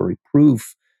teaching, for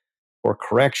reproof, for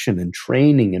correction and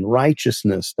training and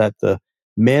righteousness, that the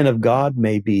man of God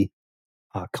may be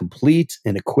complete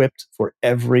and equipped for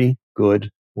every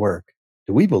good work.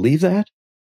 Do we believe that?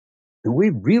 Do we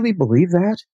really believe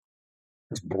that?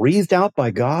 It's breathed out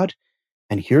by God.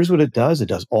 And here's what it does. It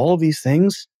does all of these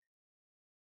things.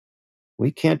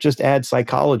 We can't just add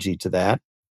psychology to that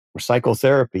or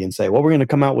psychotherapy and say, well, we're going to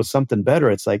come out with something better.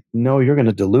 It's like, no, you're going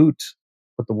to dilute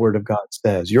what the Word of God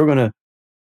says. You're going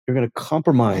to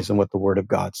compromise on what the Word of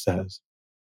God says.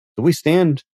 So we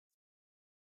stand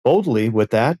boldly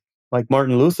with that, like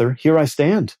Martin Luther. Here I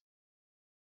stand.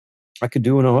 I could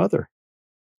do no other.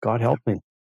 God help me.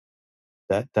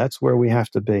 That's where we have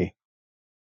to be.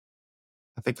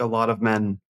 I think a lot of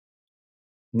men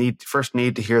need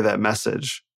to hear that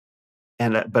message,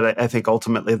 but I think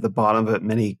ultimately at the bottom of it,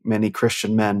 many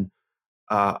Christian men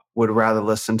would rather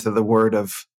listen to the word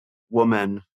of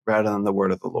woman rather than the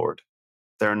word of the Lord.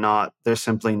 They're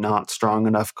simply not strong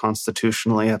enough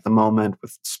constitutionally at the moment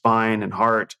with spine and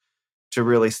heart to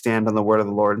really stand on the word of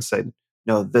the Lord and say,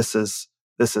 no, this is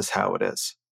how it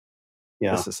is.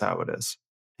 Yeah. This is how it is.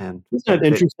 And isn't that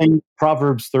interesting?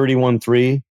 Proverbs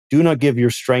 31:3, do not give your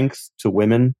strength to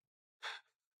women.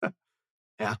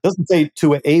 Yeah. It doesn't say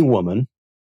to a woman.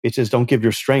 It says don't give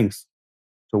your strength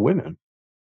to women.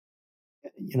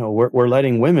 We're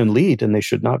letting women lead, and they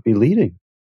should not be leading.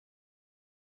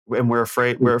 And we're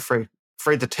afraid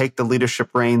to take the leadership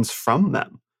reins from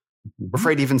them. Mm-hmm. We're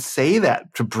afraid to even say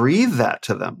that, to breathe that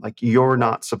to them. Like, you're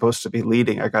not supposed to be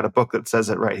leading. I got a book that says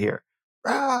it right here.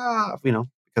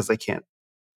 Because they can't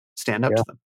stand up to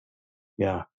them.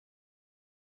 Yeah.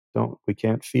 We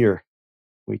can't fear.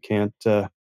 We can't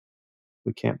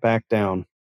back down.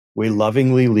 We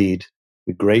lovingly lead.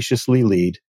 We graciously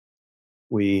lead.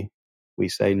 We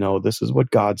say, no, this is what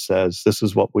God says. This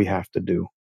is what we have to do.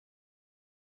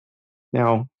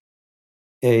 Now,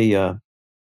 a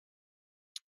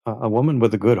woman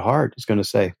with a good heart is going to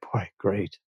say, boy,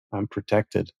 great. I'm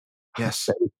protected. Yes.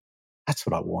 That's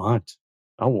what I want.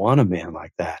 I want a man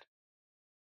like that.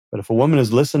 But if a woman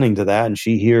is listening to that and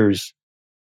she hears,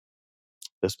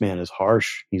 this man is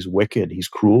harsh, he's wicked, he's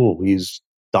cruel, he's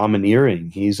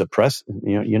domineering, he's oppressive,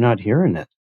 you're not hearing it.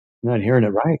 You're not hearing it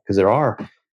right, because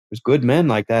there's good men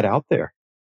like that out there.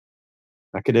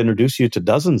 I could introduce you to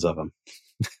dozens of them.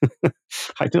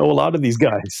 I know a lot of these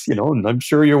guys, and I'm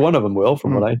sure you're one of them, Will,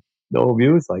 from what I know of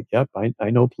you. It's like, yep, I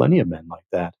know plenty of men like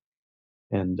that.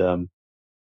 And,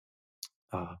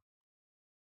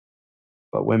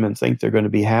 but women think they're going to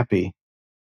be happy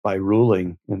by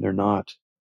ruling, and they're not.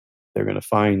 They're going to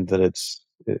find that it's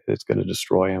going to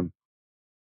destroy them.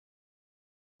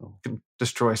 It can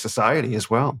destroy society as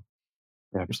well.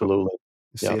 Absolutely.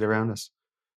 You see it around us.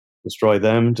 Destroy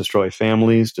them, destroy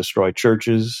families, destroy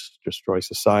churches, destroy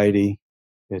society.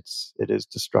 It is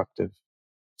destructive.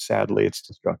 Sadly, it's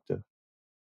destructive.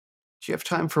 Do you have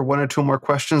time for one or two more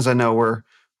questions? I know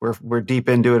we're deep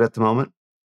into it at the moment.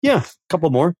 Yeah, a couple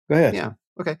more. Go ahead. Yeah.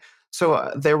 Okay.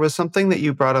 So there was something that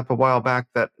you brought up a while back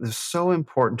that is so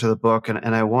important to the book, and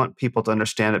I want people to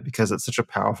understand it because it's such a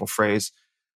powerful phrase.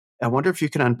 I wonder if you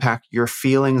can unpack your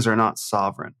feelings are not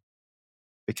sovereign,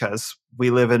 because we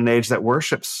live in an age that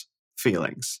worships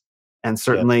feelings. And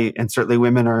certainly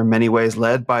women are in many ways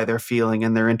led by their feeling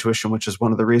and their intuition, which is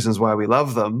one of the reasons why we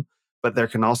love them. But there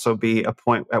can also be a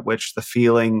point at which the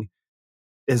feeling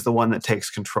is the one that takes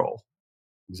control.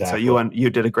 Exactly. So you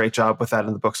did a great job with that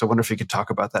in the book. So I wonder if you could talk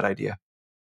about that idea.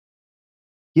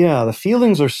 Yeah, the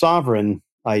feelings are sovereign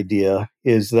idea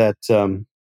is that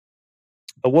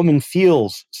a woman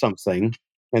feels something,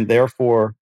 and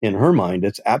therefore, in her mind,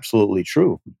 it's absolutely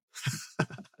true.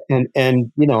 and I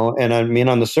mean,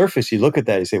 on the surface, you look at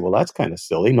that, you say, well, that's kind of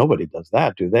silly. Nobody does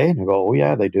that, do they? And I go, oh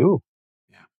yeah, they do.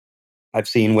 Yeah. I've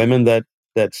seen women that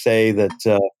say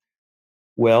that,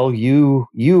 well, you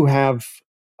have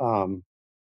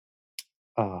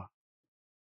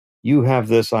you have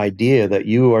this idea that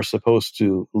you are supposed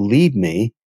to lead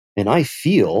me, and I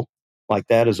feel like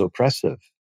that is oppressive.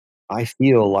 I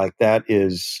feel like that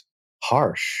is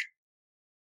harsh.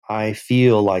 I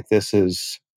feel like this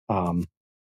is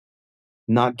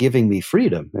not giving me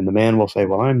freedom. And the man will say,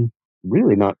 well, I'm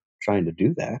really not trying to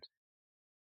do that.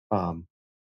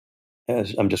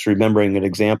 As I'm just remembering an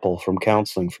example from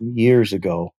counseling from years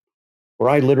ago, where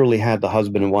I literally had the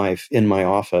husband and wife in my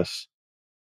office.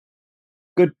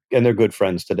 Good, and they're good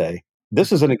friends today.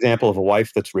 This is an example of a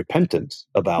wife that's repentant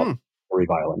about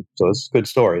reviling. So it's a good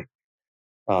story.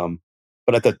 But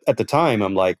at the time,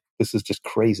 I'm like, this is just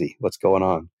crazy. What's going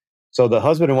on? So the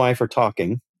husband and wife are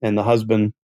talking, and the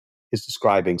husband is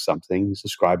describing something. He's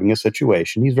describing a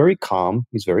situation. He's very calm.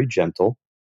 He's very gentle.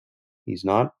 He's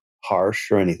not harsh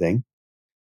or anything.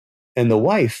 And the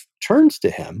wife turns to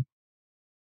him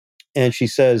and she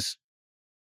says,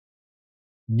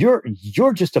 you're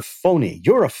just a phony.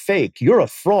 You're a fake. You're a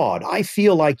fraud. I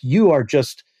feel like you're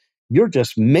just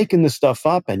making this stuff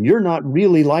up and you're not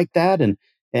really like that. And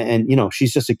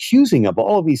she's just accusing him of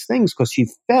all of these things because she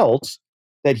felt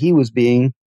that he was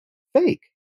being fake.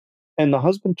 And the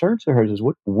husband turns to her and says,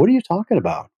 what are you talking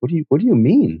about? What do you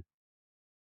mean?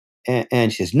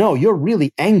 And she says, no, you're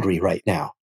really angry right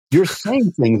now. You're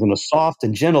saying things in a soft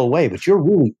and gentle way, but you're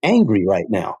really angry right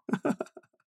now.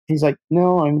 He's like,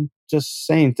 no, I'm just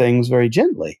saying things very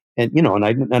gently. And,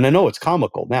 and I know it's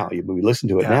comical now. We listen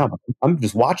to it now, but I'm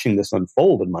just watching this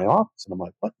unfold in my office. And I'm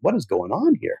like, what is going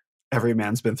on here? Every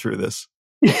man's been through this.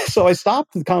 So I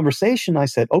stopped the conversation. I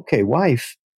said, okay,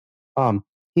 wife,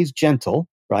 he's gentle,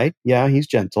 right? Yeah, he's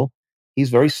gentle. He's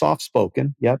very soft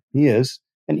spoken. Yep, he is.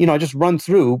 And, I just run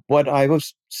through what I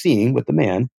was seeing with the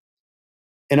man.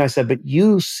 And I said, but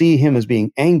you see him as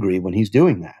being angry when he's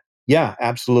doing that. Yeah,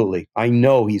 absolutely. I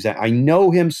know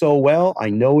him so well. I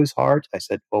know his heart. I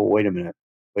said, oh, wait a minute.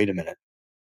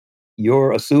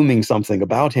 You're assuming something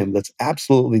about him that's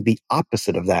absolutely the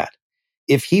opposite of that.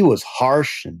 If he was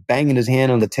harsh and banging his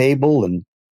hand on the table and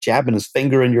jabbing his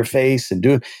finger in your face and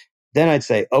then I'd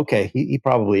say, okay, he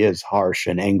probably is harsh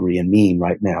and angry and mean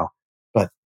right now.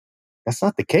 But that's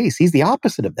not the case. He's the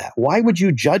opposite of that. Why would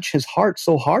you judge his heart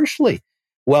so harshly?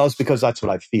 Well, it's because that's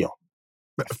what I feel.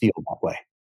 I feel that way.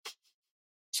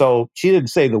 So she didn't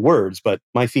say the words, but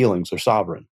my feelings are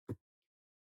sovereign.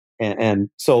 And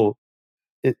so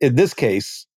in this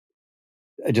case,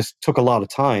 I just took a lot of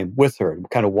time with her and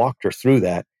kind of walked her through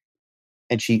that.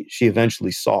 And she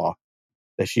eventually saw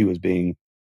that she was being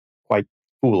quite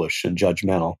foolish and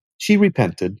judgmental. She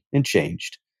repented and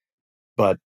changed.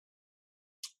 But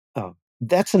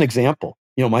that's an example.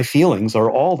 My feelings are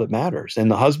all that matters.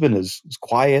 And the husband is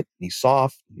quiet, and he's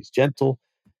soft, and he's gentle.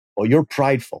 Well, you're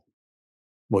prideful.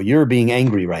 Well, you're being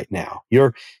angry right now.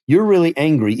 You're really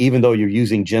angry, even though you're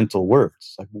using gentle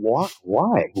words. Like, what?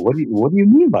 Why? What do you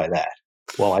mean by that?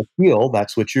 Well, I feel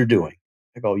that's what you're doing.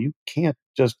 I go, you can't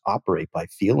just operate by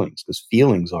feelings because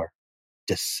feelings are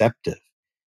deceptive.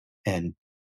 And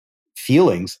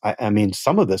feelings, I mean,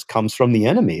 some of this comes from the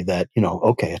enemy that,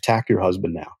 okay, attack your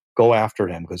husband now. Go after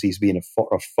him because he's being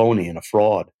a phony and a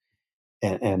fraud.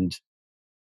 And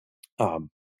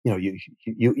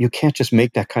you can't just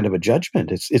make that kind of a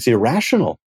judgment. It's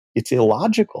irrational. It's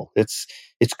illogical. It's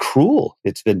cruel.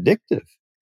 It's vindictive.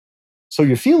 So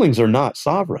your feelings are not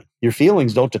sovereign. Your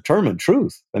feelings don't determine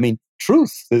truth. I mean,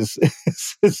 truth is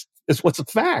what's a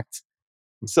fact.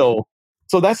 So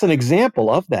that's an example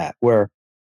of that, where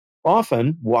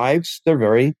often wives, they're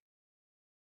very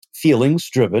feelings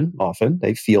driven. Often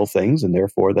they feel things and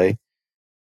therefore they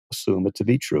assume it to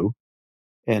be true.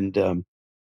 And,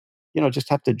 just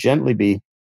have to gently be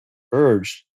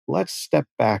urged. Let's step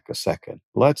back a second.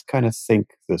 Let's kind of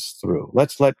think this through.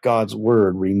 Let's let God's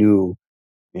word renew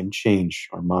and change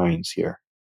our minds here,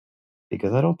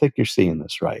 because I don't think you're seeing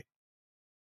this right.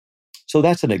 So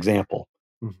that's an example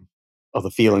of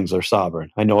the feelings are sovereign.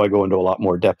 I know I go into a lot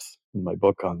more depth in my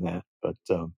book on that, but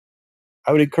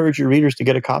I would encourage your readers to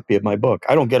get a copy of my book.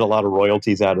 I don't get a lot of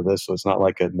royalties out of this, so it's not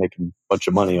like I'm making a bunch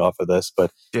of money off of this,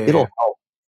 but it'll help.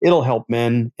 It'll help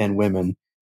men and women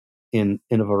in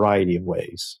a variety of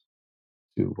ways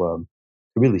to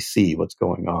really see what's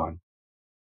going on.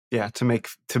 Yeah, to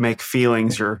make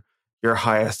feelings your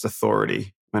highest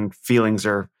authority, when feelings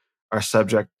are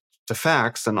subject to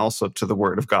facts and also to the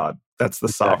word of God. That's the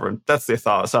sovereign. That's the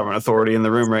sovereign authority in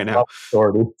the room right now.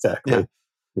 Authority, exactly.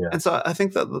 Yeah. And so I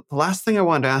think that the last thing I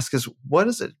wanted to ask is, what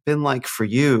has it been like for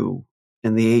you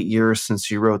in the 8 years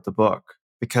since you wrote the book?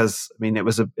 Because I mean,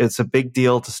 it's a big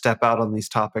deal to step out on these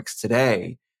topics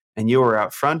today. And you were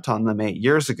out front on them 8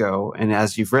 years ago. And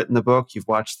as you've written the book, you've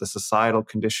watched the societal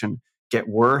condition get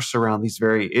worse around these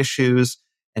very issues.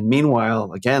 And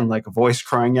meanwhile, again, like a voice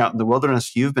crying out in the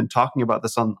wilderness, you've been talking about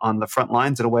this on the front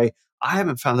lines in a way I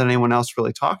haven't found anyone else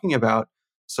really talking about.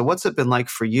 So what's it been like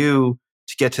for you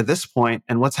to get to this point,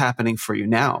 and what's happening for you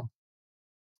now?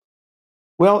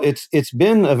 Well, it's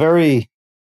been a very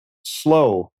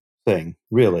slow thing,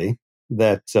 really,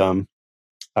 that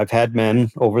I've had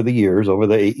men over the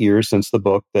 8 years since the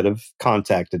book, that have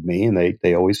contacted me, and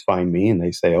they always find me and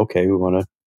they say, okay, we want to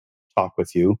talk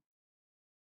with you.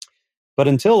 But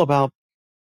until about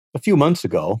a few months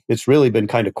ago, it's really been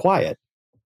kind of quiet.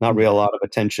 Not really a lot of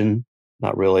attention,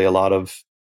 not really a lot of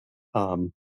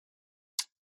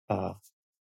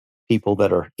people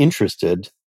that are interested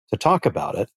to talk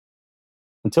about it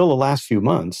until the last few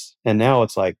months. And now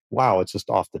it's like, wow, it's just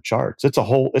off the charts. It's a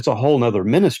whole nother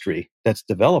ministry that's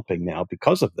developing now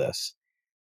because of this.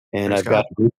 And Praise God.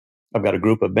 I've got a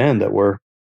group of men that we're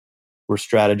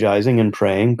strategizing and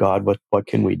praying, God, what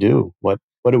can we do? What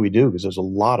do we do? Because there's a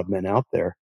lot of men out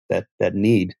there that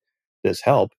need this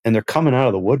help, and they're coming out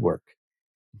of the woodwork.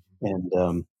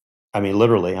 And I mean,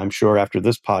 literally, I'm sure after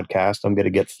this podcast, I'm going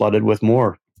to get flooded with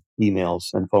more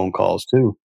emails and phone calls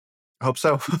too. I hope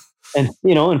so. And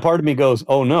and part of me goes,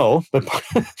 "Oh no,"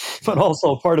 but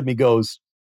also part of me goes,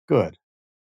 "Good."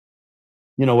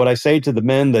 What I say to the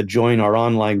men that join our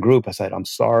online group, I said, "I'm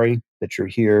sorry that you're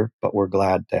here, but we're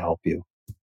glad to help you."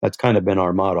 That's kind of been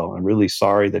our motto. I'm really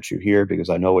sorry that you're here because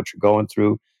I know what you're going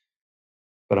through,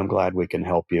 but I'm glad we can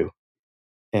help you.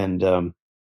 And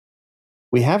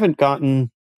we haven't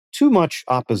gotten too much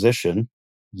opposition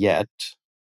yet.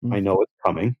 I know it's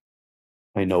coming.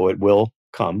 I know it will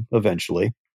come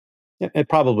eventually. And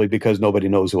probably because nobody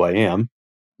knows who I am,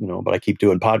 but I keep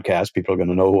doing podcasts. People are going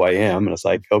to know who I am. And it's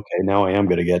like, okay, now I am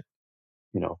going to get,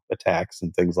 attacks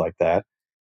and things like that.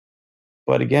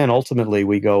 But again, ultimately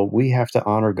we have to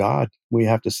honor God. We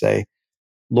have to say,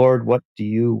 Lord, what do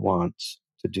you want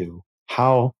to do?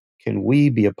 How can we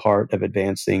be a part of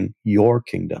advancing your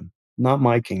kingdom? Not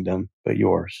my kingdom, but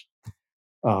yours.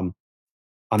 I'm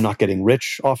not getting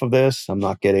rich off of this. I'm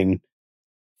not getting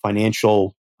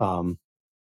financial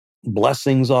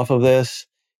blessings off of this.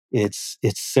 It's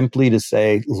simply to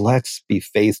say, let's be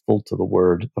faithful to the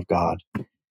word of God.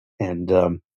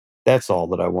 And that's all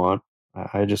that I want.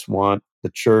 I just want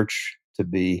the church to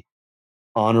be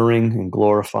honoring and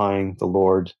glorifying the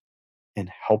Lord and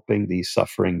helping these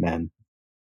suffering men.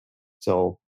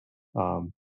 So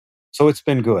it's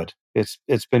been good.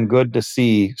 It's been good to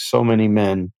see so many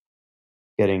men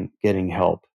getting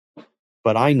help.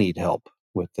 But I need help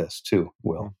with this too,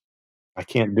 Will. I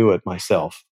can't do it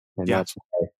myself. And Yeah.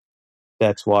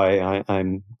 that's why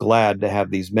I'm glad to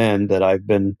have these men that I've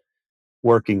been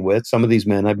working with. Some of these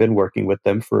men, I've been working with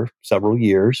them for several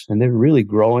years, and they're really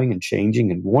growing and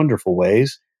changing in wonderful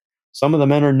ways. Some of the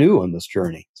men are new on this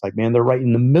journey. It's like, man, they're right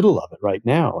in the middle of it right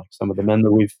now. Like some of the men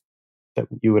that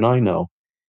you and I know.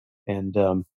 And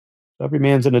every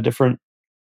man's in a different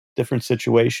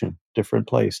situation, different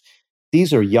place.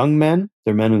 These are young men.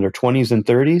 They're men in their 20s and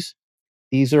 30s.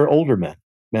 These are older men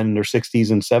in their 60s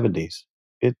and 70s.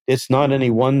 It's not any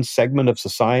one segment of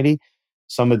society.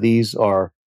 Some of these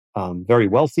are very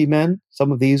wealthy men.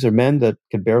 Some of these are men that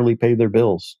can barely pay their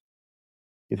bills.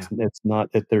 It's not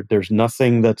there's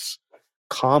nothing that's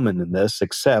common in this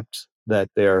except that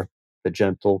they're the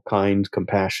gentle, kind,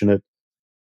 compassionate,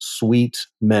 sweet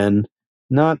men,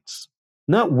 not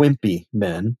wimpy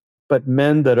men, but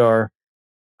men that are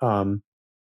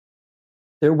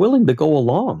they're willing to go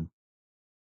along.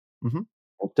 Mm-hmm.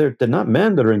 They're not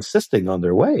men that are insisting on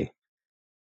their way.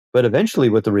 But eventually,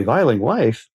 with the reviling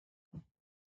wife,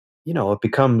 it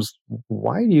becomes,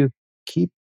 why do you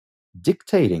keep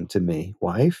dictating to me,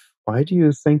 wife? Why do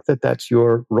you think that that's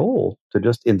your role, to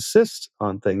just insist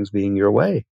on things being your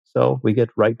way? So we get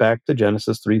right back to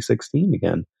Genesis 3:16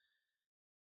 again.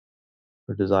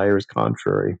 Her desire is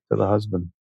contrary to the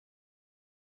husband.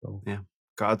 So, yeah.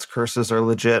 God's curses are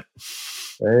legit.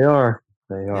 They are,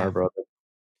 brother.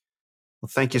 Well,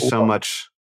 thank you so much.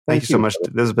 Thank you so much.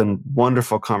 This has been a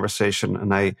wonderful conversation,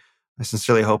 and I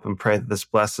sincerely hope and pray that this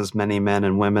blesses many men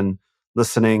and women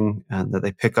listening, and that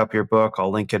they pick up your book. I'll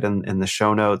link it in the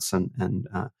show notes and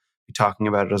be talking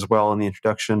about it as well in the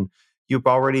introduction. You've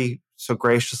already so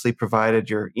graciously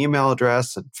provided your email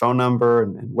address and phone number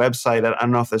and website. I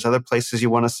don't know if there's other places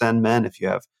you want to send men, if you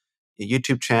have a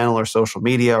YouTube channel or social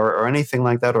media or anything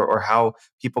like that, or how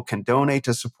people can donate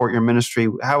to support your ministry.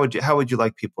 How would you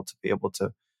like people to be able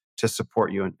to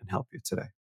support you and help you today?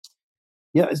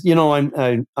 Yeah,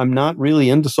 I'm not really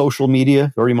into social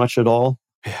media very much at all,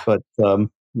 but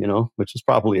which is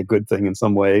probably a good thing in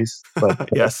some ways. But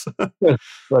yes,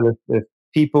 but if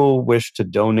people wish to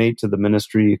donate to the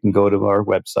ministry, you can go to our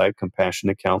website,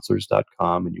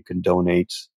 compassionatecounselors.com, and you can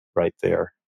donate right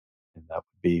there. And that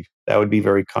would be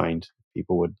very kind.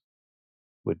 People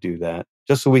would do that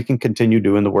just so we can continue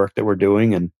doing the work that we're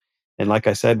doing. And like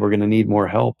I said, we're going to need more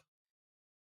help.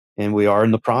 And we are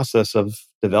in the process of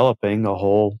developing a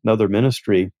whole another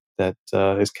ministry that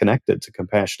is connected to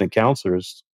Compassionate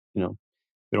Counselors. We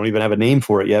don't even have a name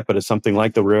for it yet, but it's something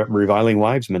like the Reviling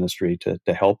Wives Ministry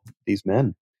to help these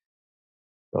men.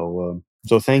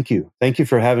 So thank you. Thank you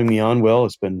for having me on, Will.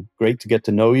 It's been great to get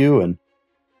to know you, and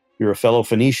you're a fellow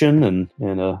Phoenician and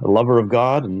a lover of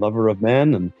God and lover of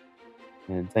men.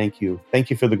 And thank you. Thank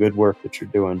you for the good work that you're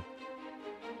doing.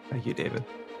 Thank you, David.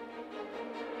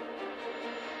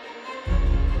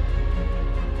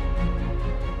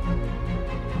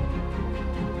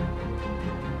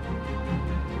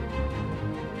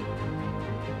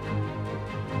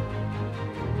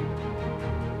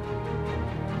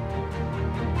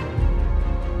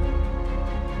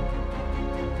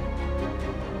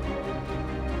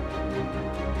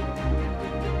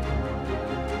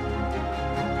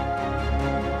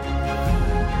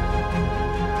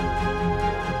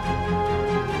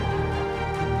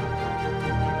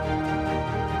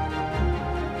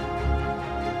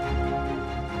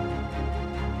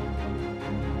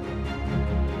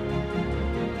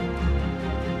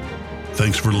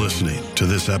 Thanks for listening to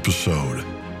this episode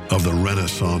of the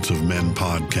Renaissance of Men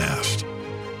podcast.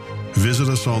 Visit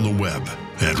us on the web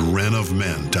at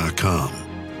renofmen.com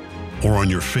or on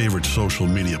your favorite social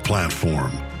media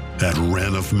platform at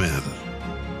Ren of Men.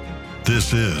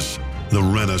 This is the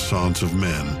Renaissance of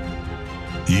Men.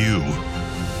 You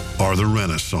are the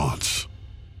Renaissance.